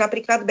Matovič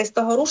napríklad bez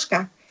toho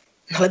rúška?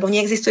 Lebo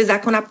neexistuje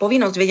zákonná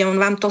povinnosť, veď on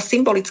vám to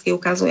symbolicky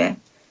ukazuje.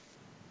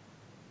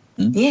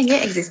 Nie,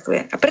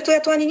 neexistuje. A preto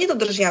ja to ani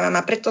nedodržiavam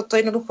a preto to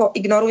jednoducho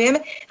ignorujem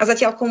a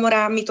zatiaľ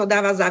komora mi to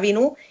dáva za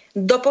vinu.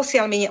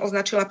 Doposiaľ mi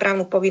neoznačila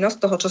právnu povinnosť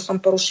toho, čo som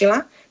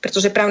porušila,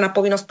 pretože právna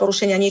povinnosť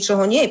porušenia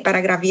niečoho nie je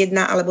paragraf 1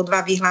 alebo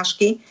 2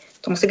 vyhlášky,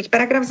 to musí byť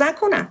paragraf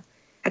zákona.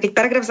 A keď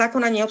paragraf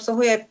zákona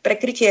neobsahuje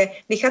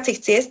prekrytie dýchacích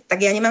ciest,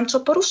 tak ja nemám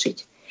čo porušiť.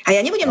 A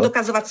ja nebudem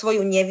dokazovať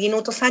svoju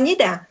nevinu, to sa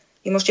nedá.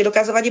 Vy môžete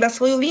dokazovať iba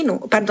svoju vinu.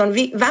 Pardon,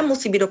 vám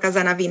musí byť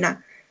dokázaná vina.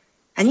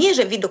 A nie,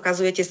 že vy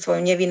dokazujete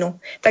svoju nevinu.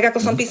 Tak ako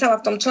som písala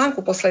v tom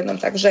článku poslednom.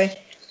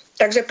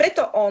 Takže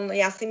preto on,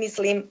 ja si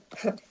myslím,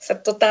 sa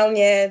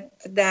totálne,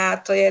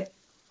 teda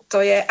to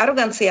je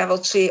arogancia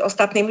voči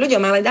ostatným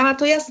ľuďom, ale dáva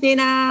to jasne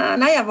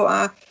najavo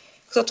a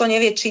kto to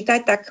nevie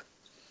čítať, tak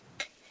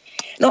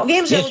no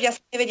viem, že ľudia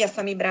nevedia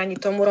sami brániť,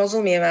 tomu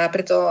rozumiem a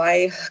preto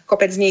aj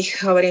kopec z nich,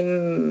 hovorím,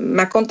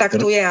 ma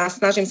kontaktuje a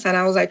snažím sa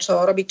naozaj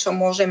robiť, čo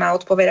môžem a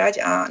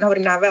odpovedať a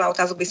hovorím, na veľa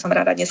otázok by som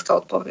rada dneska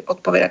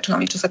odpovedať,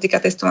 čo sa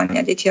týka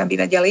testovania detí, aby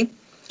vedeli.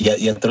 Ja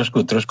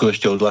trošku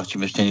ešte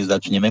odľahčím, ešte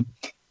nezačneme.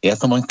 Ja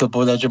som len chcel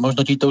povedať, že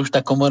možno ti to už tá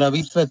komora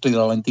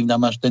vysvetlila, len tým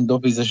nám máš ten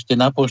dopis ešte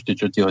na pošte,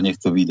 čo ti ho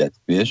nechcú vydať,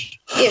 vieš?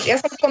 Ja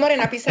som v komore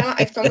napísala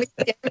aj v tom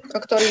liste,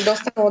 ktorý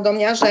dostanú odo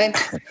mňa, že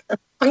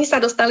oni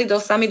sa dostali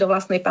sami do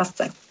vlastnej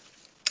pasce.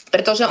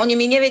 Pretože oni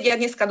mi nevedia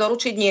dneska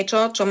doručiť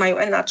niečo,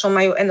 na čo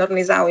majú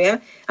enormný záujem,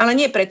 ale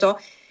nie preto,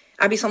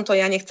 aby som to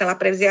ja nechcela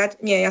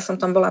prevziať. Nie, ja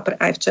som tam bola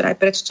aj včera, aj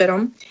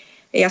predvčerom.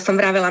 Ja som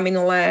vravela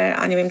minulé,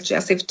 a neviem, či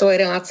asi v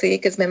tvojej relácii,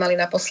 keď sme mali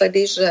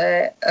naposledy,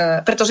 že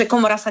pretože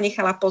komora sa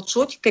nechala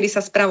počuť, kedy sa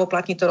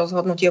správoplatní to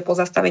rozhodnutie o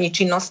pozastavení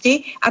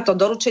činnosti, a to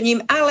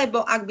doručením, alebo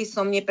ak by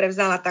som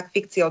neprevzala, tak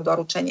fikciou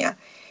doručenia.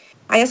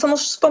 A ja som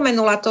už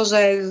spomenula to,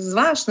 že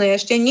zvláštne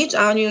ešte nič,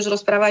 a oni už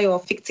rozprávajú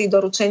o fikcii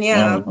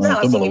doručenia.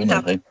 Dala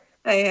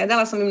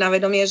som im na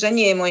vedomie, že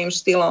nie je môjim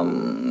štýlom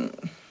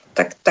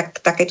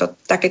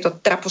takéto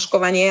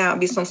trapoškovanie,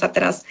 aby som sa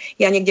teraz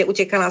ja niekde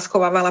utekala a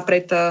schovávala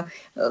pred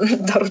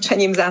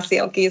doručením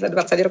zásielky. Za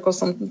 20 rokov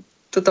som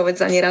túto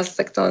vec ani raz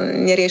takto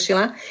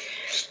neriešila.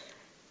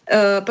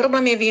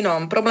 Problém je v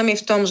inom. Problém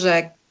je v tom,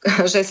 že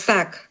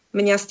SAK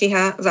mňa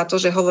stíha za to,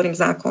 že hovorím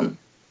zákon.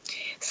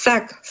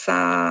 SAK sa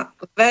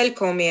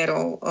veľkou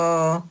mierou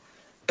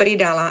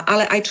pridala,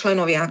 ale aj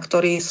členovia,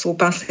 ktorí sú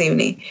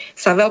pasívni,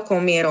 sa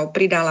veľkou mierou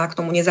pridala k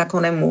tomu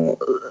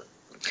nezákonnému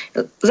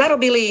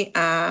zarobili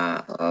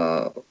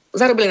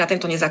na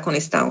tento nezákonný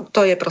stav.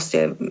 To je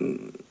proste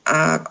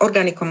a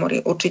orgány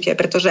komory určite,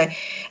 pretože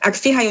ak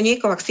stíhajú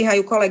niekoho, ak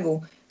stíhajú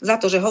kolegu za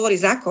to, že hovorí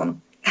zákon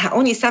a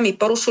oni sami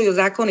porušujú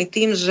zákony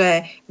tým,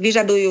 že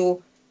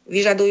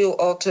vyžadujú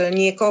od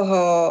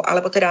niekoho,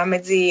 alebo teda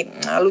medzi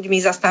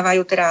ľuďmi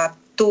zastávajú teda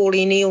tú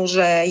líniu,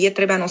 že je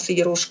treba nosiť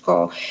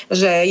rúško,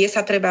 že je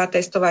sa treba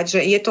testovať,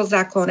 že je to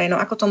zákonné. No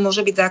ako to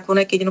môže byť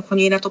zákonné, keď jednoducho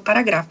nie je na to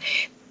paragraf?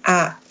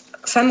 A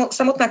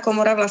samotná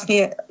komora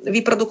vlastne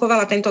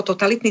vyprodukovala tento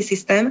totalitný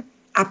systém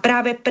a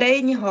práve pre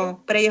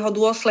jeho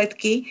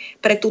dôsledky,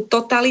 pre tú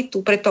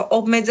totalitu, pre to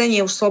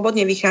obmedzenie už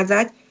slobodne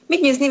vychádzať, mi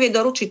dnes nevie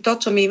doručiť to,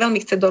 čo mi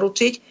veľmi chce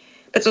doručiť,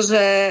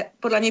 pretože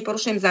podľa nej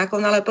porušujem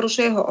zákon, ale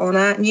porušuje ho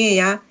ona, nie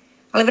ja.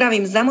 Ale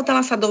vravím,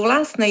 zamotala sa do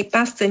vlastnej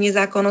pasce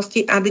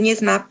nezákonnosti a dnes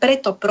má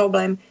preto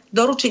problém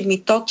doručiť mi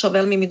to, čo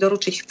veľmi mi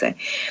doručiť chce.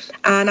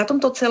 A na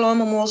tomto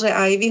celom môže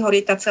aj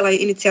vyhorieť tá celá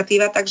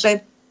iniciatíva, takže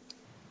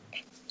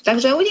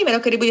uvidíme,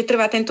 dokedy bude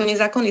trvať tento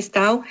nezákonný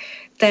stav,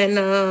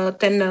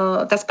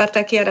 tá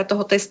Spartakiáda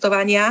toho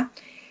testovania,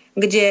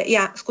 kde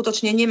ja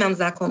skutočne nemám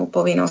zákonnú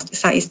povinnosť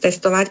sa ísť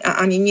testovať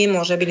a ani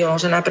nemôže byť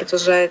uložená,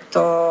 pretože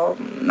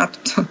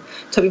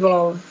to by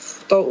bolo,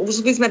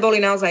 už by sme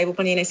boli naozaj v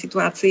úplne inej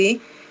situácii,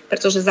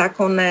 pretože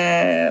zákonné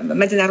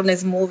medzinárodné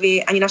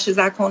zmluvy, ani naše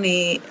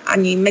zákony,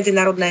 ani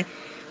medzinárodné,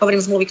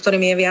 hovorím zmluvy,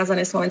 ktorými je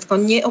viazané Slovensko,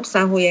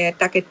 neobsahuje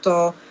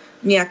takéto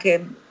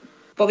nejaké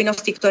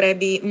povinnosti, ktoré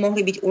by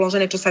mohli byť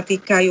uložené, čo sa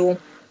týkajú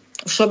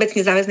všeobecne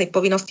záväznej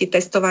povinnosti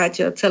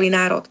testovať celý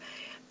národ.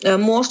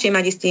 Môžete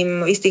mať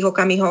v istých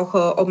okamihoch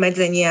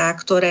obmedzenia,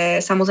 ktoré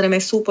samozrejme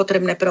sú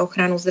potrebné pre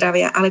ochranu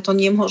zdravia, ale to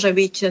nemôže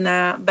byť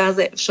na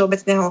báze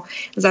všeobecného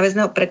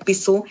záväzného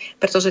predpisu,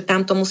 pretože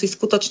tam to musí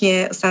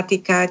skutočne sa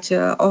týkať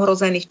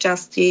ohrozených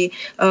častí,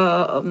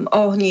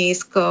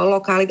 ohnízk,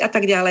 lokalít a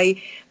tak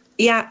ďalej.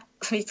 Ja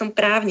som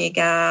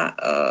právnik a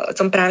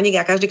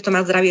každý, kto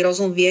má zdravý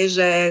rozum, vie,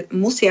 že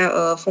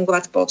musia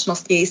fungovať v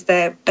spoločnosti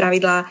isté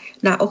pravidlá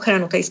na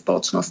ochranu tej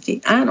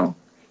spoločnosti. Áno,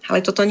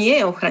 ale toto nie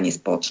je o ochrane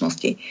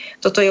spoločnosti.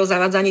 Toto je o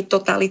zavádzaní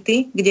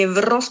totality, kde v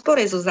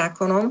rozpore so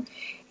zákonom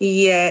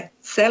je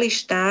celý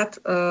štát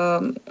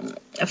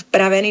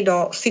vpravený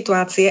do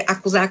situácie,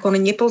 akú zákon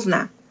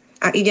nepozná.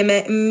 A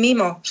ideme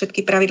mimo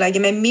všetky pravidlá,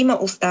 ideme mimo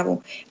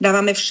ústavu.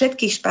 Dávame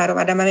všetkých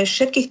špárovať, dávame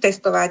všetkých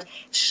testovať,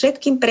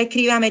 všetkým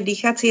prekrývame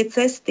dýchacie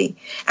cesty.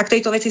 A k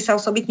tejto veci sa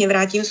osobitne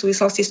vrátim v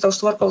súvislosti s tou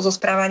štvorkou zo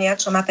správania,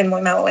 čo má ten môj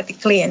maloletý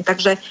klient.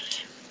 Takže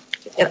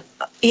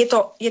je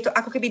to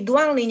ako keby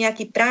duálny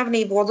nejaký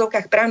právny v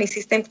odzovkách právny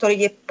systém, ktorý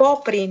ide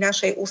popri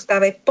našej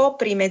ústave,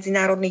 popri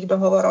medzinárodných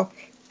dohovoroch,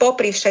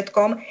 popri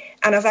všetkom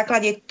a na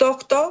základe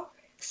tohto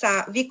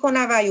sa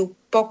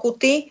vykonávajú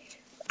pokuty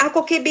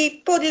ako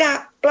keby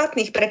podľa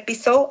platných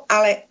predpisov,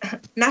 ale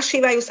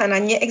našívajú sa na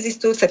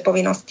neexistujúce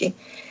povinnosti.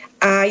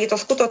 A je to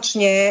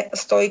skutočne,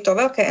 stojí to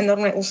veľké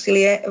enormné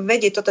úsilie,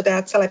 vedie to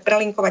teda celé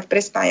prelinkovať,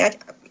 prespájať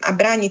a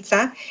brániť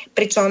sa,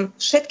 pričom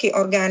všetky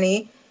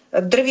orgány,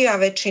 drvivá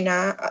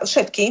väčšina,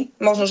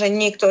 všetky, možno, že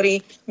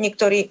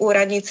niektorí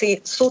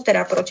úradníci sú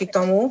teda proti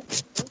tomu,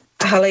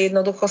 ale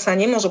jednoducho sa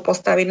nemôžu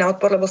postaviť na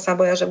odpor, lebo sa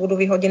boja, že budú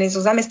vyhodení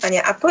zo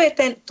zamestnania. A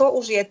to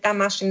už je tá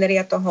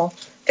mašinéria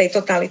tej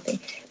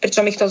totality.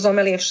 Pričom ich to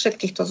zomelie,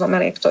 všetkých to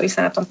zomelie, ktorí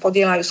sa na tom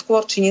podieľajú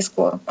skôr či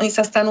neskôr. Oni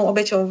sa stanú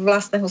obeťou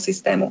vlastného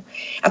systému.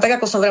 A tak,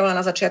 ako som vravala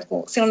na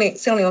začiatku,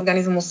 silný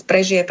organizmus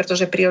prežije,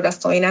 pretože príroda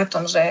stojí na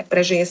tom, že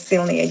prežije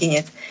silný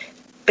jedinec.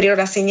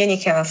 Príroda si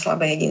nenecháva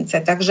slabé jedince.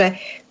 Takže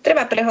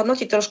treba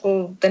prehodnotiť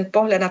trošku ten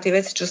pohľad na tie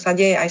veci, čo sa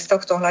deje aj z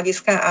tohto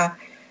hľadiska a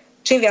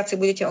čím viac si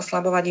budete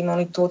oslabovať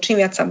imunitu,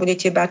 čím viac sa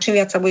budete báť, čím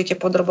viac sa budete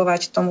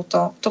podrobovať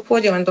tomuto, to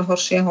pôjde len do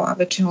horšieho a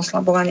väčšieho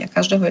oslabovania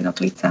každého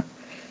jednotlivca.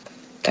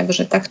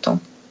 Takže takto.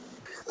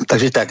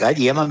 Takže tak,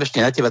 Adi, ja mám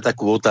ešte na teba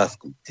takú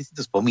otázku. Ty si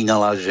to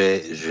spomínala,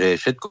 že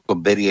všetko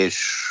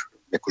berieš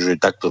akože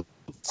takto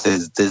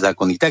cez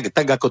zákony,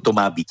 tak ako to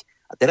má byť.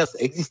 A teraz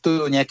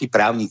existujú nejakí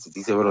právnici,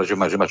 ty si hovorila, že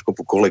máš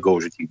kopu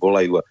kolegov, že ti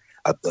volajú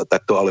a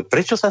takto, ale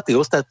prečo sa tí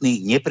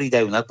ostatní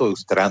nepridajú na tvoju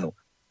stranu?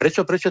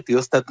 Prečo tí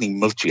ostatní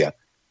mlčia?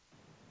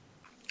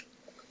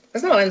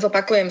 Znova len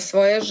zopakujem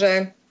svoje, že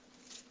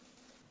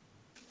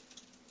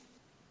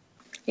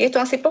je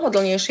to asi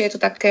pohodlnejšie, je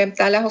to také,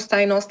 tá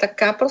ľahostajnosť,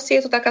 proste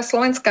je to taká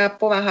slovenská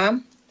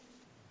povaha,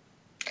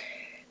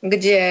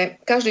 kde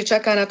každý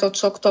čaká na to,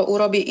 čo kto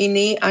urobí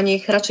iný a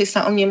nech radšej sa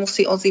o mne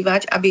musí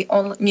ozývať, aby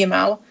on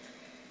nemal.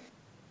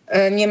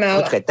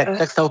 Počkaj,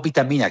 tak sa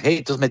opýtam inak.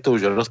 Hej, to sme to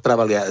už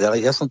rozprávali, ale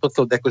ja som to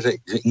chcel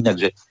akože, že inak,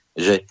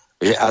 že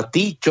a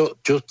tí, čo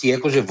ti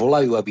akože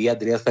volajú a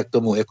vyjadria sa k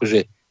tomu,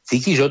 akože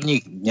cítiš od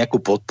nich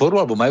nejakú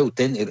podporu, alebo majú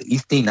ten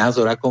istý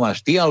názor, ako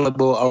máš ty,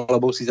 alebo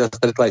si sa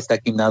stretla aj s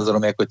takým názorom,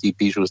 ako ti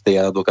píšu z tej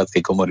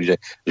advokátskej komory, že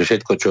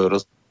všetko, čo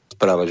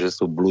rozpráva, že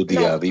sú blúdy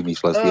a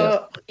vymýšľa si.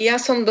 Ja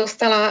som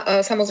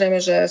dostala,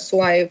 samozrejme, že sú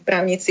aj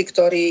právnici,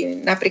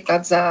 ktorí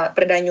napríklad za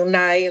predajňu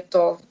NAJ,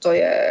 to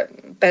je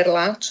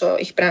perla, čo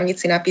ich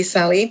právnici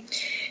napísali,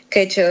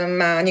 keď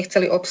ma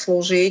nechceli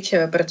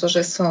obslúžiť,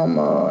 pretože som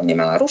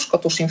nemala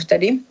rúško, tuším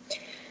vtedy.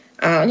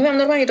 A oni vám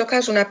normálne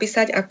dokážu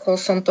napísať, ako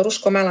som to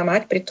rúško mala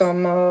mať,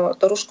 pritom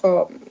to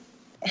rúško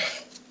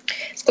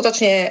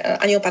skutočne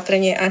ani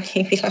opatrenie,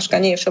 ani vyhláška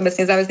nie je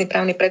všeobecne záväzný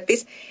právny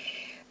predpis.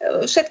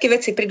 Všetky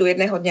veci prídu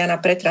jedného dňa na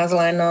pretras,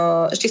 len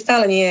ešte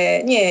stále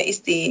nie je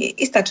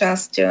istá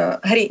časť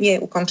hry nie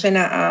je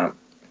ukončená a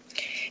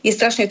je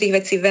strašne tých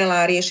vecí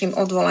veľa, riešim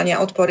odvolania,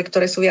 odpory,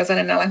 ktoré sú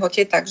viazané na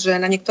lehote, takže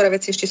na niektoré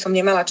veci ešte som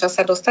nemala čas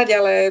sa dostať,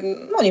 ale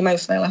oni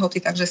majú svoje lehoty,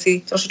 takže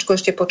si trošičku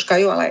ešte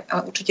počkajú, ale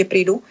určite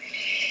prídu.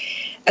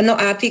 No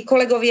a tí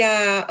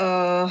kolegovia,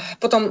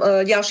 potom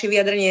ďalšie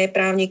vyjadrenie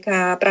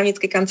právnika,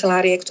 právnickej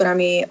kancelárie, ktorá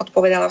mi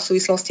odpovedala v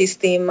súvislosti s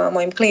tým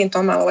mojim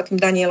klientom,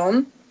 maloletým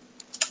Danielom.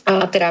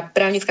 Teda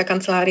právnická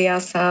kancelária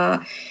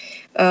sa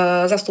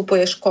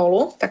zastupuje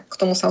školu, tak k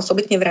tomu sa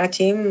osobitne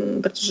vrátim,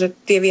 pretože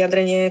tie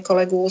vyjadrenie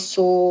kolegu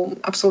sú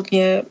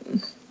absolútne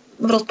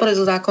v rozpore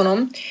so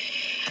zákonom.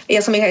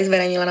 Ja som ich aj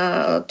zverejnila,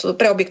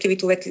 pre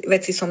objektivitu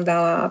veci som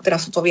dala,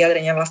 teraz sú to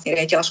vyjadrenia vlastne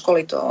riaditeľa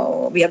školy, to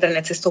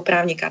vyjadrené cestou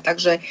právnika,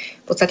 takže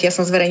v podstate ja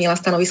som zverejnila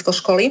stanovisko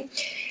školy.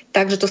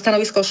 Takže to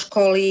stanovisko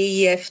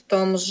školy je v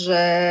tom,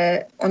 že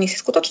oni si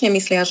skutočne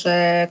myslia,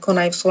 že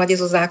konajú v súlade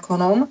so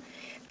zákonom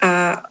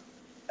a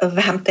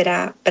vám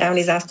teda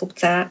právny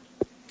zástupca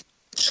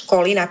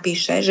školy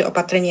napíše, že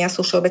opatrenia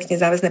sú všeobecne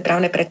záväzné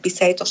právne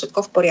predpisy a je to všetko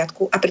v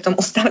poriadku a pritom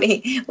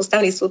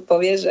ústavný súd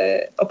povie,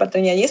 že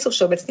opatrenia nie sú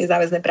všeobecne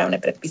záväzné právne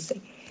predpisy.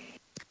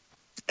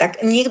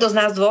 Tak niekto z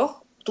nás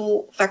dvoch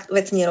tu fakt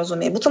vec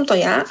nerozumie. Buď som to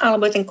ja,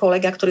 alebo je ten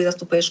kolega, ktorý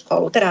zastupuje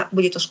školu. Teda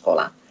bude to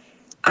škola.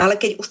 Ale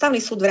keď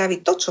ústavný súd vraví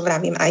to, čo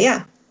vravím aj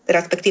ja,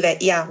 respektíve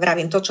ja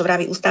vravím to, čo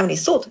vraví ústavný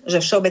súd, že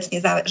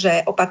že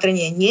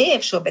opatrenie nie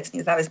je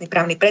všeobecne záväzný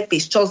právny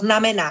predpis, čo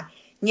znamená,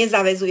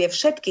 nezaväzuje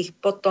všetkých,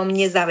 potom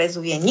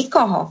nezaväzuje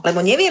nikoho, lebo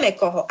nevieme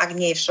koho, ak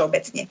nie je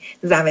všeobecne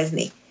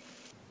záväzný.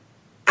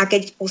 A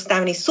keď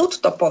ústavný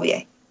súd to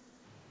povie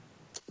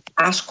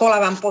a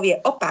škola vám povie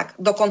opak,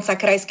 dokonca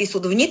krajský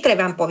súd v Nitre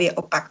vám povie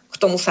opak, k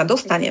tomu sa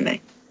dostaneme.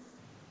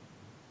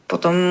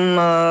 Potom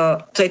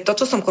to je to,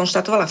 čo som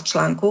konštatovala v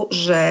článku,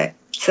 že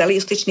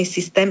celý justičný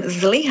systém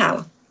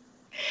zlyhal.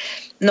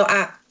 No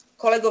a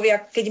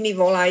kolegovia, keď mi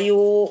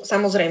volajú,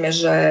 samozrejme,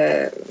 že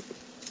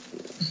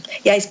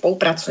ja aj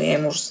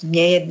spolupracujem už s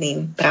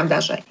nejedným, pravda,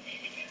 že.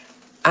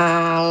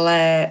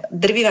 Ale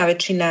drvivá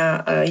väčšina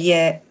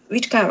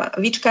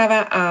vyčkáva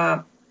a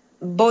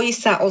bojí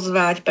sa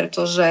ozvať,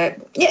 pretože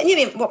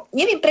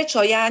neviem prečo,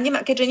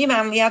 keďže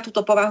nemám ja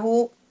túto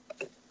povahu,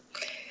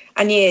 a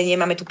a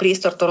nemáme tu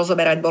priestor to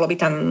rozoberať, bolo by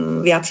tam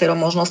viacero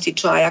možností,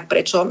 čo a jak,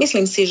 prečo.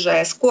 Myslím si,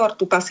 že skôr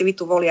tú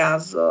pasivitu volia,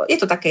 je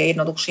to také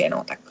jednoduchšie,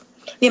 no tak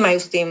nemajú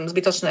s tým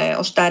zbytočné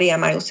oštáry a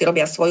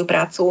robia svoju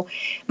prácu,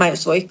 majú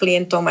svojich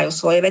klientov, majú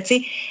svoje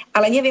veci,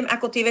 ale neviem,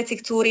 ako tie veci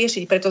chcú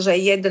riešiť, pretože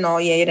jedno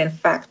je jeden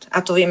fakt, a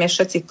to vieme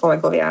všetci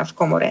kolegovia v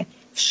komore.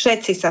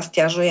 Všetci sa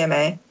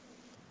sťažujeme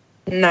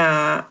na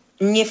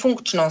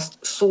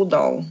nefunkčnosť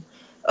súdov,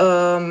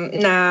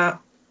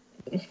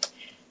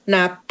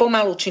 na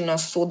pomalú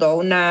činnosť súdov,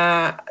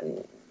 na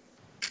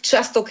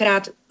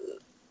častokrát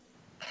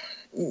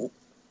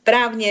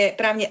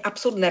právne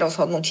absurdné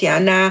rozhodnutia,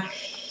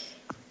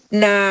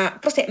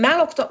 proste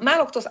málo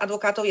kto z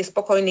advokátov je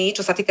spokojný,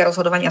 čo sa týka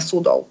rozhodovania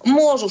súdov.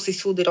 Môžu si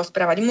súdy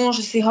rozprávať, môžu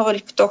si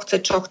hovoriť, kto chce,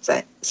 čo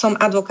chce. Som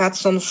advokát,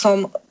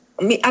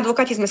 my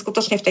advokáti sme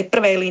skutočne v tej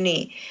prvej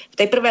línii. V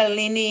tej prvej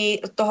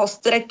línii toho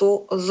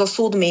stretu so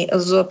súdmi,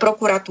 s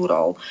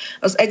prokuratúrou,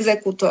 s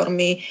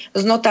exekútormi,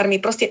 s notármi.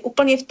 Proste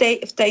úplne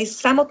v tej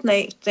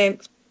samotnej,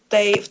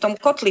 v tom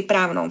kotli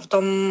právnom,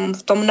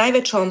 v tom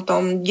najväčšom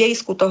tom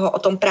dejisku toho o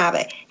tom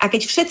práve. A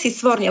keď všetci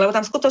svorne, lebo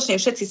tam skutočne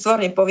všetci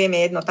svorne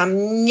povieme jedno, tam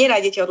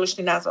nenájdete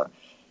odlišný názor.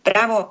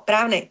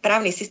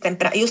 Právny systém,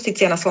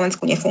 justícia na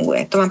Slovensku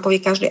nefunguje. To vám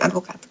povie každý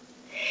advokát.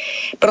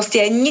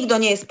 Proste nikto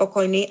nie je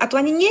spokojný. A to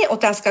ani nie je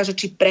otázka, že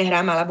či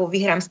prehrám alebo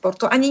vyhrám spor.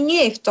 To ani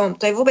nie je v tom.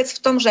 To je vôbec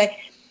v tom, že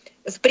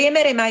v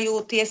priemere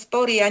majú tie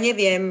spory, ja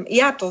neviem,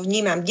 ja to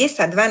vnímam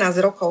 10-12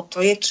 rokov.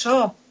 To je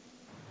čo?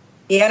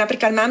 Ja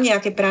napríklad mám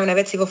nejaké právne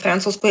veci vo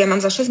Francúzsku, ja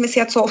mám za 6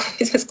 mesiacov,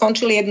 my sme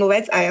skončili jednu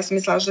vec a ja som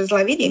myslela, že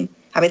zle vidím.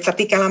 A vec sa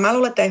týkala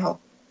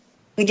maloletého.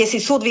 Kde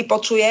si súd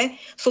vypočuje,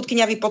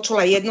 súdkyňa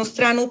vypočula jednu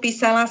stranu,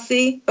 písala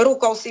si,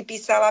 rukou si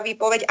písala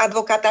výpoveď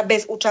advokáta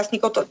bez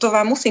účastníkov. To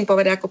vám musím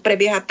povedať, ako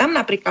prebieha tam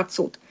napríklad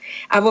súd.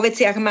 A vo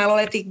veciach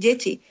maloletých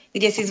detí,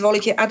 kde si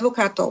zvolíte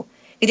advokátov,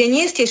 kde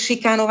nie ste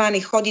šikanovaní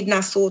chodiť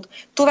na súd.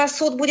 Tu vás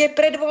súd bude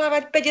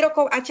predvolávať 5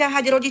 rokov a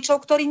ťahať rodičov,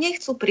 ktorí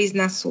nechcú prísť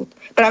na súd.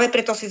 Práve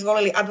preto si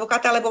zvolili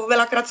advokáta, lebo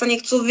veľakrát sa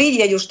nechcú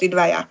vidieť už tí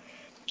dvaja.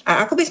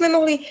 A ako by sme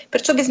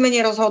prečo by sme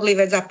nerozhodli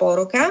vec za pol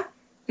roka,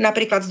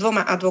 napríklad s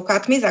 2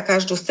 advokátmi za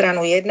každú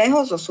stranu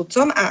jedného, so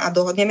sudcom a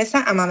dohodneme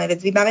sa a máme vec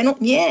vybavenú?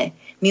 Nie.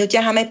 My ju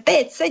ťaháme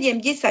 5,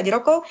 7, 10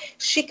 rokov,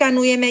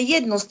 šikanujeme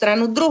jednu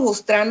stranu, druhú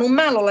stranu,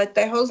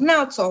 maloletého,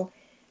 znalcov.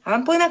 A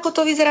vám poviem, ako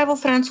to vyzerá vo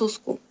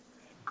Francúzsku.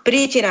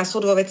 Príjete na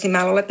súd vo veci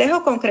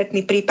maloletého,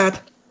 konkrétny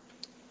prípad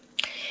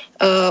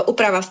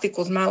úprava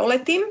styku s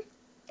maloletým,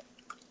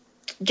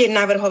 kde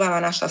navrhovala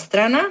naša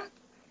strana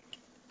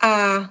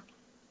a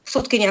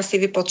súdkyňa si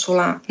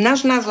vypočula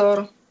náš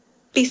názor,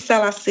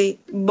 písala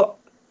si,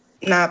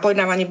 na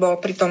pojednávaní bol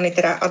prítomný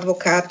teda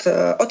advokát,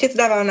 otec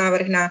dával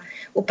návrh na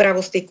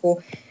úpravu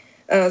styku,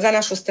 za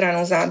našu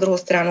stranu, za druhú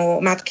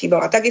stranu matky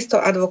bola takisto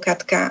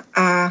advokátka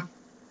a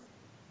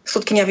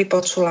súdkyňa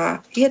vypočula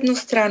jednu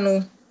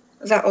stranu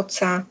za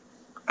otca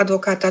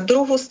advokáta,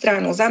 druhú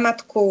stranu za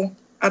matku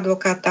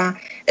advokáta,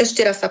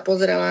 ešte raz sa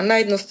pozrela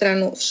na jednu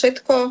stranu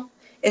všetko,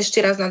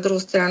 ešte raz na druhú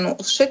stranu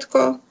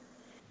všetko.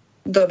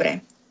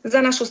 Dobre,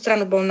 za našu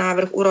stranu bol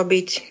návrh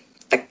urobiť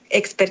tak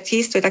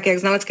expertíz, to je taký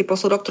jak znalecký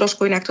posudok,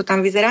 trošku inak to tam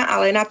vyzerá,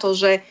 ale na to,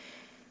 že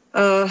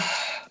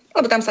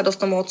lebo tam sa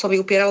dosť tomu otcovi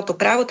upieralo to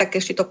právo, tak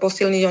ešte to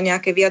posilniť o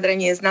nejaké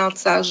vyjadrenie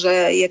znalca,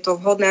 že je to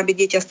vhodné, aby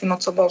dieťa s tým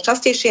otcom bolo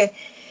častejšie.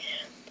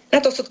 Na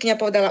to súdkyňa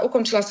povedala,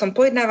 ukončila som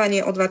pojednávanie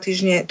o 2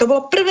 týždne. To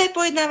bolo prvé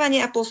pojednávanie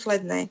a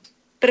posledné.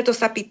 Preto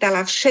sa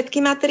pýtala, všetky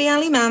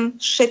materiály mám,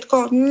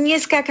 všetko,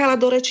 neskákala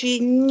do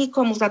rečí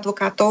nikomu z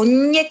advokátov,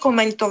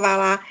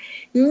 nekomentovala,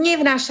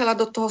 nevnášala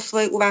do toho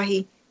svoje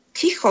úvahy.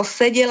 Ticho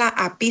sedela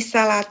a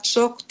písala,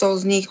 čo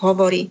kto z nich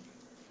hovorí.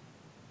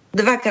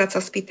 2-krát sa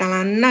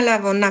spýtala,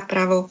 naľavo,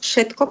 napravo,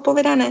 všetko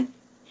povedané.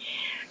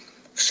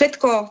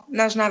 Všetko,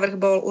 náš návrh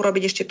bol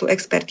urobiť ešte tú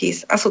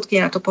expertíz a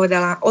súdkyňa na to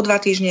povedala o 2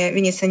 týždne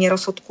vyniesenie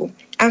rozsudku.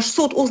 Až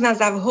súd uzná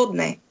za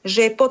vhodné,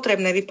 že je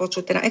potrebné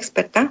vypočuť teda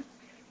experta,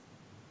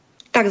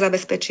 tak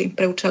zabezpečí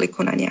pre účely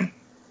konania.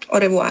 Au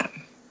revoir.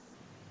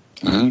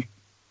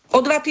 O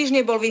 2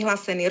 týždne bol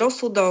vyhlásený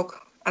rozsudok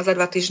a za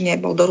 2 týždne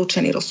bol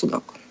doručený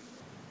rozsudok.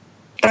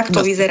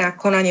 Takto vyzerá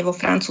konanie vo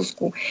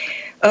Francúzsku.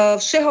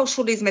 Všeho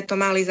všudy sme to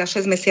mali za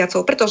 6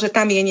 mesiacov, pretože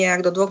tam je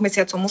nejak do 2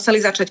 mesiacov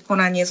museli začať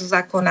konanie zo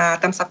zákona,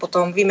 tam sa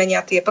potom vymenia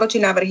tie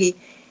protinávrhy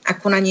a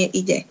konanie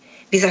ide.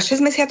 Vy za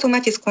 6 mesiacov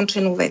máte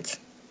skončenú vec.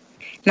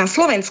 Na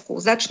Slovensku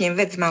začnem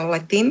vec s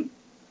maloletým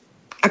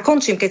a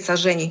končím, keď sa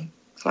žení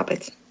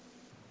chlapec.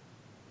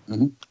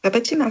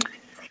 Chápete ma?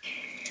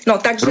 No,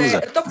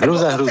 takže to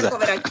chcem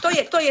povedať.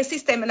 To je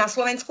systém na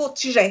Slovensku,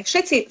 čiže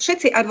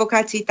všetci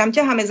advokáti tam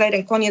ťaháme za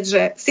jeden koniec,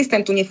 že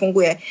systém tu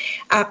nefunguje.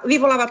 A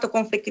vyvoláva to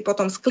konflikty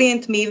potom s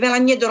klientmi,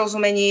 veľa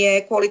nedorozumení je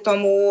kvôli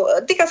tomu.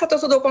 Týka sa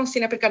to súdokonsti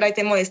napríklad aj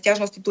tej mojej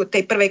sťažnosti,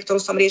 tej prvej, ktorú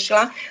som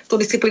riešila, tú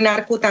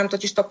disciplinárku, tam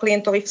totiž to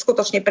klientovi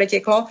skutočne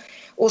pretieklo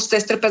už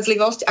cez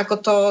trpezlivosť, ako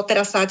to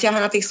teraz sa ťahá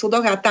na tých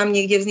súdoch a tam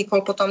niekde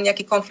vznikol potom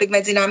nejaký konflikt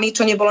medzi nami,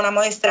 čo nebolo na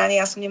mojej strane,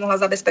 ja som nemohla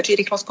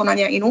zabezpečiť rýchlosť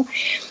konania inú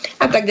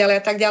a tak ďalej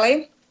a tak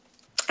ďalej.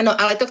 No,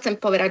 ale to chcem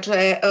povedať, že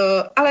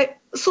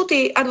ale sú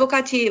tí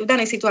advokáti v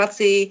danej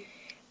situácii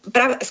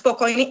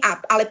spokojní,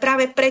 ale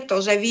práve preto,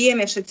 že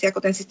vieme všetci,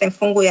 ako ten systém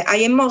funguje a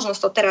je možnosť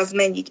to teraz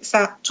zmeniť,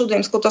 sa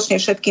čudujem skutočne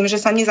všetkým,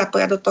 že sa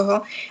nezapoja do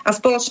toho a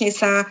spoločne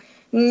sa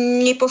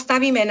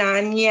nepostavíme na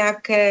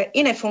nejaké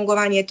iné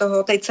fungovanie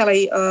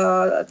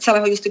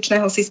celého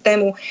justičného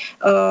systému,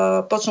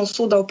 počnú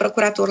súdov,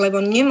 prokuratúr,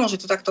 lebo nemôže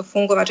to takto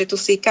fungovať, že tu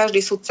si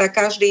každý sudca,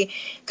 každý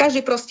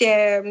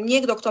proste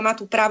niekto, kto má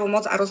tú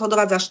právomoc a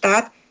rozhodovať za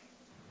štát,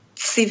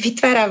 si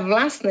vytvára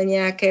vlastné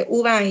nejaké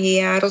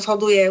úvahy a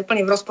rozhoduje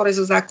úplne v rozpore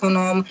so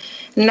zákonom,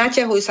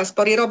 naťahujú sa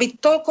spory,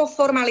 robí toľko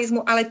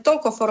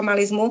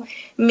formalizmu,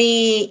 my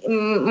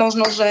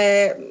možno,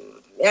 že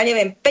ja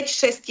neviem,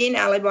 5/6,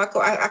 alebo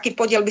aký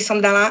podiel by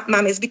som dala,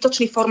 máme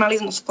zbytočný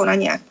formalizmus v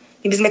konaniach.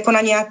 My by sme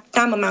konania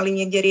tam mali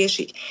niekde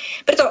riešiť.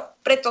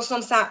 Preto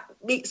som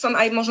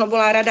aj možno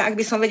bola rada, ak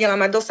by som vedela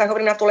mať dosah,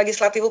 hovorím na tú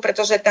legislatívu,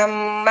 pretože tam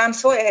mám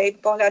svoje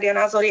pohľady a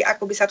názory,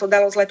 ako by sa to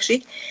dalo zlepšiť.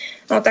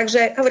 No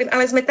takže hovorím,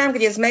 ale sme tam,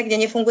 kde sme,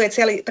 kde nefunguje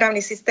celý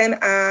právny systém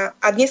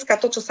a dneska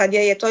to, čo sa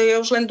deje, to je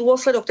už len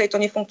dôsledok tejto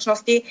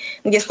nefunkčnosti,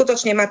 kde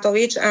skutočne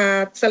Matovič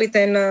a celý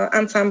ten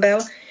ansambel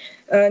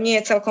nie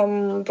je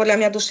celkom, podľa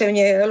mňa,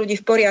 duševne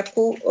ľudí v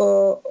poriadku,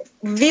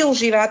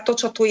 využíva to,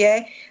 čo tu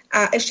je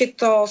a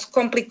ešte to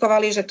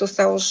skomplikovali, že tu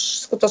sa už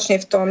skutočne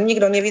v tom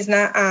nikto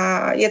nevyzná a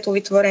je tu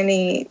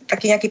vytvorený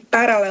taký nejaký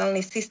paralelný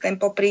systém.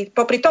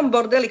 Popri tom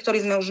bordeli, ktorý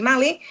sme už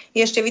mali,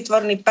 je ešte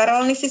vytvorený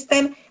paralelný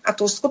systém a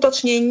tu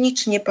skutočne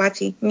nič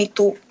neplatí.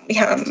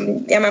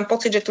 Ja mám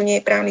pocit, že tu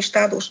nie je právny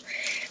štát už.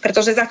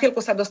 Pretože za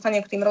chvíľku sa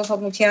dostanem k tým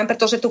rozhodnutiam,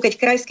 pretože tu, keď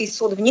Krajský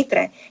súd v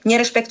Nitre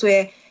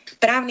nerešpektuje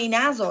právny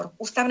názor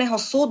ústavného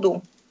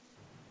súdu,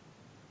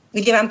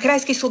 kde vám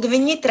Krajský súd v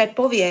Nitre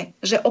povie,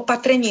 že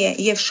opatrenie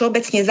je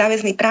všeobecne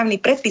záväzný právny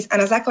predpis a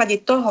na základe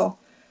toho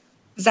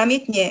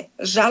zamietne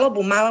žalobu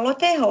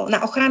maloletého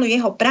na ochranu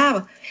jeho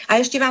práv a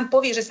ešte vám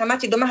povie, že sa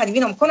máte domáhať v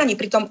inom konaní,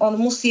 pritom on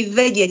musí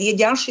vedieť, je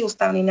ďalší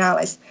ústavný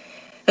nález,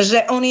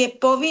 že on je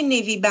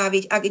povinný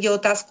vybaviť, ak ide o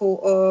otázku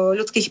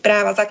ľudských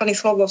práv a základných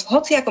slobôd, v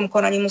hociakom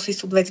konaní musí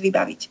súd vec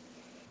vybaviť.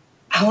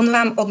 A on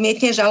vám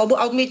odmietne žalobu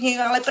a odmietne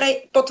ju, ale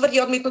potvrdí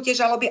odmietnutie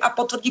žaloby a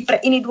potvrdí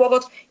pre iný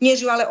dôvod,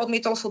 než ju ale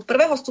odmietol súd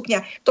prvého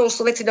stupňa. To už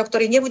sú veci, do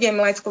ktorých nebudem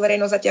laickú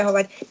verejnosť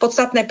zaťahovať.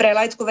 Podstatné pre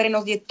laickú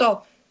verejnosť je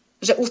to,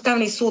 že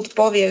ústavný súd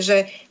povie,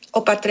 že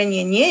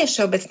opatrenie nie je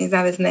všeobecne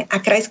záväzné a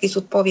Krajský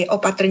súd povie,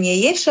 opatrenie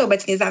je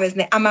všeobecne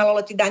záväzné a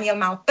maloletý Daniel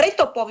mal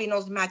preto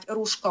povinnosť mať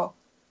rúško.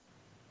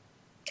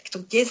 Tak to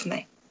kde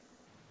sme?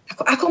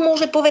 Ako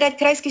môže povedať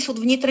Krajský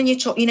súd v Nitre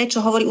niečo iné, čo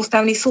hovorí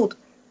ústavný súd?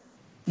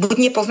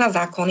 Buď nepozná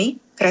zákony,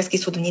 Krajský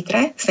súd v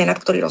Nitre, senát,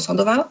 ktorý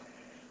rozhodoval,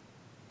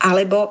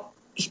 alebo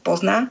ich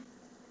pozná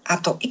a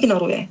to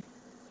ignoruje.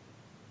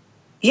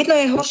 Jedno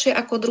je horšie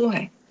ako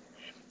druhé.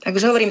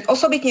 Takže hovorím,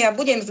 osobitne ja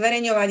budem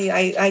zverejňovať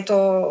aj to,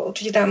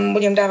 určite tam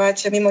budem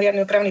dávať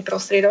mimoriadny opravný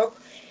prostriedok,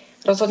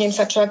 rozhodnem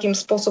sa, čo akým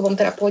spôsobom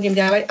teda pôjdem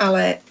ďalej,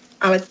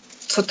 ale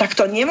to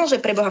takto nemôže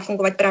pre Boha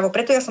fungovať právo.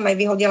 Preto ja som aj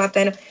vyhodila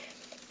ten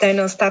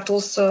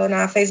status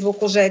na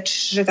Facebooku, že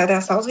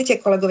teda sa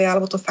ozvite, kolegovia,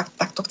 alebo to fakt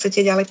takto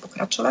chcete ďalej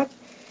pokračovať.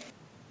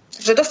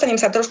 Takže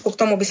dostanem sa trošku k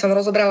tomu, by som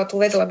rozobrala tú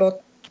vec,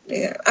 lebo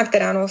ak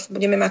teda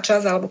budeme mať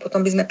čas, alebo potom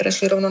by sme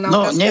prešli rovno na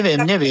otázky.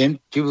 No neviem,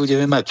 či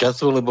budeme mať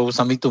času, lebo už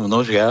sa mi tu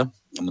množia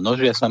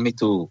sa mi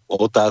tu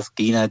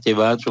otázky na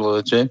teba,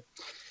 človeče.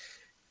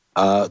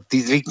 A ty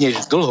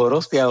zvykneš dlho,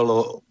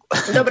 roztiahlo.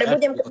 Dobre,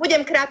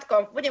 budem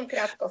krátko.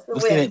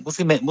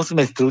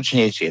 Musíme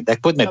stručnejšie.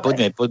 Tak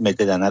poďme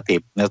teda na tie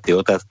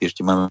otázky.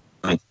 Ešte máme,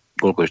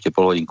 koľko ešte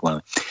pol hodinku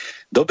máme.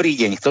 Dobrý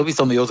deň,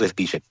 Jozef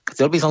píše.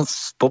 Chcel by som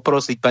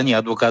poprosiť pani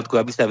advokátku,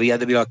 aby sa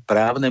vyjadrila k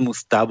právnemu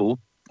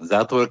stavu,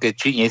 zátvorke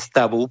či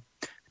nestavu,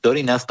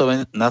 ktorý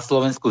na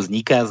Slovensku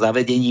vzniká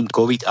zavedením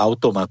COVID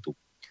automatu.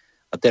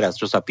 A teraz,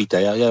 čo sa pýta,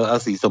 ja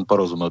asi som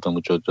porozumel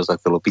tomu, čo sa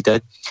chcelo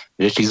pýtať,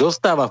 že či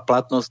zostáva v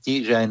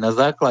platnosti, že aj na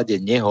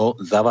základe neho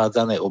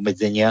zavádzané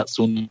obmedzenia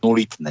sú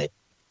nulitné.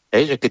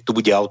 Že keď tu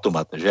bude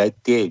automat, že aj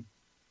tie...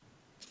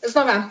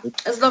 Znova.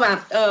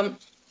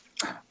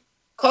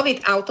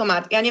 COVID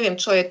automat, ja neviem,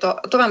 čo je to.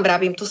 To vám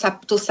vravím, tu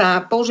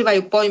sa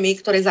používajú pojmy,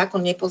 ktoré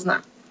zákon nepozná.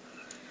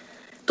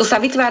 Tu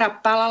sa vytvára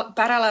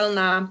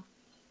paralelná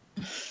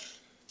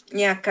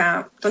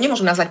nejaká, to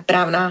nemôžem nazvať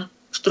právna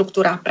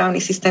štruktúra, právny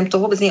systém, to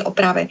vôbec nie je o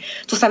práve.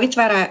 Tu sa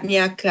vytvára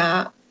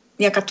nejaká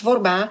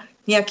tvorba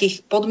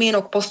nejakých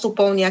podmienok,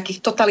 postupov,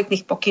 nejakých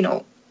totalitných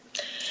pokynov.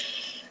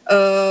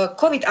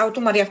 COVID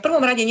automat, ja v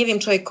prvom rade neviem,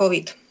 čo je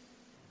COVID.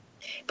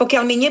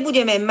 Pokiaľ my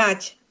nebudeme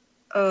mať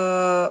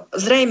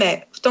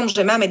zrejme v tom,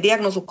 že máme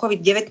diagnózu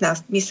COVID-19,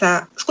 my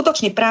sa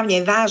skutočne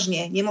právne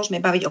vážne nemôžeme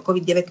baviť o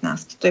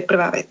COVID-19. To je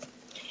prvá vec.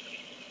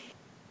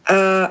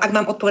 Ak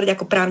mám odpovedať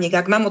ako právnik,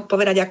 ak mám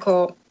odpovedať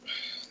ako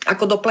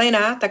do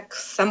pléna, tak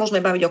sa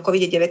môžeme baviť o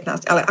COVID-19,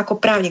 ale ako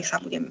právnik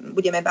sa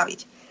budeme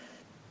baviť.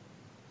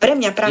 Pre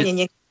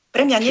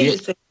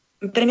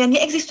mňa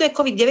neexistuje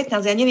COVID-19,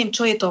 ja neviem,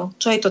 čo je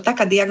to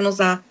taká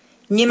diagnoza,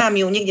 nemám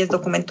ju nikde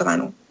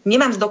zdokumentovanú.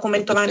 Nemám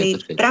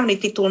zdokumentovaný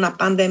právny titul na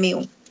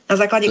pandémiu, na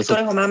základe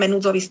ktorého máme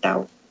núdzový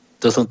stav.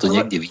 To som tu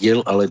niekde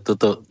videl, ale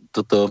toto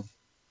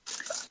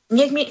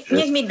Nech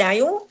mi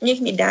dajú,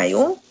 nech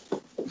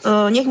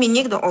mi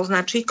niekto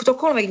označí,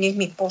 ktokoľvek nech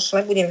mi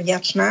pošle, budem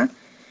vďačná,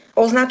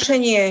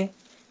 označenie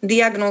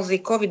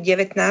diagnózy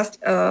COVID-19,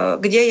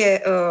 kde je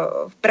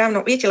v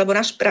právnom, viete, lebo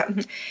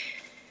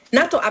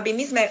na to, aby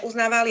my sme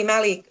uznávali,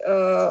 mali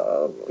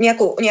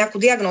nejakú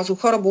diagnózu,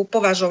 chorobu,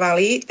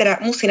 považovali,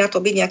 teda musí na to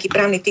byť nejaký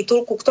právny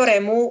titul,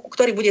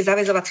 ktorý bude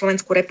zaväzovať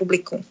Slovenskú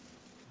republiku.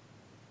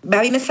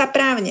 Bavíme sa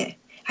právne.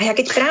 A ja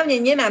keď právne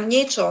nemám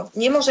niečo,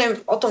 nemôžem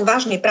o tom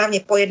vážne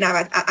právne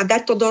pojednávať a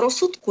dať to do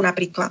rozsudku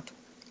napríklad.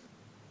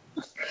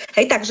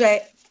 Hej,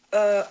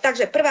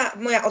 takže prvá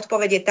moja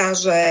odpoveď je tá,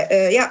 že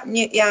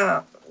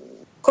ja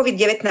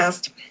COVID-19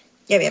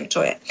 neviem,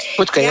 čo je.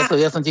 Počkaj,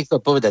 ja som ti chcel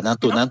povedať, na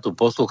tú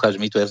poslúchač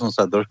mi tu, ja som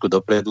sa trošku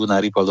dopredu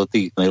narýpal do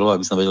tých mailov,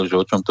 aby som vedel, že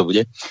o čom to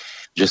bude,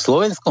 že v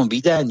slovenskom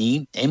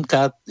vydaní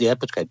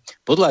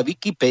podľa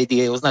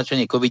Wikipédie je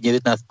označenie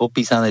COVID-19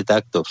 popísané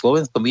takto. V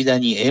slovenskom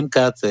vydaní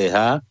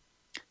MKCH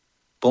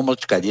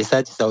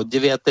 _10 sa od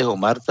 9.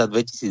 marca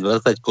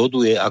 2020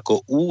 koduje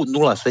ako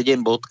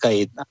U07.1.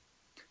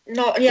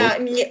 No,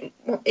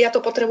 ja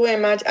to potrebujem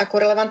mať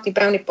ako relevantný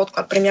právny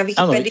podklad. Pre mňa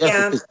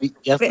Wikipédia...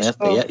 Jasné.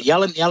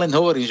 Ja len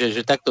hovorím, že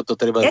takto to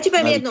treba... Ja ti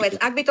poviem jednu vec.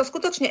 Ak by to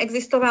skutočne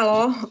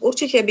existovalo,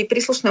 určite by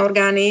príslušné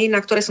orgány,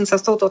 na ktoré som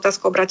sa s touto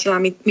otázkou obratila,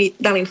 mi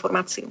dali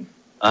informáciu.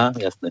 Á,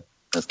 jasné.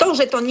 To,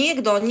 že to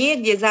niekto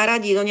niekde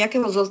zaradí do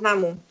nejakého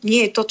zoznamu,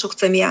 nie je to, čo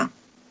chcem ja.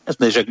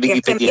 Jasné, že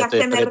Wikipedia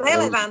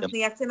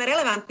ja chcem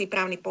relevantný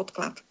právny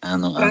podklad.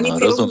 Áno,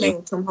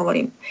 rozumiem, čo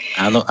hovorím.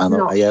 Áno,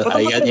 no,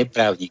 a ja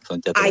neprávnik som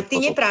ťa. Aj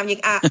ty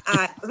neprávnik. A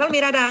veľmi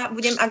rada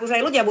budem, ak už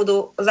aj ľudia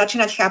budú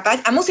začínať chápať.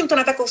 A musím to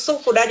na takú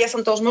vsúvku dať, ja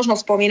som to už možno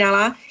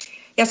spomínala.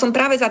 Ja som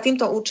práve za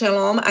týmto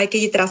účelom, aj keď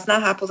je teraz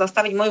snaha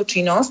pozastaviť moju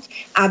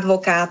činnosť,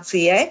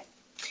 advokácie.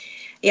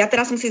 Ja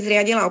teraz som si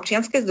zriadila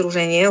občianske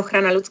združenie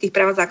Ochrana ľudských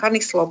práv a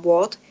základných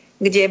slobôd,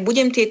 kde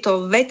budem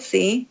tieto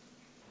veci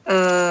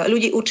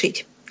ľudí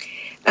učiť.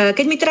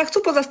 Keď mi teda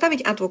chcú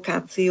pozastaviť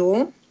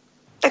advokáciu,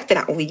 tak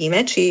teda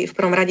uvidíme, či v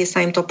prvom rade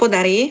sa im to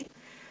podarí.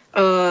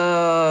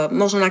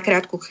 Možno na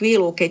krátku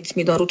chvíľu, keď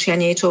mi doručia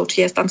niečo,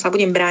 či ja tam sa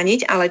budem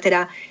brániť, ale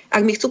teda,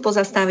 ak mi chcú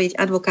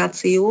pozastaviť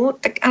advokáciu,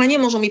 tak ale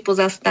nemôžu mi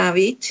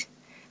pozastaviť,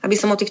 aby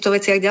som o týchto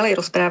veciach ďalej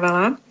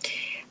rozprávala.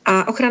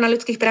 A ochrana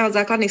ľudských práv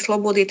a základných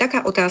slobôd je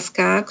taká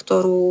otázka,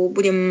 ktorú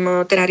budem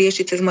teda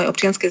riešiť cez moje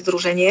občianske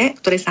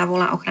združenie, ktoré sa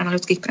volá Ochrana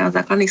ľudských práv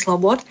a základných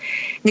slobôd,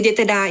 kde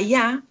teda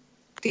ja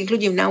tých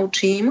ľudí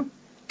naučím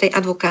tej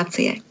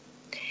advokácie.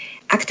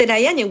 Ak teda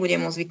ja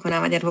nebudem môcť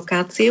vykonávať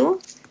advokáciu,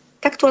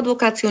 tak tú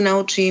advokáciu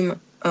naučím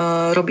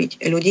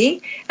robiť ľudí,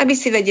 aby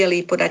si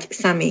vedeli podať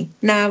sami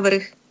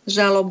návrh,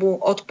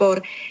 žalobu, odpor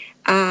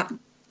a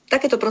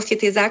takéto proste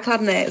tie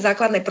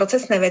základné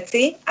procesné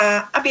veci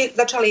a aby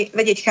začali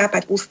vedieť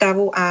chápať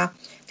ústavu a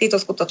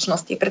tieto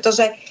skutočnosti.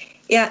 Pretože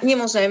ja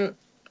nemôžem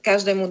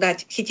každému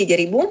dať chytiť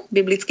rybu,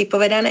 biblicky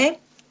povedané,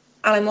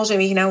 ale môžem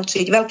ich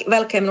naučiť,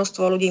 veľké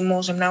množstvo ľudí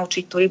môžem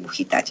naučiť tú rybu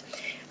chytať.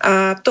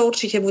 A to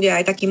určite bude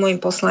aj takým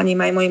môjim poslaním,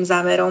 aj môjim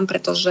zámerom,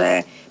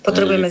 pretože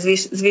potrebujeme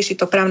zvýšiť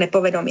to právne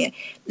povedomie.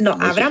 No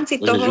a v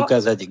rámci toho... Môžeš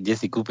ukázať, kde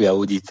si kúpia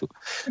udicu.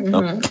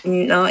 No,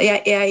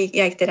 ja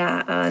ich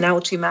teda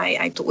naučím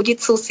aj tú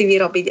udicu si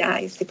vyrobiť a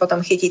aj si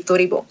potom chytiť tú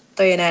rybu.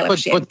 To je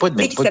najlepšie.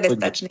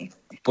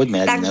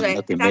 Poďme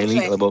na tie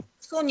maily, lebo...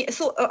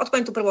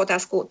 Odpoviem tú prvú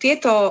otázku.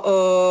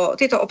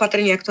 Tieto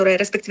opatrenia, ktoré,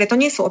 respektíve to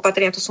nie sú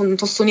opatrenia, to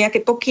sú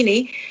nejaké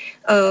pokyny,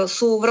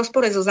 sú v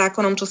rozpore so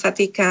zákonom, čo sa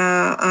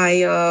týka aj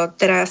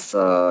teraz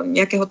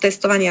nejakého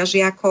testovania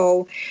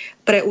žiakov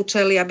pre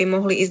účely, aby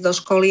mohli ísť do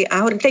školy.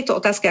 A hovorím, tejto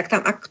otázke, ak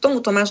k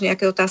tomuto máš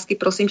nejaké otázky,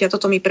 prosím ťa,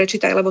 toto mi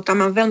prečítaj, lebo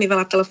tam mám veľmi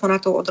veľa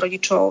telefonátov od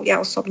rodičov,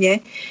 ja osobne,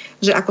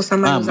 že ako sa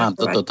majú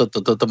zachovať.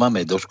 Toto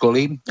máme do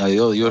školy,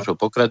 Jožo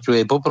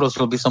pokračuje.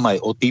 Poprosil by som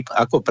aj o tip,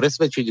 ako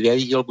presvedčiť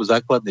riaditeľku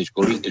základnej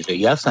školy, že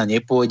ja sa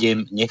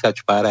nepôjdem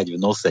nechať špárať v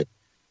nose.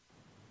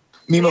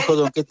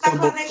 Mimochodom, keď som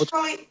bol...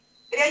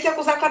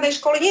 Riaditeľku základnej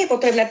školy nie je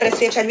potrebné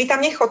presviečať, vy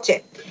tam nechoďte.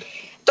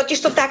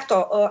 Totiž to takto,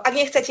 ak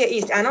nechcete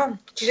ísť, áno,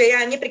 čiže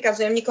ja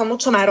neprikazujem nikomu,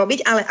 čo má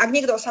robiť, ale ak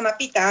niekto sa ma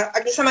pýta,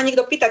 ak sa ma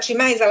niekto pýta, či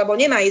má ísť alebo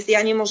nemá ísť,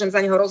 ja nemôžem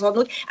za neho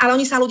rozhodnúť, ale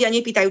oni sa ľudia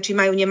nepýtajú, či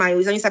majú,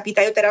 nemajú ísť. Oni sa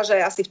pýtajú teda, že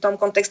asi v tom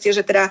kontexte,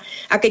 že teda,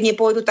 a keď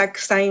nepôjdu, tak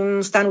sa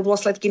im stanú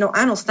dôsledky. No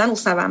áno, stanú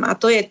sa vám a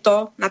to je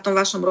to na tom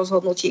vašom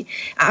rozhodnutí.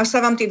 A až sa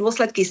vám tie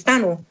dôsledky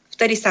stanú,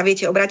 vtedy sa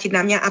viete obrátiť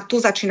na mňa a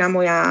tu začína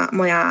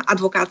moja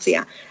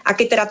advokácia. A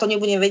keď teda to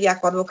nebudem vedieť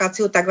ako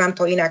advokáciu, tak vám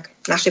to inak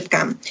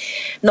našepkám.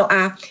 No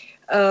a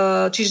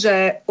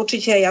čiže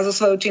určite ja so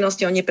svojou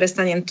činnosťou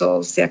neprestanem,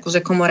 to si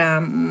akože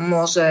komora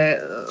môže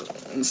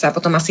sa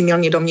potom asi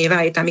mylne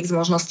domnieva, je tam x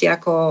možností,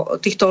 ako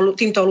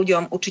týmto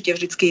ľuďom určite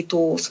vždycky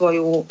tú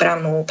svoju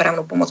právnu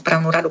pomoc,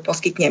 právnu radu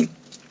poskytnem.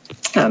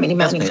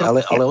 Jasne,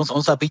 ale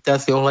on sa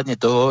pýta si ohľadne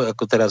toho,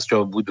 ako teraz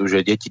čo budú,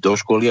 že deti do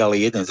školy, ale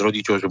jeden z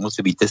rodičov, že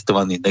musí byť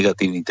testovaný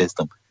negatívnym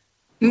testom.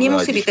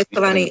 Nemusí byť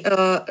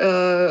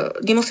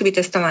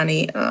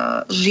testovaný.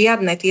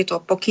 Žiadne tieto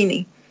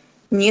pokyny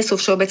nie sú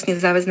všeobecne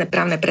záväzné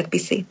právne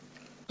predpisy.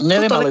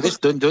 Neviem, ale vieš,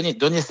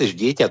 doneseš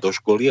dieťa do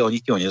školy a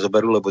oni ti ho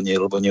nezoberú, lebo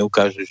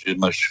neukážeš, že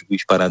máš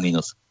vyšparaný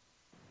nos.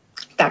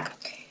 Tak,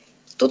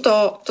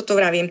 toto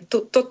vravím.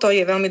 Toto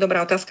je veľmi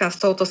dobrá otázka a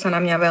z tohoto sa na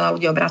mňa veľa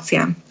ľudí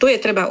obracia. Tu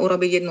je treba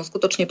urobiť jednu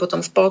skutočne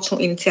potom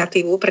spoločnú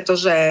iniciatívu,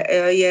 pretože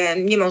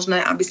je nemožné,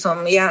 aby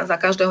som ja za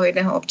každého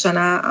jedného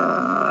občana,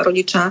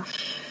 rodiča,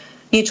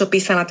 niečo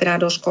písala teda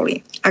do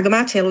školy. Ak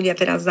máte ľudia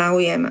teraz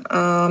záujem,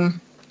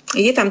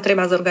 je tam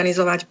treba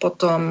zorganizovať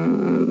potom,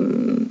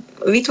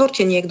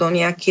 vytvorte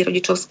nejaký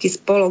rodičovský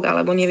spolok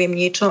alebo neviem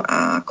niečo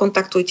a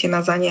kontaktujte ma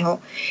za neho.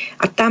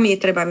 A tam je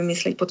treba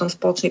vymyslieť potom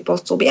spoločný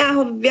postup. Ja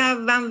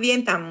vám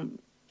viem tam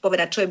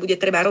povedať, čo bude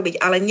treba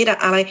robiť, ale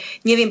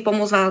neviem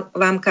pomôcť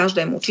vám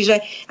každému.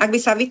 Čiže ak by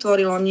sa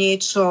vytvorilo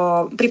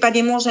niečo,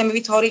 prípadne môžem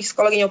vytvoriť, s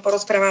kolegyňou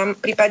porozprávam,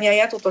 prípadne aj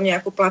ja túto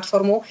nejakú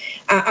platformu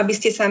a aby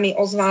ste sa mi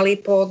ozvali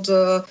pod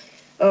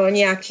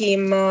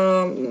nejakým,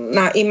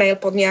 na e-mail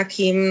pod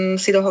nejakým,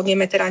 si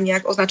dohodneme teda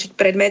nejak označiť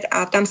predmet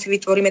a tam si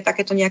vytvoríme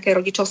takéto nejaké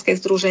rodičovské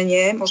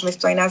združenie, môžeme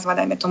si to aj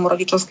nazvať, dajme tomu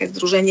rodičovské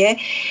združenie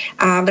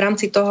a v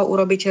rámci toho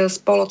urobiť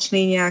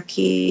spoločný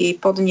nejaký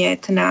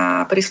podnet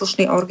na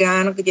príslušný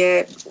orgán,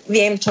 kde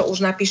viem, čo už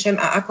napíšem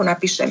a ako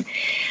napíšem.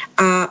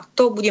 A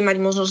to bude mať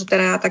možno, že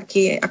teda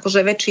taký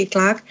akože väčší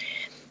tlak.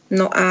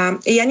 No a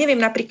ja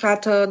neviem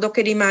napríklad,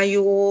 dokedy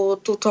majú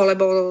túto,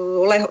 lebo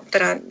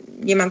teda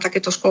nemám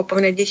takéto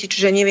školopovinné deti,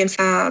 čiže neviem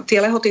sa,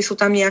 tie lehoty sú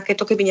tam nejaké,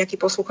 to keby nejaký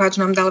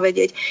poslucháč nám dal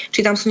vedieť,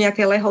 či tam sú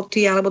nejaké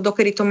lehoty, alebo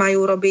dokedy to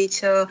majú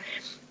robiť,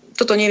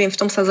 toto neviem v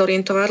tom sa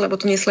zorientovať, lebo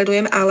to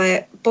nesledujem,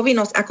 ale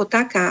povinnosť ako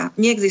taká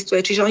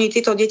neexistuje, čiže oni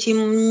tieto deti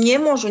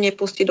nemôžu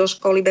nepustiť do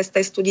školy bez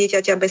testu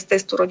dieťaťa, bez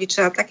testu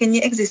rodiča, také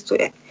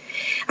neexistuje.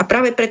 A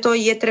práve preto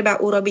je treba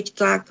urobiť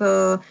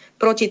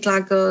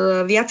protitlak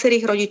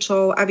viacerých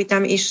rodičov, aby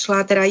tam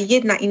išla teda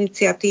jedna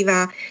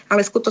iniciatíva,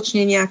 ale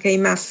skutočne nejakej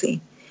masy.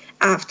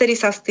 A vtedy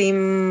sa s tým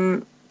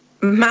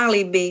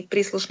mali by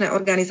príslušné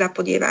orgány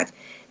zapodievať.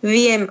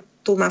 Viem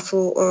tú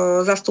masu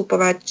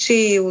zastupovať,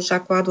 či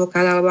už ako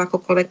advokát, alebo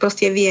akokoľvek,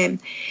 proste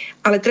viem.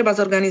 Ale treba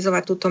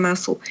zorganizovať túto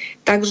masu.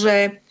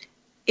 Takže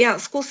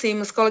ja skúsim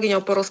s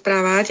kolegyňou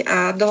porozprávať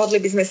a dohodli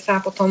by sme sa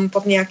potom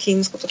pod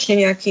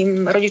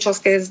nejakým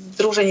rodičovské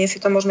združenie, si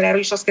to môžeme na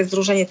rodičovské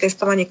združenie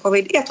testovanie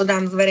COVID. Ja to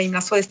dám, zverejním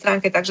na svojej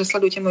stránke, takže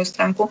sledujte moju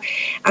stránku.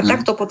 A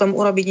takto potom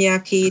urobiť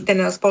nejaký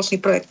ten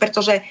spoločný projekt,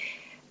 pretože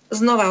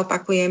znova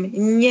opakujem,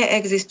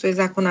 neexistuje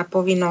zákonná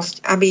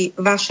povinnosť, aby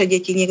vaše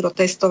deti niekto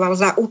testoval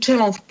za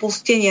účelom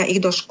vpustenia ich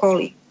do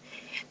školy.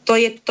 To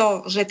je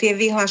to, že tie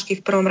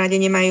vyhlášky v prvom rade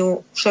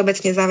nemajú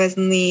všeobecne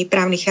záväzný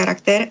právny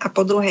charakter a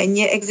po druhé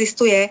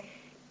neexistuje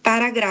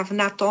paragraf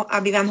na to,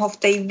 aby vám ho v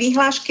tej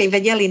vyhláške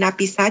vedeli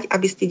napísať,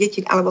 aby ste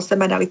deti alebo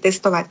seba dali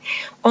testovať.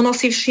 Ono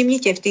si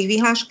všimnite v tých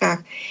vyhláškach,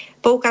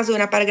 poukazujú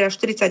na paragraf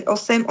 48,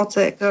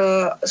 odsek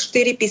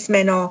 4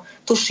 písmeno,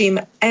 tuším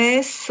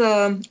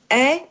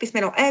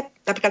písmeno E,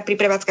 napríklad pri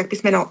prevádzkach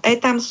písmeno E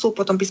tam sú,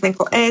 potom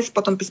písmenko S,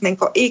 potom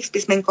písmenko X,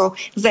 písmenko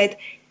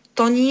Z.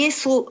 To nie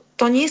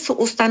sú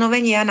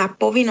ustanovenia na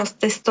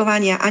povinnosť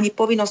testovania ani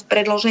povinnosť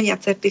predloženia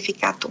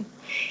certifikátu.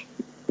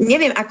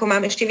 Neviem, ako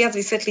mám ešte viac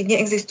vysvetliť,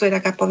 neexistuje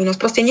taká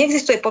povinnosť. Proste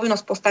neexistuje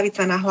povinnosť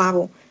postaviť sa na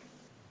hlavu.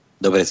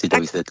 Dobre si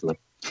to vysvetlil.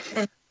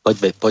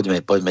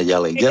 Poďme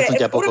ďalej. Ja som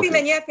ťa pochopil.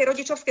 Urobíme nejaké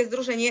rodičovské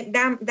združenie,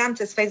 dám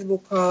cez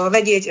Facebook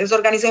vedieť,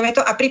 zorganizujeme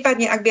to a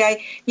prípadne, ak by aj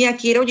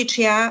nejakí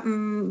rodičia,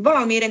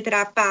 volal mi jeden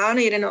teda pán,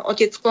 jeden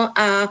otecko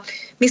a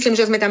myslím,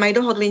 že sme tam aj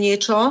dohodli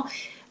niečo,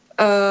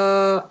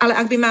 ale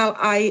ak by mal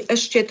aj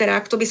ešte teda,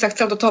 kto by sa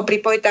chcel do toho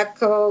pripojiť,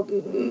 tak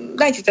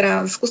dajte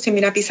teda, skúste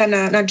mi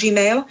napísať na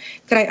Gmail,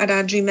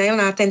 kraj@gmail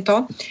na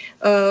tento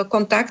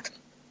kontakt.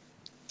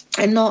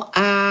 No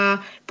a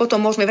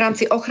potom môžeme v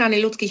rámci ochrany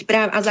ľudských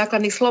práv a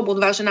základných slobôd,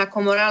 vážená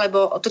komora,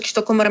 lebo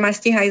totižto komora ma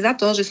stíha aj za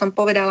to, že som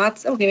povedala,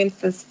 neviem,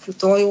 cez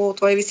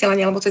tvoje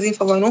vysielanie alebo cez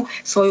Infovojnu,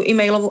 svoju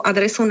e-mailovú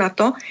adresu na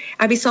to,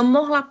 aby som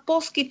mohla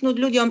poskytnúť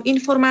ľuďom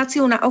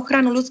informáciu na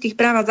ochranu ľudských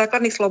práv a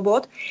základných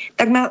slobôd,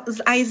 tak ma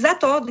aj za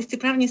to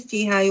disciplinárne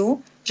stíhajú,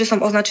 že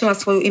som označila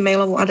svoju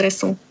e-mailovú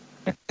adresu.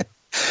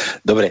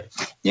 Dobre,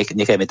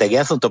 nechajme. Tak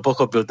ja som to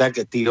pochopil tak,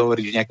 ty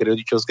hovoríš nejaké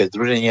rodičovské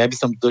združenie, ja by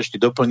som to ešte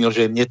doplnil,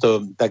 že mne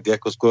to tak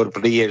ako skôr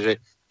príde,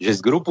 že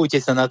zgrupujte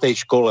sa na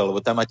tej škole,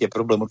 lebo tam máte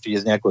problém určite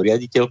s nejakou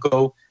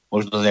riaditeľkou,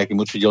 možno s nejakým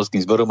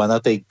učiteľským zborom a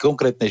na tej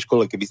konkrétnej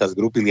škole, keby sa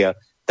zgrupili a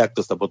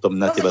takto sa potom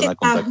na teba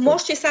nakontaktujú.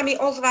 Môžete sa mi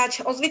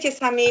ozvať, ozvite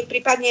sa mi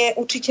prípadne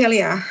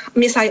učitelia.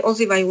 Mne sa aj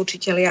ozývajú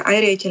učitelia, aj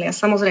riaditelia,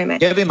 samozrejme.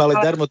 Ja viem, ale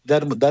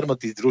darmo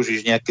ty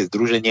združíš nejaké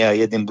združenia,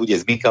 jeden bude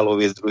z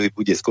Michaloviec, druhý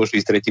bude z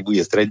Košíc, tretí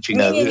bude z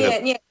Trenčína.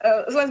 Nie,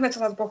 zle sme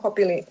to vás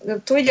pochopili.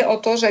 Tu ide o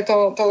to, že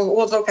to v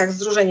úvodzovkách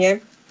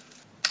združenie,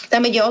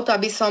 tam ide o to,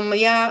 aby som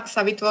ja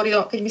sa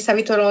vytvorilo, keď by sa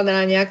vytvorilo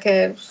na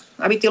nejaké,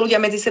 aby tí ľudia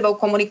medzi sebou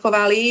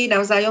komunikovali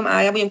navzájom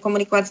a ja budem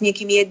komunikovať s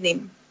niekým jedným.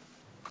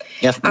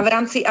 Jasne.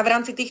 A v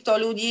rámci týchto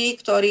ľudí,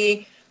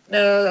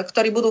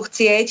 ktorí budú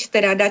chcieť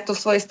teda dať to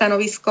svoje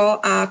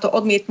stanovisko a to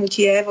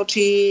odmietnutie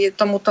voči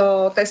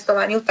tomuto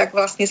testovaniu, tak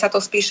vlastne sa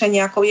to spíše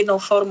nejakou jednou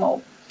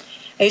formou.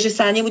 Že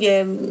sa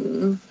nebude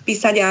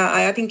písať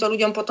a ja týmto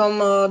ľuďom potom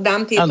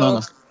dám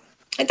tieto...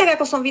 Tak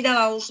ako som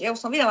vydala ja už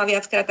som vydala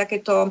viackrát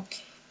takéto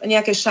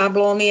nejaké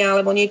šablóny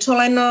alebo niečo,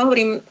 len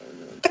hovorím,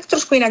 tak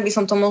trošku inak by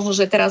som to možno,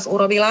 že teraz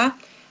urobila,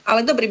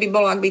 ale dobrý by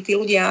bolo, ak by tí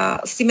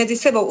ľudia si medzi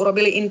sebou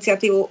urobili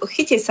iniciatívu.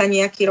 Chyťte sa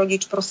nejaký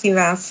rodič, prosím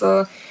vás,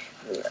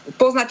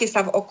 poznáte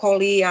sa v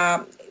okolí a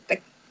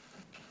tak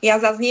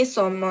ja zase nie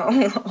som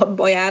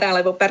odbojár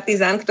alebo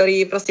partizán,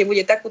 ktorý proste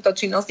bude takúto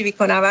činnosť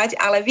vykonávať,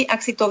 ale vy,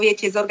 ak si to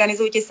viete,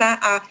 zorganizujte sa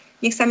a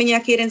nech sa mi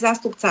nejaký jeden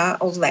zástupca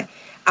ozve.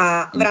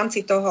 A v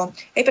rámci toho,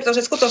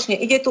 pretože skutočne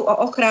ide tu o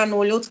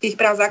ochranu ľudských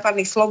práv,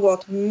 základných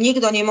slobôd.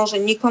 Nikto nemôže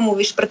nikomu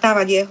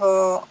vyšprtávať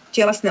jeho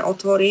telesné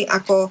otvory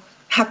ako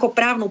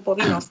právnu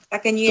povinnosť.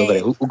 Také nie. Dobre,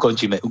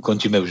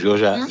 ukončíme už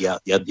Joža.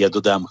 Ja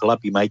dodám,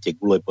 chlapi, majte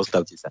gule,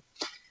 postavte sa.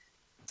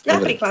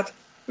 Dobre. Napríklad.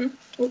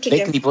 Určite.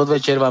 Pekný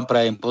podvečer vám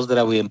prajem,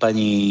 pozdravujem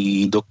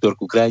pani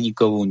doktorku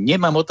Krajníkovú.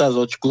 Nemám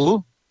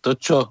otázočku, to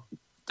čo?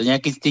 To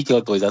nejaký ctiteľ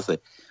tvoj zase.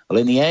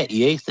 Len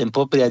jej chcem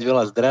popriať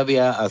veľa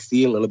zdravia a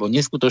síl, lebo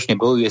neskutočne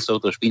bojuje s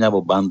touto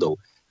špinavou bandou.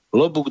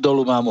 Klobúk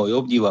dolu má môj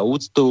obdiv a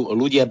úctu,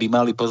 ľudia by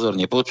mali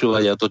pozorne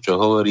počúvať a to,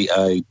 čo hovorí,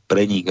 aj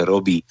pre nich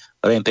robí.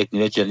 Prajem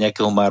pekný večer,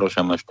 nejakého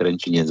Mároša máš v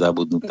Trenčine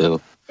zabudnutého.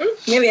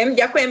 Neviem,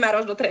 ďakujem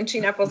Mároš do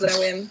Trenčína,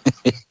 pozdravujem.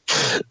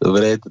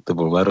 Dobre, toto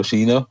bol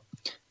Marošíno,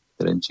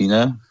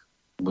 Trenčína.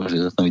 Bože,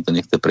 zase mi to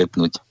nechce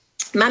prepnúť.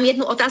 Mám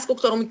jednu otázku,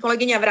 ktorú mi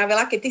kolegyňa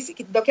vravela,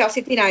 dokiaľ si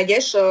ty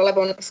nájdeš,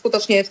 lebo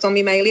skutočne v tom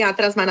e-maili a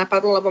teraz ma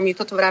napadlo, lebo mi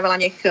toto vravela,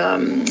 nech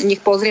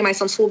pozriem, aj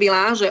som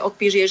slúbila, že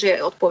odpíš,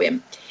 že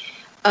odpoviem.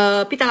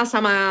 Pýtala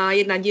sa ma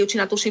jedna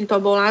dievčina, tuším to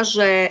bola,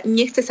 že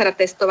nechce sa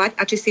testovať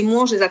a či si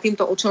môže za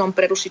týmto účelom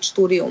prerušiť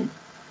štúdium.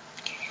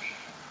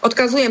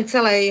 Odkazujem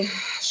celej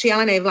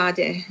šialenej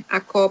vláde,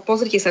 ako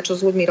pozrite sa, čo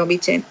s ľuďmi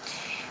robíte.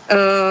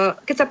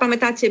 Keď sa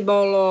pamätáte,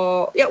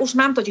 ja už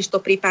mám totiž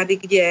to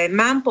prípady, kde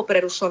mám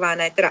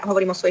poprerušované, teda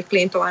hovorím o svojich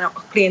klientov,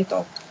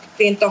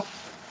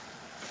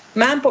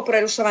 mám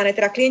poprerušované,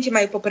 teda klienti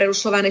majú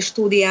poprerušované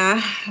štúdia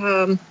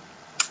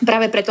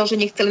práve preto, že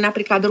nechceli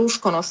napríklad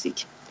rúško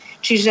nosiť.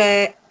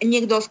 Čiže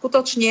niekto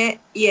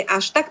skutočne je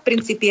až tak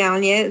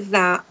principiálne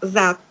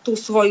za tú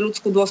svoju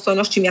ľudskú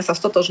dôstojnosť, čím ja sa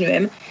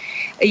stotožňujem,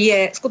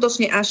 je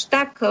skutočne až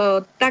tak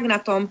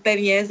na tom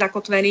pevne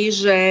zakotvený,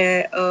 že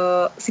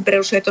si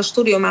prerušuje to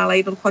štúdium,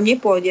 ale jednoducho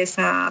nepôjde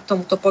sa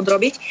tomuto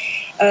podrobiť.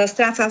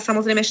 Stráca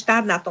samozrejme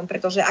štát na tom,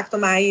 pretože ak to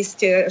má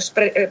ísť,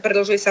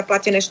 predĺžuje sa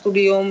platené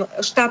štúdium,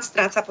 štát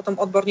stráca potom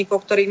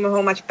odborníkov, ktorí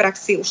mohol mať v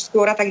praxi už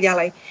skôr a tak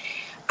ďalej.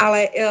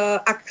 Ale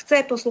ak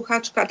chce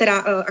poslucháčka,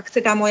 teda ak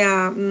chce tá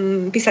moja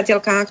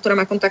písateľka, ktorá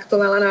ma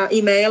kontaktovala na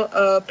e-mail,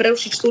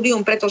 prerušiť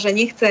štúdium, pretože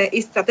nechce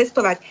ísť sa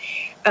testovať,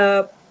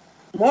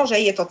 môže,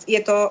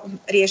 je to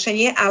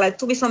riešenie, ale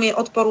tu by som jej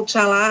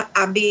odporúčala,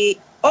 aby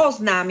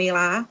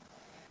oznámila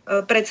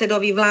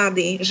predsedovi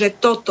vlády, že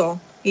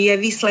toto je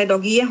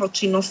výsledok jeho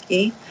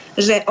činnosti,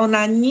 že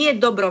ona nie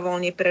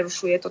dobrovoľne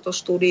prerušuje toto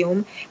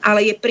štúdium,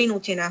 ale je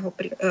prinútená ho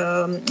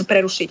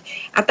prerušiť.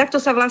 A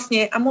takto sa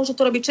vlastne, a môžu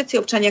to robiť všetci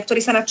občania,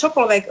 ktorí sa na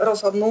čokoľvek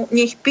rozhodnú,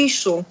 nech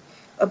píšu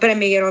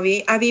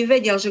premiérovi, aby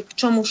vedel, že k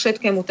čomu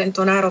všetkému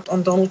tento národ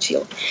on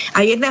donútil.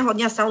 A jedného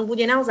dňa sa on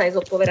bude naozaj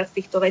zodpovedať z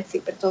týchto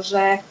vecí,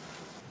 pretože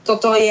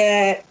toto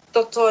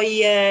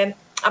je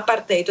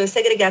apartheid, to je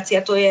segregácia,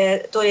 to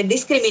je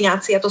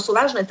diskriminácia, to sú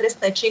vážne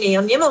trestné činy.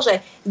 On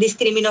nemôže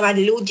diskriminovať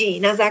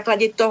ľudí na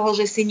základe toho,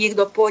 že si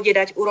niekto pôjde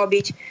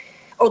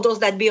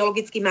odozdať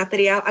biologický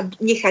materiál a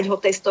nechať ho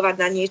testovať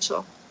na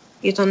niečo.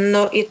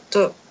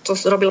 To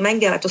robil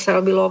Mengele, to sa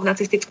robilo v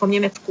nacistickom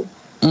Nemecku.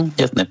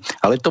 Jasné,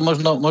 ale to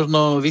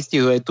možno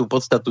vystihuje tú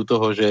podstatu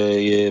toho, že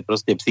je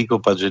proste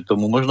psychopat, že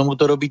možno mu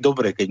to robí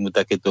dobre, keď mu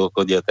takéto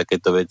chodia,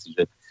 takéto veci,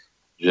 že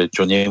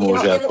čo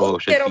nemôže ako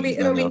všetkých.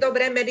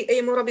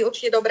 Jemu robí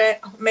určite dobre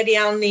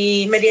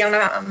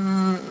mediálna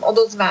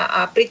odozva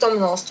a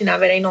prítomnosť na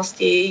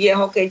verejnosti.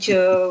 Jeho, keď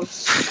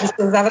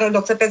zavrel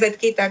do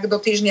CPZ-ky, tak do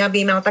týždňa by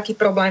mal taký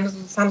problém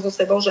sám so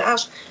sebou, že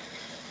až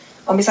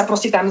on by sa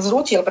proste tam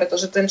zrútil,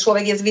 pretože ten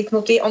človek je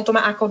zvyknutý, on to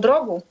má ako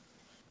drogu.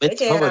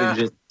 Viete, hovorím,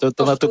 že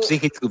to má tú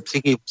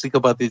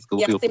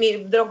psychopatickú.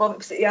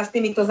 Ja s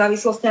týmito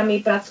závislostiami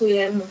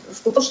pracujem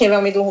skutočne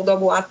veľmi dlhú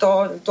dobu a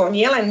to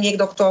nie len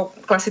niekto, kto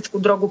klasickú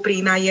drogu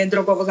prijíma, je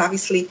drogovo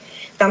závislý.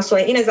 Tam sú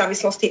aj iné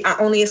závislosti a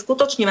on je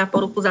skutočne má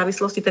poruchu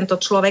závislosti, tento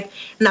človek,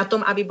 na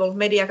tom, aby bol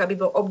v médiách, aby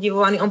bol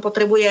obdivovaný. On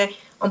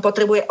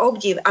potrebuje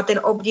obdiv a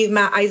ten obdiv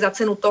má aj za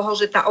cenu toho,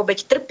 že tá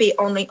obeť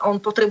trpí. On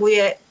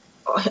potrebuje,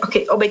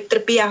 keď obeť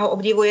trpí a ho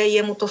obdivuje,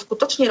 jemu to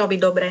skutočne robí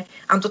dobre.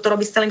 A on toto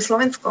robí s celým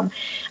Slovenskom.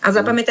 A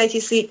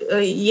zapamätajte si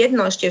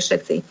jedno ešte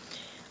všetci.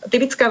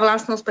 Typická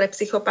vlastnosť pre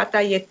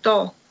psychopata je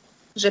to,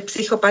 že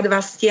psychopat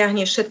vás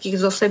stiahne všetkých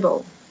so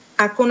sebou.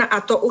 A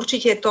to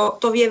určite,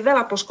 to vie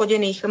veľa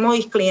poškodených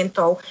mojich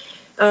klientov.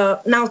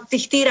 Na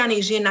tých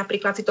týraných žien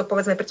napríklad si to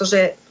povedzme,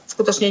 pretože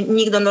skutočne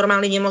nikto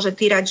normálny nemôže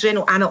týrať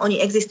ženu. Áno,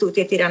 oni existujú,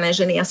 tie týrané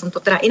ženy. Ja som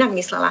to teda inak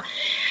myslela.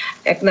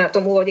 Jak na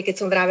tom úvode, keď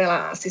som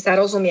vravela, asi sa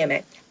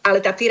rozumieme. Ale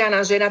tá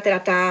týraná žena,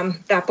 teda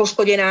tá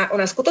poškodená,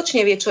 ona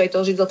skutočne vie, čo je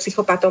to žiť so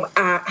psychopatom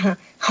a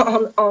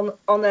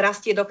on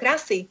rastie do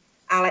krásy.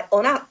 ale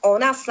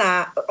ona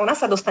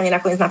sa dostane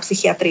nakoniec na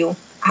psychiatriu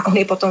a on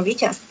je potom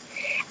víťaz.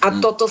 A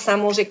toto sa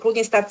môže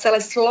kľudne stať, celé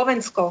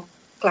Slovensko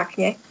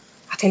klakne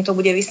a tento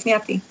bude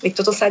vysmiatý.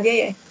 Veď toto sa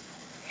deje.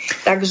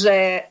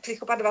 Takže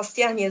psychopat vás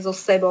stiahne so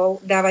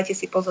sebou, dávajte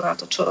si pozor na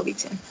to, čo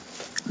robíte.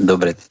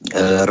 Dobre.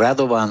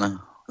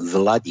 Radovan z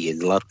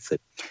Ladce.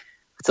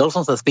 Chcel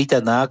som sa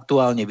spýtať na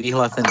aktuálne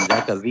vyhlásený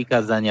zákaz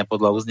vykázania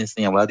podľa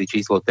uznesenia vlády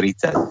číslo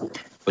 30.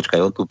 Počkaj,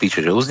 on tu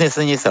píše, že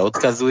uznesenie sa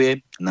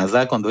odkazuje na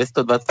zákon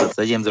 227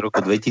 z roku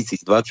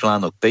 2002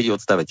 článok 5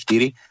 odstavec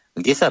 4,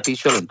 kde sa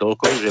píše len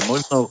toľko, že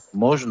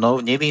možno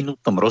v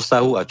nevyhnutnom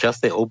rozsahu a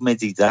čase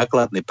obmedziť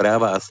základné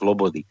práva a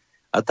slobody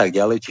a tak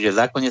ďalej. Čiže v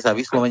zákone sa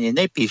vyslovene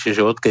nepíše,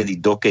 že odkedy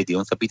dokedy.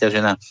 On sa pýta,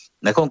 že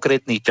na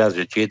konkrétny čas,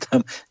 že či je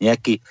tam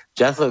nejaký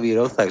časový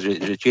rozsah,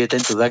 že či je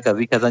tento zákaz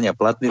vykázania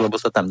platný, lebo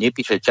sa tam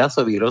nepíše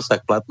časový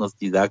rozsah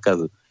platnosti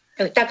zákazu.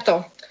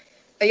 Takto.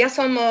 Ja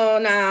som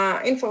na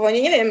Infovojne,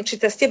 neviem, či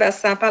cez teba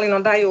sa, Palino,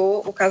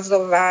 dajú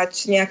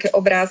ukazovať nejaké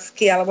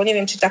obrázky, alebo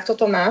neviem, či takto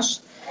to máš.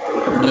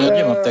 No, ja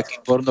nemám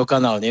taký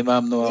pornokanál,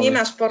 nemám. No, ale...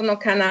 Nemáš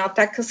pornokanál,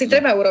 tak si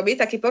treba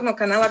urobiť taký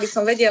pornokanál, aby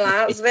som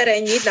vedela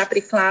zverejniť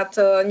napríklad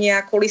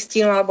nejakú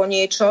listinu alebo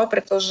niečo,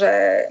 pretože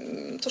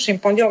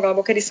tuším pondelok,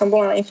 alebo kedy som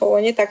bola na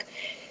Infovojne, tak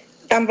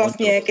tam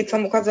vlastne, keď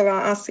som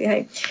ukazovala asi,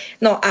 hej.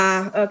 No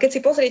a keď si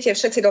pozriete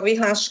všetci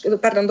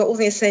do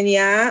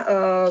uznesenia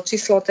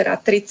číslo teda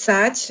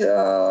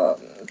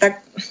 30,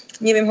 tak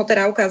neviem ho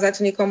teda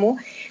ukázať nikomu,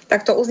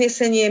 tak to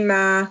uznesenie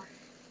má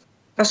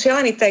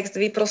šialený text.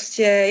 Vy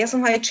proste, ja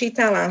som ho aj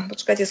čítala,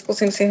 počkajte,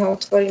 skúsim si ho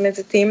otvoriť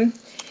medzi tým.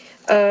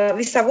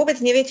 Vy sa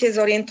vôbec neviete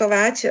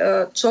zorientovať,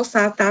 čo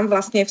sa tam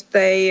vlastne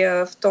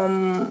v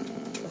tom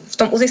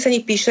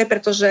uznesení píše,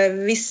 pretože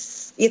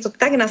je to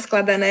tak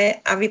naskladané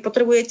a vy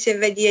potrebujete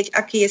vedieť,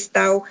 aký je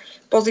stav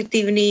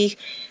pozitívnych,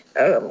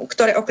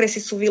 ktoré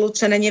okresy sú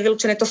vylúčené,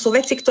 nevylúčené. To sú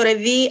veci, ktoré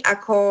vy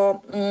ako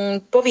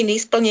povinní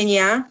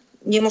splnenia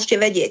nemôžete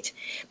vedieť.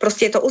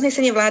 Proste je to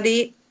uznesenie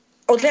vlády,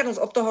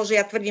 odhľadnúť od toho, že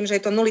ja tvrdím, že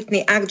je to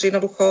nulitný akt, že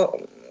jednoducho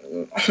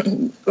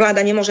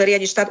vláda nemôže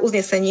riadiť štát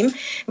uznesením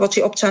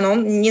voči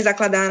občanom,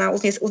 nezakladá na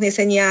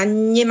uznesenia,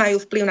 nemajú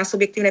vplyv na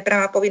subjektívne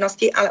práva a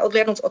povinnosti, ale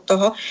odhľadnúť od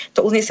toho,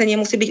 to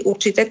uznesenie musí byť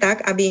určité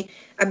tak, aby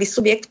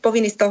subjekt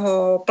povinný z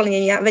toho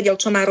plnenia vedel,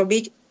 čo má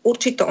robiť.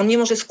 Určito, on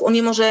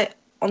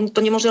to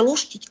nemôže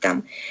lúštiť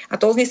tam. A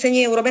to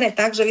uznesenie je urobené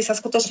tak, že vy sa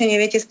skutočne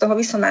neviete z toho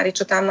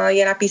vysomáriť, čo tam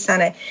je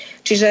napísané.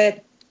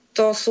 Čiže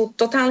to sú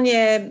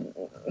totálne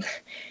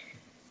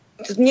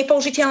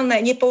nepoužiteľné,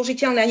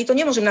 ani to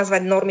nemôžem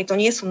nazvať normy, to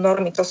nie sú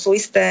normy, to sú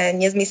isté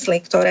nezmysly,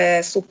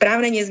 ktoré sú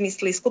právne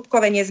nezmysly,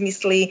 skutkové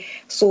nezmysly,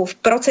 sú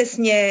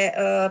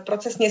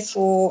procesne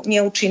sú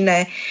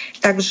neúčinné,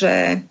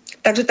 takže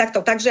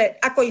takto.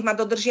 Takže ako ich má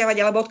dodržiavať,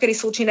 alebo odkedy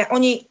sú účinné?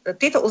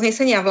 Tieto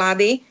uznesenia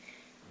vlády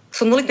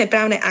sú nulitné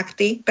právne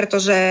akty,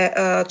 pretože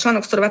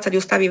článok 120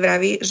 ústavy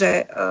vraví,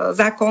 že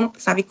zákon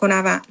sa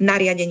vykonáva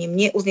nariadením,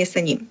 nie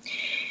uznesením.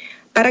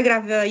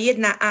 Paragraf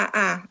 1a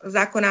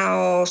zákona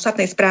o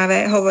štátnej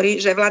správe hovorí,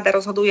 že vláda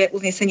rozhoduje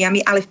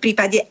uzneseniami, ale v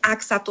prípade,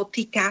 ak sa to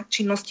týka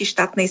činnosti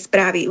štátnej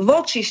správy.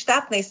 Voči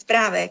štátnej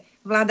správe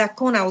vláda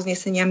koná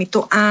uzneseniami,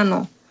 to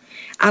áno.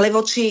 Ale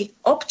voči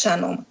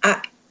občanom a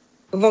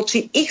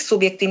voči ich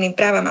subjektívnym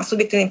právam a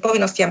subjektívnym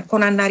povinnostiam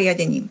koná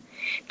nariadením.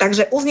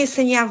 Takže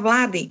uznesenia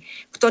vlády,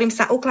 ktorým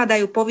sa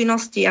ukladajú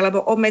povinnosti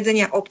alebo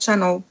obmedzenia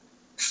občanov,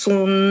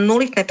 sú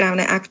nulitné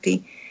právne akty.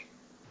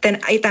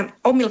 Je tam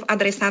omyl v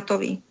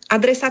adresátovi.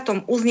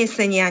 Adresátom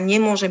uznesenia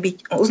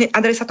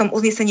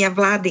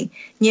vlády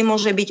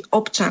nemôže byť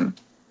občan.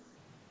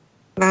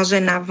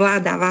 Vážená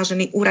vláda,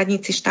 vážení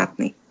úradníci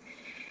štátni.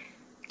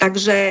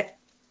 Takže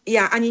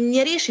ja ani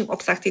neriešim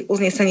obsah tých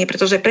uznesení,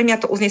 pretože pre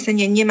mňa to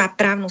uznesenie nemá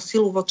právnu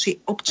silu voči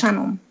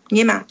občanom.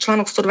 Nemá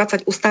článok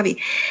 120 ústavy.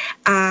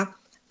 A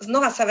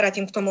znova sa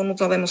vrátim k tomu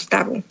núdzovému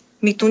stavu.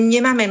 My tu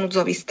nemáme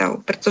núdzový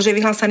stav, pretože je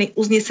vyhlásený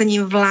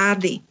uznesením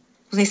vlády.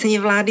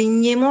 Uznesenie vlády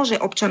nemôže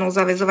občanov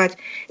zaväzovať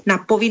na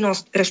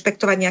povinnosť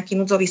rešpektovať nejaký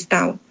núdzový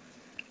stav.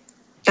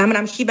 Tam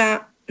nám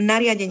chýba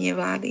nariadenie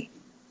vlády.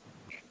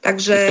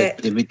 Takže...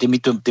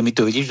 Ty mi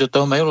tu vidíš do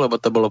toho mailu, lebo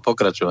to bolo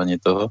pokračovanie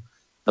toho.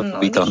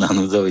 Pýtal na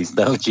núdzový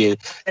stav, či je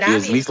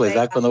v zmysle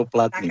zákonov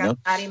platný. No?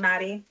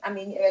 Mári, a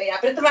my neveria.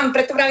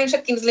 Preto vravím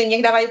všetkým zlým,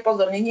 nech dávajú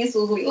pozor, nech nie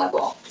sú zlí,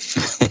 lebo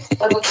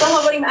čo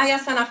hovorím a ja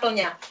sa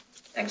naplňa.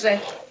 Takže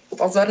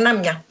pozor na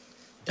mňa.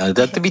 Ale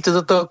ty by to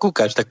do toho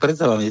kúkaš, tak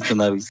predsa vám niečo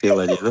na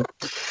vysielanie. No?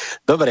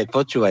 Dobre,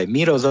 počúvaj,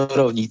 Miro z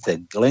Orovnice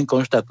len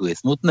konštatuje.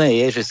 Smutné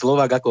je, že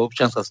Slovák ako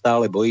občan sa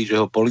stále bojí, že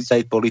ho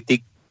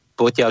politik,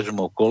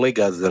 poťažmo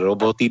kolega z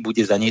roboty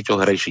bude za niečo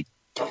hrešiť.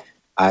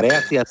 A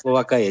reakcia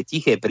Slováka je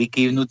tiché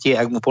prikývnutie,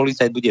 ak mu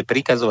policajt bude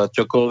prikazovať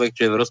čokoľvek,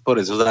 čo je v rozpore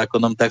so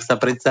zákonom, tak sa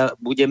predsa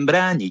budem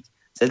brániť.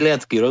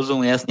 Sedliacky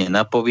rozum jasne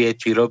napovie,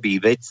 či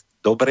robí vec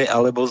dobre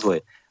alebo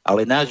zle.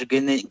 Ale náš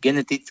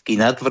geneticky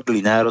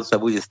natvrdlý národ sa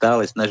bude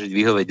stále snažiť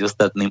vyhovieť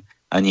ostatným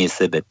a nie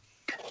sebe.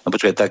 No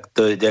počkaj, tak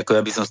to je, ako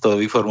ja by som z toho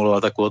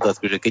vyformuloval takú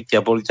otázku, že keď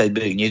ťa policajt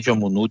bude k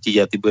niečomu nútiť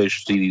a ty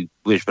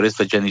budeš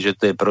presvedčený, že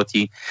to je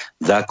proti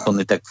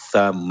zákonu, tak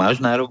sa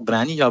máš nárok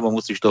brániť, alebo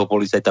musíš toho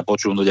policajta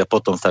počúvnuť a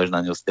potom sa až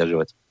na ňo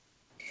sťažovať?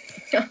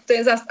 No, to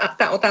je zase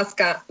tá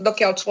otázka,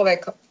 dokiaľ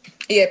človek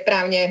je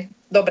právne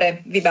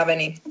dobre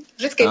vybavený.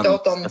 Vždycky je to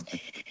o tom,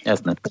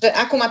 jasné. Že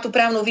akú má tú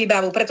právnu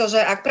výbavu, pretože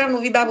ak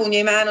právnu výbavu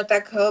nemá, no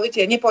tak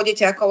viete,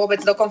 nepôjdete ako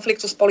vôbec do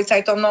konfliktu s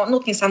policajtom, no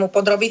nutne sa mu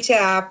podrobíte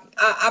a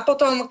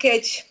potom,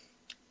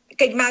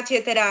 keď máte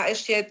teda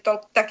ešte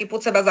taký pud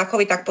seba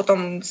zachoviť, tak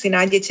potom si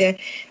nájdete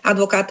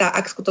advokáta,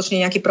 ak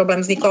skutočne nejaký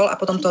problém vznikol a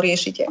potom to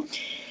riešite.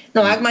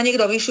 No ak má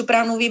niekto vyššiu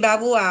právnu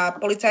výbavu a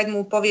policajt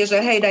mu povie,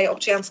 že hej, daj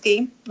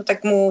občiansky, no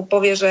tak mu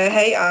povie, že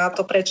hej, a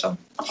to prečo?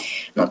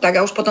 No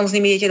tak a už potom s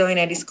nimi idete do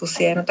inej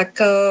diskusie. No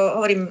tak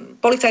hovorím,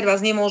 policajt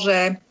vás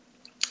nemôže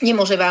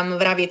vám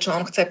vraviť, čo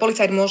on chce.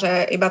 Policajt môže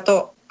iba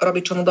to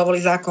robiť, čo mu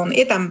dovolí zákon.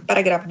 Je tam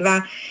paragraf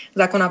 2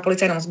 zákona o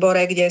policajnom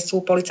zbore, kde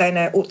sú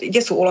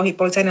úlohy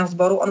policajného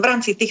zboru. On v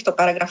rámci týchto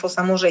paragrafov sa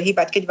môže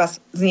hýbať, keď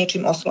vás s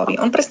niečím osloví.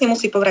 On presne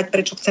musí povedať,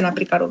 prečo chce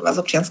napríklad od vás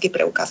občiansky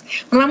preukaz.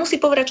 On vám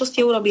musí povedať, čo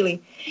ste urobili.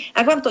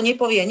 Ak vám to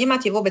nepovie,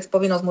 nemáte vôbec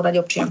povinnosť mu dať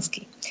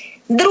občiansky.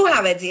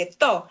 Druhá vec je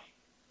to,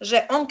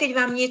 že on keď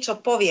vám niečo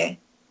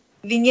povie,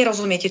 vy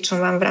nerozumiete, čo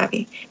vám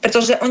vraví.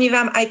 Pretože oni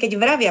vám, aj keď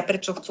vravia,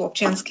 prečo chcú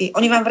občiansky,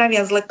 oni vám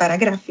vravia zlé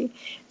paragrafy.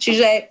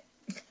 Čiže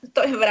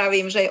to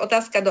vravím, že je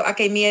otázka, do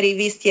akej miery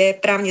vy ste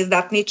právne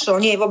zdatní, čo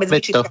nie je vôbec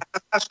vyčitka.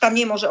 Až tam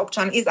nemôže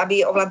občan ísť,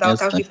 aby ovládal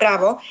každý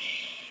právo.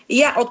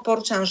 Ja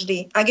odporúčam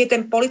vždy, ak je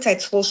ten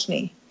policajt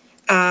slušný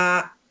a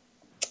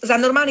za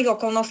normálnych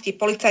okolností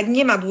policajt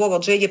nemá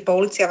dôvod, že ide po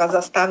ulici a vás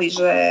zastaví,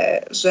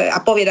 že a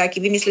povie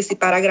aký vymyslí si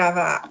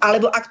paragraf,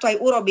 alebo ak to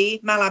aj urobí,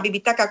 mala by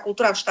byť taká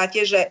kultúra v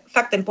štáte, že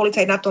fakt ten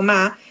policajt na to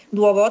má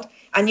dôvod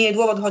a nie je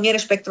dôvod ho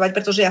nerešpektovať,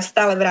 pretože ja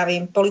stále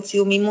vravím,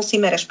 políciu my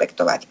musíme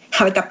rešpektovať.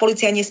 Ale tá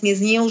polícia nesmie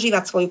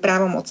zneužívať svoju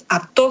právomoc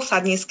a to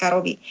sa dneska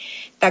robí.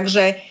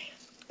 Takže,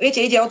 viete,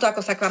 ide o to,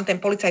 ako sa k vám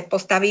ten policajt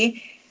postaví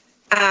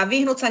a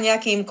vyhnúť sa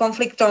nejakým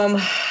konfliktom,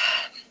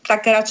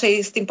 tak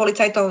radšej s tým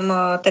policajtom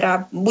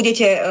teda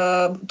budete,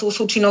 tú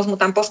súčinnosť mu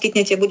tam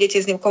poskytnete,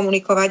 budete s ním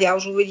komunikovať a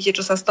už uvidíte,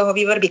 čo sa z toho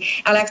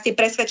vyvrbí. Ale ak ste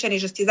presvedčení,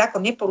 že ste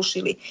zákon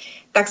neporušili,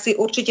 tak si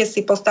určite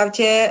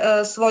postavte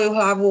svoju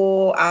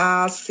hlavu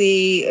a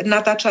si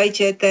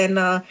natáčajte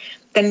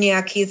ten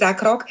nejaký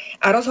zákrok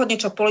a rozhodne,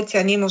 čo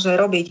polícia nemôže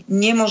robiť.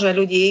 Nemôže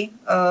ľudí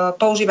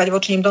používať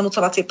voči nim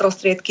donúcovacie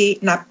prostriedky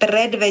na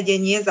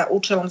predvedenie za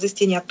účelom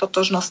zistenia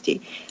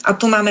totožnosti. A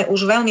tu máme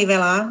už veľmi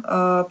veľa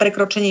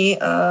prekročení,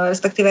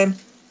 respektíve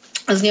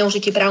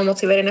zneužití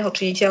právomoci verejného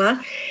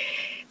činiteľa,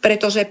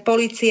 pretože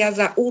polícia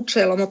za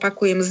účelom,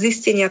 opakujem,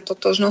 zistenia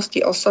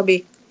totožnosti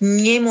osoby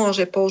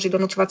nemôže použiť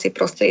donúcovacie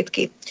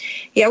prostriedky.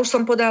 Ja už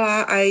som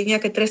podala aj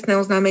nejaké trestné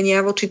oznámenia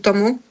voči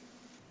tomu,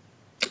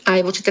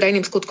 aj voči teda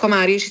iným skutkom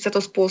a rieši sa to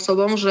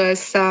spôsobom, že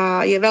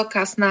je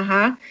veľká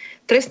snaha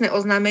trestné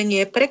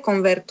oznámenie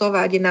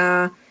prekonvertovať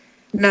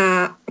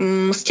na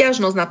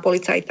sťažnosť na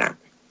policajta.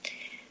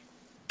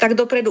 Tak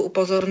dopredu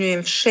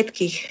upozorňujem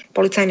všetkých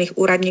policajných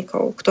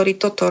úradníkov, ktorí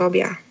toto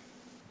robia.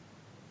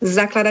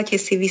 Zakladáte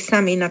si vy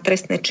sami na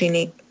trestné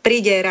činy.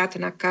 Príde rád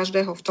na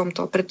každého v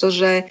tomto,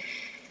 pretože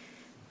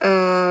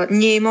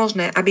nie je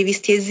možné, aby vy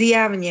ste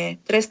zjavne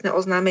trestné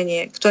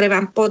oznámenie, ktoré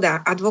vám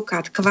podá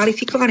advokát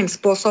kvalifikovaným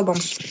spôsobom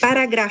s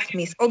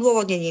paragrafmi, s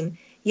odôvodnením,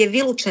 je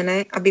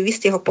vylúčené, aby vy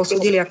ste ho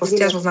posúdili ako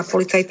sťažnosť na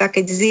policajta,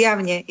 keď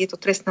zjavne je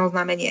to trestné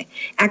oznámenie.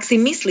 Ak si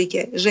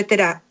myslíte, že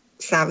teda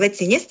sa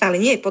veci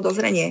nestali, nie je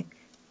podozrenie,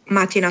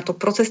 máte na to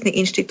procesný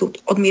inštitút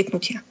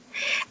odmietnutia.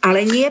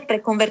 Ale nie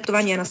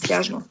prekonvertovania na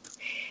sťažnosť.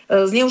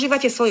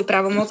 Zneužívate svoju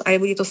právomoc a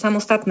bude to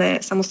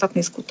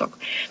samostatný skutok.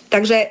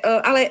 Takže,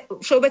 ale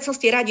v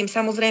všeobecnosti radím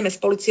samozrejme s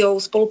políciou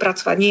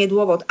spolupracovať, nie je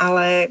dôvod,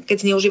 ale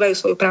keď zneužívajú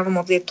svoju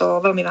právomoc, je to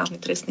veľmi vážny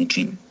trestný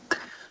čin.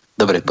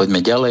 Dobre,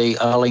 poďme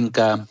ďalej.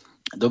 Alenka,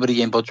 dobrý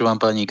deň,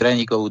 počúvam pani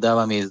Krajníkovú,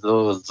 dávam jej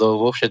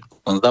vo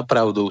všetkom za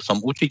pravdu.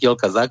 Som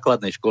učiteľka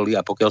základnej školy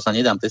a pokiaľ sa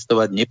nedám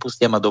testovať,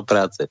 nepustia ma do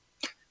práce.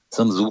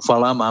 Som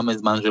zúfala, máme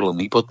s manželom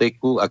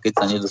hypotéku a keď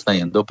sa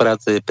nedostanem do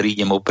práce,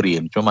 prídem o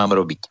príjem. Čo mám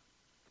robiť?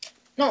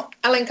 No,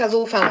 Alenka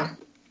zúfala.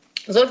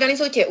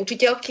 Zorganizujte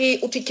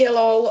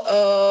učiteľov,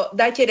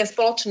 dajte jeden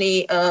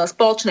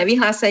spoločné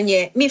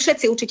vyhlásenie. My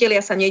všetci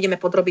učitelia sa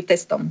nejdeme podrobiť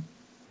testom.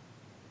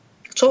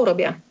 Čo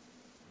urobia?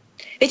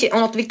 Viete,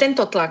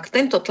 tento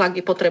tlak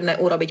je potrebné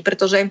urobiť,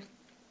 pretože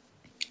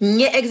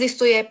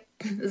neexistuje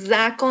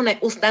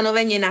zákonné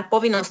ustanovenie na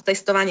povinnosť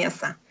testovania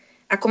sa.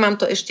 Ako mám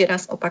to ešte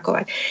raz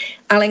opakovať?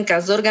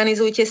 Alenka,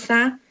 zorganizujte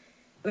sa.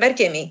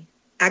 Verte mi,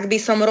 ak by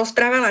som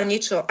rozprávala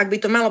niečo, ak by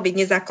to malo byť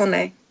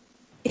nezákonné,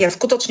 ja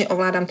skutočne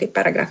ovládam tie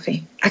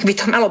paragrafy. Ak by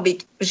to malo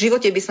byť, v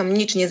živote by som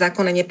nič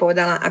nezákonné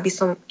nepovedala, aby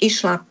som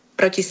išla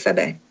proti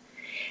sebe.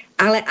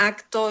 Ale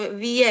ak to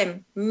viem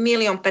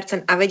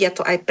 1,000,000% a vedia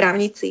to aj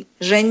právnici,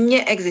 že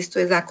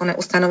neexistuje zákonné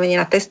ustanovenie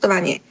na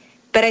testovanie,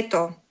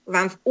 preto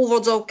vám v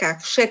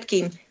úvodzovkách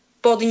všetkým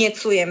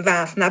podnecujem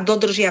vás na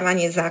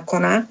dodržiavanie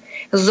zákona,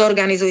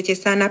 zorganizujte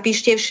sa,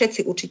 napíšte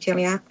všetci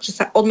učitelia, že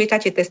sa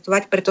odmietate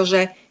testovať,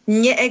 pretože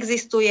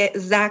neexistuje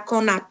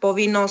zákonná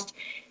povinnosť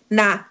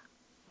na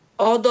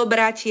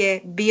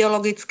odobratie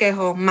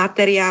biologického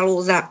materiálu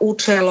za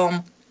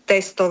účelom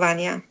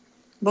testovania.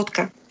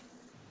 Bodka.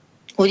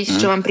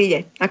 Uvidíte, čo vám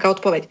príde, aká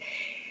odpoveď.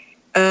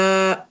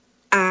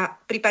 A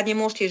prípadne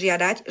môžete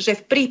žiadať, že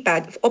v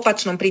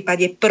opačnom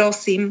prípade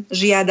prosím,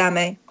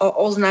 žiadame o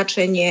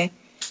označenie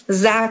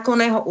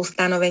zákonného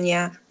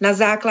ustanovenia, na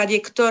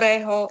základe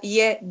ktorého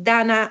je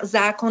daná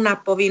zákonná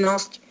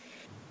povinnosť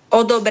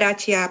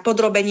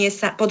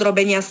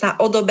podrobenia sa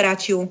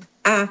odobratiu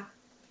a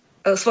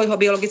svojho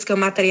biologického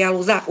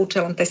materiálu za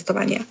účelom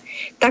testovania.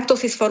 Takto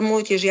si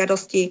sformulujte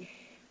žiadosti,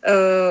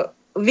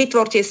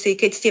 vytvorte si,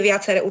 keď ste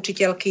viaceré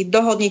učiteľky,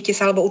 dohodnite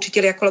sa, alebo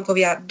učitelia,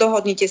 kolegovia,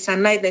 dohodnite sa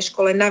na jednej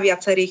škole, na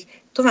viacerých,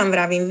 to vám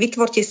vravím,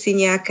 vytvorte si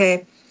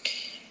nejaké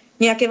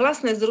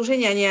vlastné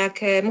združenia,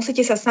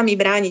 musíte sa sami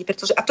brániť,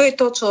 pretože, a to je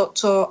to,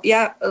 čo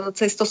ja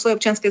cez to svoje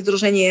občianske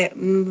združenie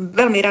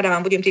veľmi rada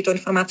vám budem tieto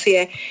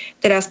informácie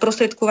teraz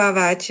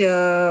sprostredkovávať.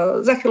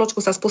 Za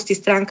chvíľočku sa spustí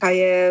stránka,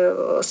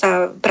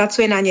 sa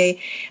pracuje na nej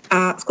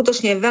a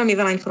skutočne veľmi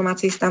veľa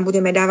informácií tam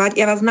budeme dávať.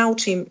 Ja vás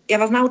naučím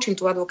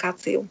tú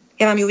advokáciu.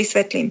 Ja vám ju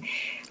vysvetlím,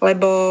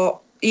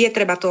 lebo je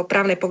treba to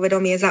právne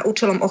povedomie za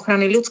účelom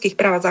ochrany ľudských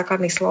práv a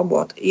základných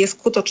slobôd. Je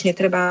skutočne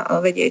treba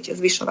vedieť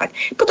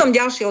zvyšovať. Potom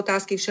ďalšie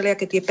otázky,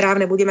 všelijaké tie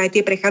právne, budeme aj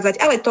tie prechádzať,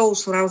 ale to už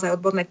sú naozaj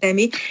odborné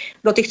témy.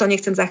 Do týchto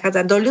nechcem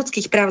zachádzať. Do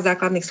ľudských práv a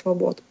základných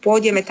slobôd.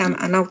 Pôjdeme tam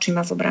a naučím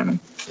vás obranu.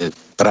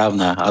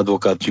 Právna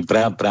advokát, či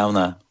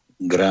právna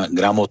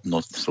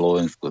gramotnosť v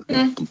Slovensku.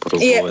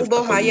 Je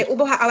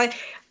ubohá, ale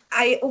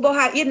aj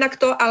ubohá jednak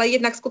to, ale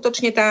jednak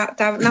skutočne tá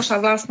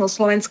naša vlastnosť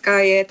Slovenska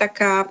je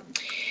taká.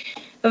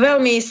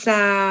 Nám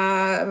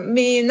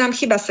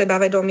chýba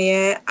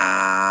sebavedomie a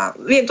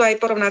viem to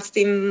aj porovnať s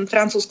tým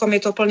Francúzskom,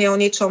 je to plne o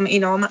niečom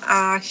inom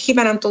a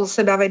chýba nám to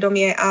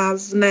sebavedomie a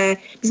my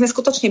sme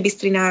skutočne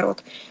bystrý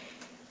národ.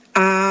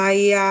 A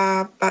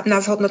ja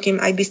nás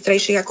hodnotím aj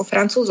bystrejších ako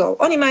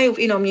Francúzov. Oni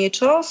majú v inom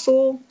niečo,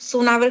 sú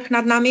navrch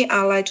nad nami,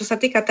 ale čo sa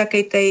týka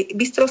takej tej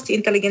bystrosti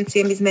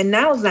inteligencie, my sme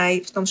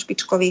naozaj v tom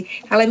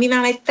špičkoví. Ale my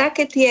máme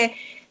také tie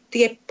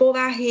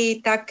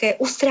povahy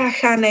také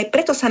ustráchané,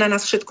 preto sa na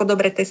nás všetko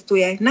dobre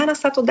testuje. Na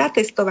nás sa to dá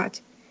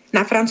testovať.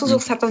 Na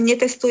Francúzov sa to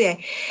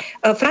netestuje.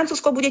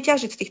 Francúzsko bude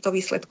ťažiť z týchto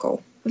výsledkov.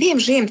 Viem,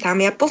 žijem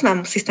tam, ja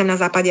poznám systém na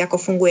západe, ako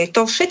funguje.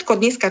 To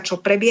všetko dneska, čo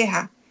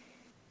prebieha,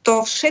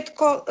 to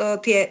všetko,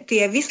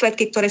 tie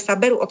výsledky, ktoré sa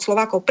berú od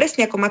Slovákov,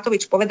 presne ako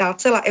Matovič povedal,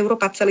 celá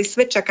Európa, celý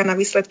svet čaká na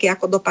výsledky,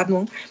 ako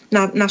dopadnú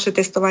na naše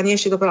testovanie,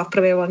 ešte to bola v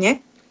prvej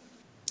vlne.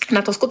 Na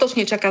to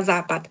skutočne čaká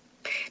Západ.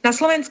 Na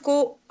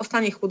Slovensku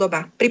ostane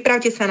chudoba.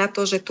 Pripravte sa na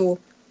to, že tu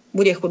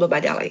bude chudoba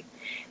ďalej.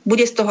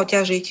 Bude z toho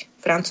ťažiť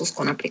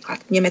Francúzsko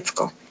napríklad,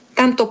 Nemecko.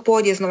 Tam to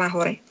pôjde znova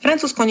hore.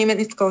 Francúzsko,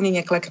 Nemecko, oni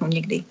nekleknú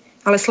nikdy.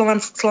 Ale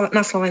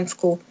na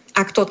Slovensku,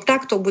 ak to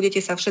takto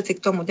budete sa všetci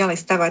k tomu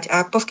ďalej stavať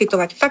a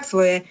poskytovať fakt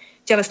svoje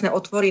telesné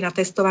otvory na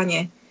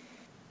testovanie,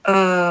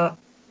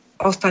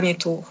 ostane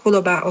tu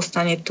chudoba,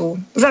 ostane tu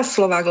za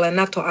Slovák len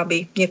na to,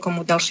 aby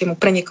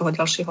pre niekoho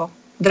ďalšieho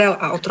drel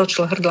a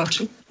otročil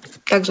hrdlaču.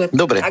 Takže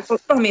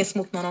to mi je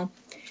smutno, no.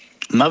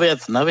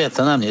 Naviac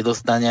sa nám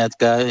nedostane,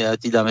 Aťka. Ja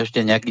ti dám ešte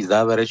nejaký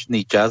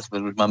záverečný čas,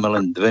 pretože už máme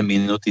len 2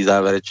 minúty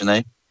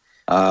záverečnej.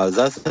 A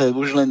zase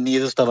už len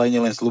mi nedostáva ani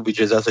len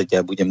slúbiť, že zase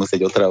ťa budem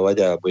musieť otravovať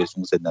a budeš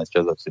musieť nájsť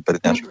čas pre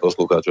našich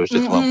poslucháčov.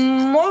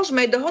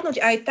 Môžeme dohodnúť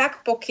aj tak,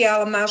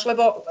 pokiaľ máš,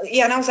 lebo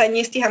ja naozaj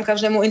nestíham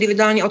každému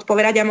individuálne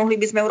odpovedať a mohli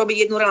by sme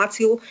urobiť jednu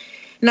reláciu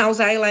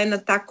naozaj len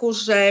takú,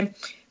 že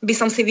by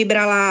som si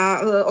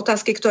vybrala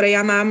otázky, ktoré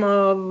ja mám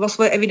vo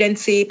svojej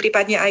evidencii,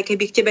 prípadne aj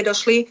keby k tebe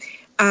došli.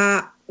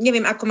 A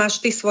neviem, ako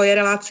máš ty svoje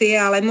relácie,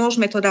 ale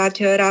môžeme to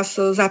dať raz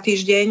za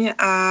týždeň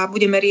a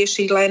budeme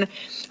riešiť len...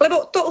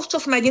 Lebo to už,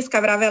 čo som aj dneska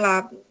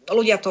vravela,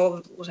 ľudia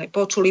to už aj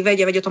počuli,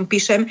 vedia, o tom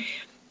píšem.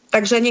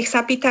 Takže nech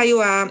sa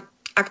pýtajú a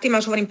ak ty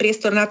máš, hovorím,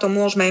 priestor na to,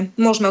 môžeme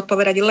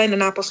odpovedať len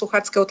na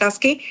poslucháčske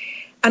otázky.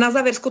 A na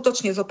záver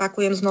skutočne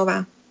zopakujem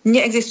znova.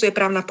 Neexistuje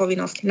právna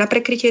povinnosť na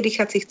prekrytie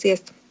dýchacích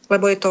ciest,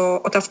 lebo je to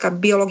otázka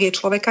biológie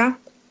človeka.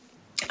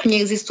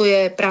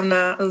 Neexistuje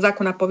právna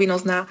zákonná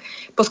povinnosť na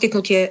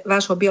poskytnutie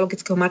vášho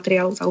biologického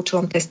materiálu za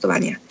účelom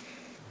testovania.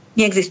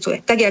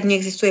 Neexistuje. Tak, jak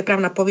neexistuje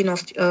právna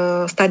povinnosť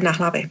stať na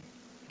hlave.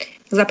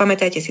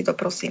 Zapamätajte si to,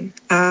 prosím.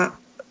 A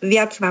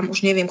viac vám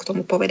už neviem k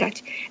tomu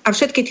povedať. A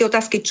všetky tie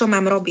otázky, čo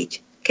mám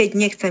robiť, keď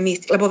nechcem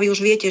ísť, lebo vy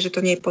už viete, že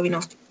to nie je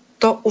povinnosť.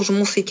 To už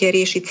musíte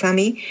riešiť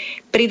sami.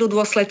 Prídu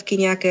dôsledky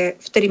nejaké,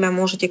 vtedy ma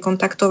môžete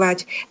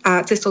kontaktovať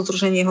a cez to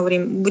združenie,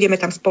 hovorím, budeme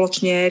tam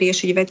spoločne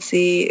riešiť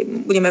veci,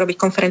 budeme robiť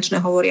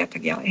konferenčné hovory a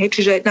tak ďalej. Hej?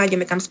 Čiže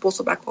nájdeme tam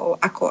spôsob,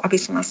 ako aby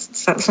som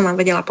vám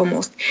vedela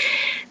pomôcť.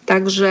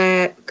 Takže,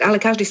 ale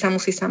každý sa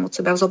musí sám od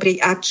seba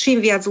vzobrieť a čím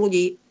viac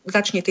ľudí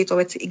začne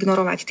tieto veci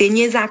ignorovať, tie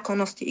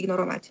nezákonnosti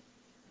ignorovať,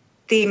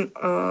 tým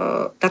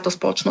táto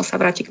spoločnosť sa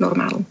vráti k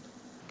normálu.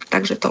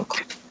 Takže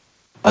toľko.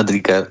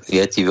 Adrika,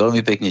 ja ti veľmi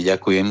pekne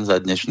ďakujem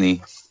za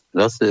dnešný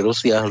zase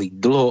rozsiahly,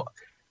 dlho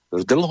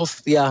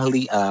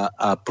dlhosiahly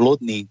a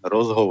plodný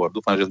rozhovor.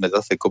 Dúfam, že sme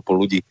zase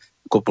kopu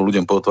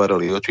ľuďom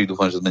potvárali oči,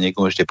 dúfam, že sme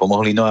niekomu ešte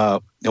pomohli. No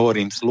a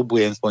hovorím,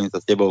 sľubujem, spojím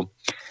sa s tebou,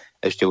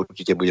 ešte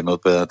určite budeme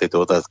odpovedať na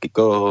tieto otázky.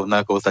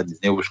 Na koho sa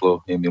dnes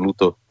neušlo, je mi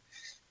ľúto,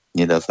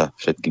 nedá sa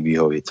všetkým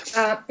vyhovieť.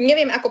 A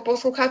neviem, ako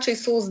poslucháči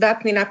sú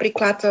zdatní,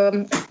 napríklad,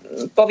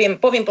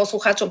 poviem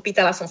poslucháčom,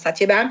 pýtala som sa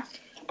teba,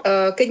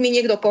 keď mi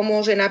niekto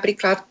pomôže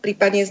napríklad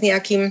prípadne s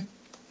nejakým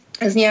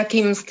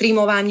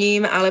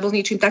streamovaním alebo s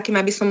ničím takým,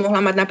 aby som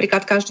mohla mať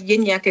napríklad každý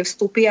deň nejaké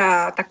vstupy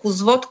a takú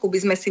zvodku by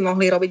sme si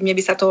mohli robiť. Mne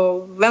by sa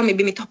to, veľmi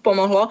by mi to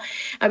pomohlo,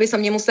 aby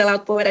som nemusela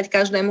odpovedať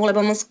každému,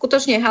 lebo mám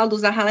skutočne haldu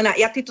zahalená.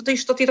 Ja tieto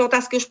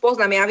otázky už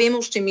poznám, ja viem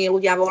už, či mi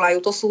ľudia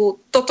volajú. To sú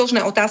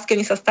totožné otázky,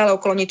 oni sa stále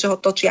okolo niečoho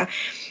točia.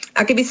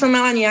 A keby som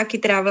mala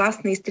nejaký teda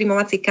vlastný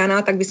streamovací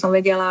kanál, tak by som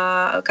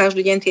vedela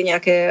každý deň tie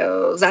nejaké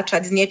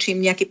začať s niečím,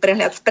 nejaký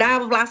prehľad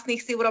správ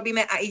vlastných si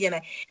urobíme a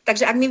ideme.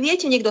 Takže ak mi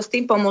viete niekto s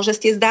tým pomôže,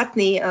 ste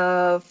zdatní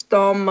v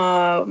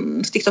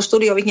týchto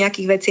štúdiových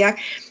nejakých veciach,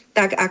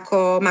 tak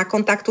ako ma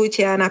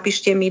kontaktujte a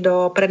napíšte mi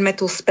do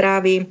predmetu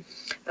správy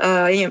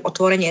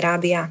otvorenie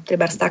rádia,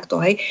 trebárs takto,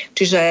 hej.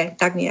 Čiže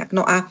tak nejak.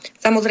 No a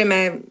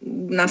samozrejme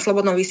na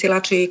Slobodnom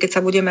vysielači, keď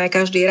sa budeme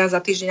každý raz za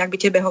týždeň, ak by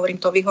tebe hovorím,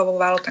 to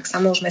vyhovovalo, tak sa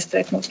môžeme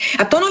stretnúť.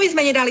 A Tonovi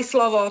sme nedali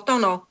slovo.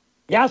 Tono.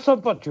 Ja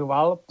som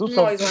počúval. Tu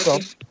som.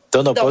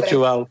 Tono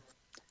počúval.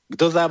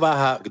 Kto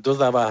zaváha,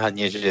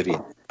 nežerie.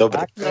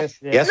 Dobre.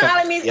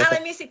 Ale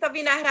my si to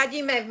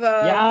vynahradíme v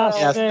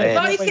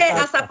dvojke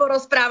a sa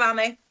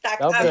porozprávame.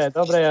 Tak,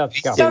 dobre,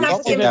 Jačka. To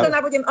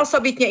budem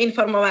osobitne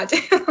informovať.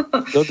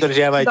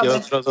 Dodržiavajte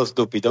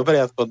odstupy. Dobre,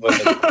 aspoň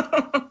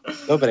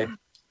Dobre.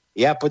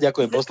 Ja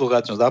poďakujem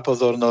poslucháčom za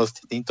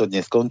pozornosť. Týmto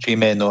dnes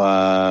skončíme. No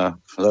a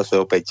zase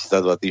opäť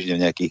za 2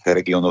 týždne v nejakých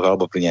regiónoch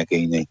alebo pri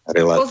nejakej inej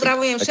relácii.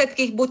 Pozdravujem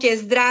všetkých,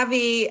 buďte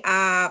zdraví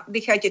a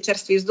dýchajte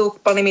čerstvý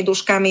vzduch plnými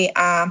duškami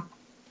a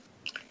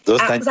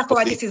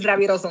zachovajte si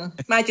zdravý rozum.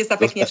 Majte sa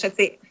pekne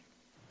všetci.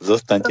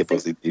 Zostaňte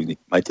pozitívni.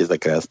 Majte sa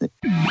krásne.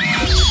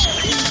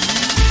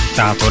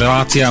 Táto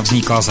relácia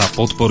vznikla za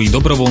podpory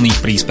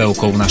dobrovoľných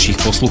príspevkov našich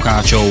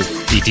poslucháčov.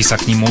 I ty sa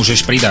k nim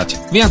môžeš pridať.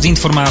 Viac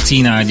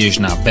informácií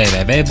nájdeš na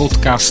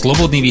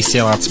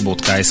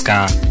www.slobodnyvysielac.sk.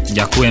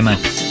 Ďakujeme.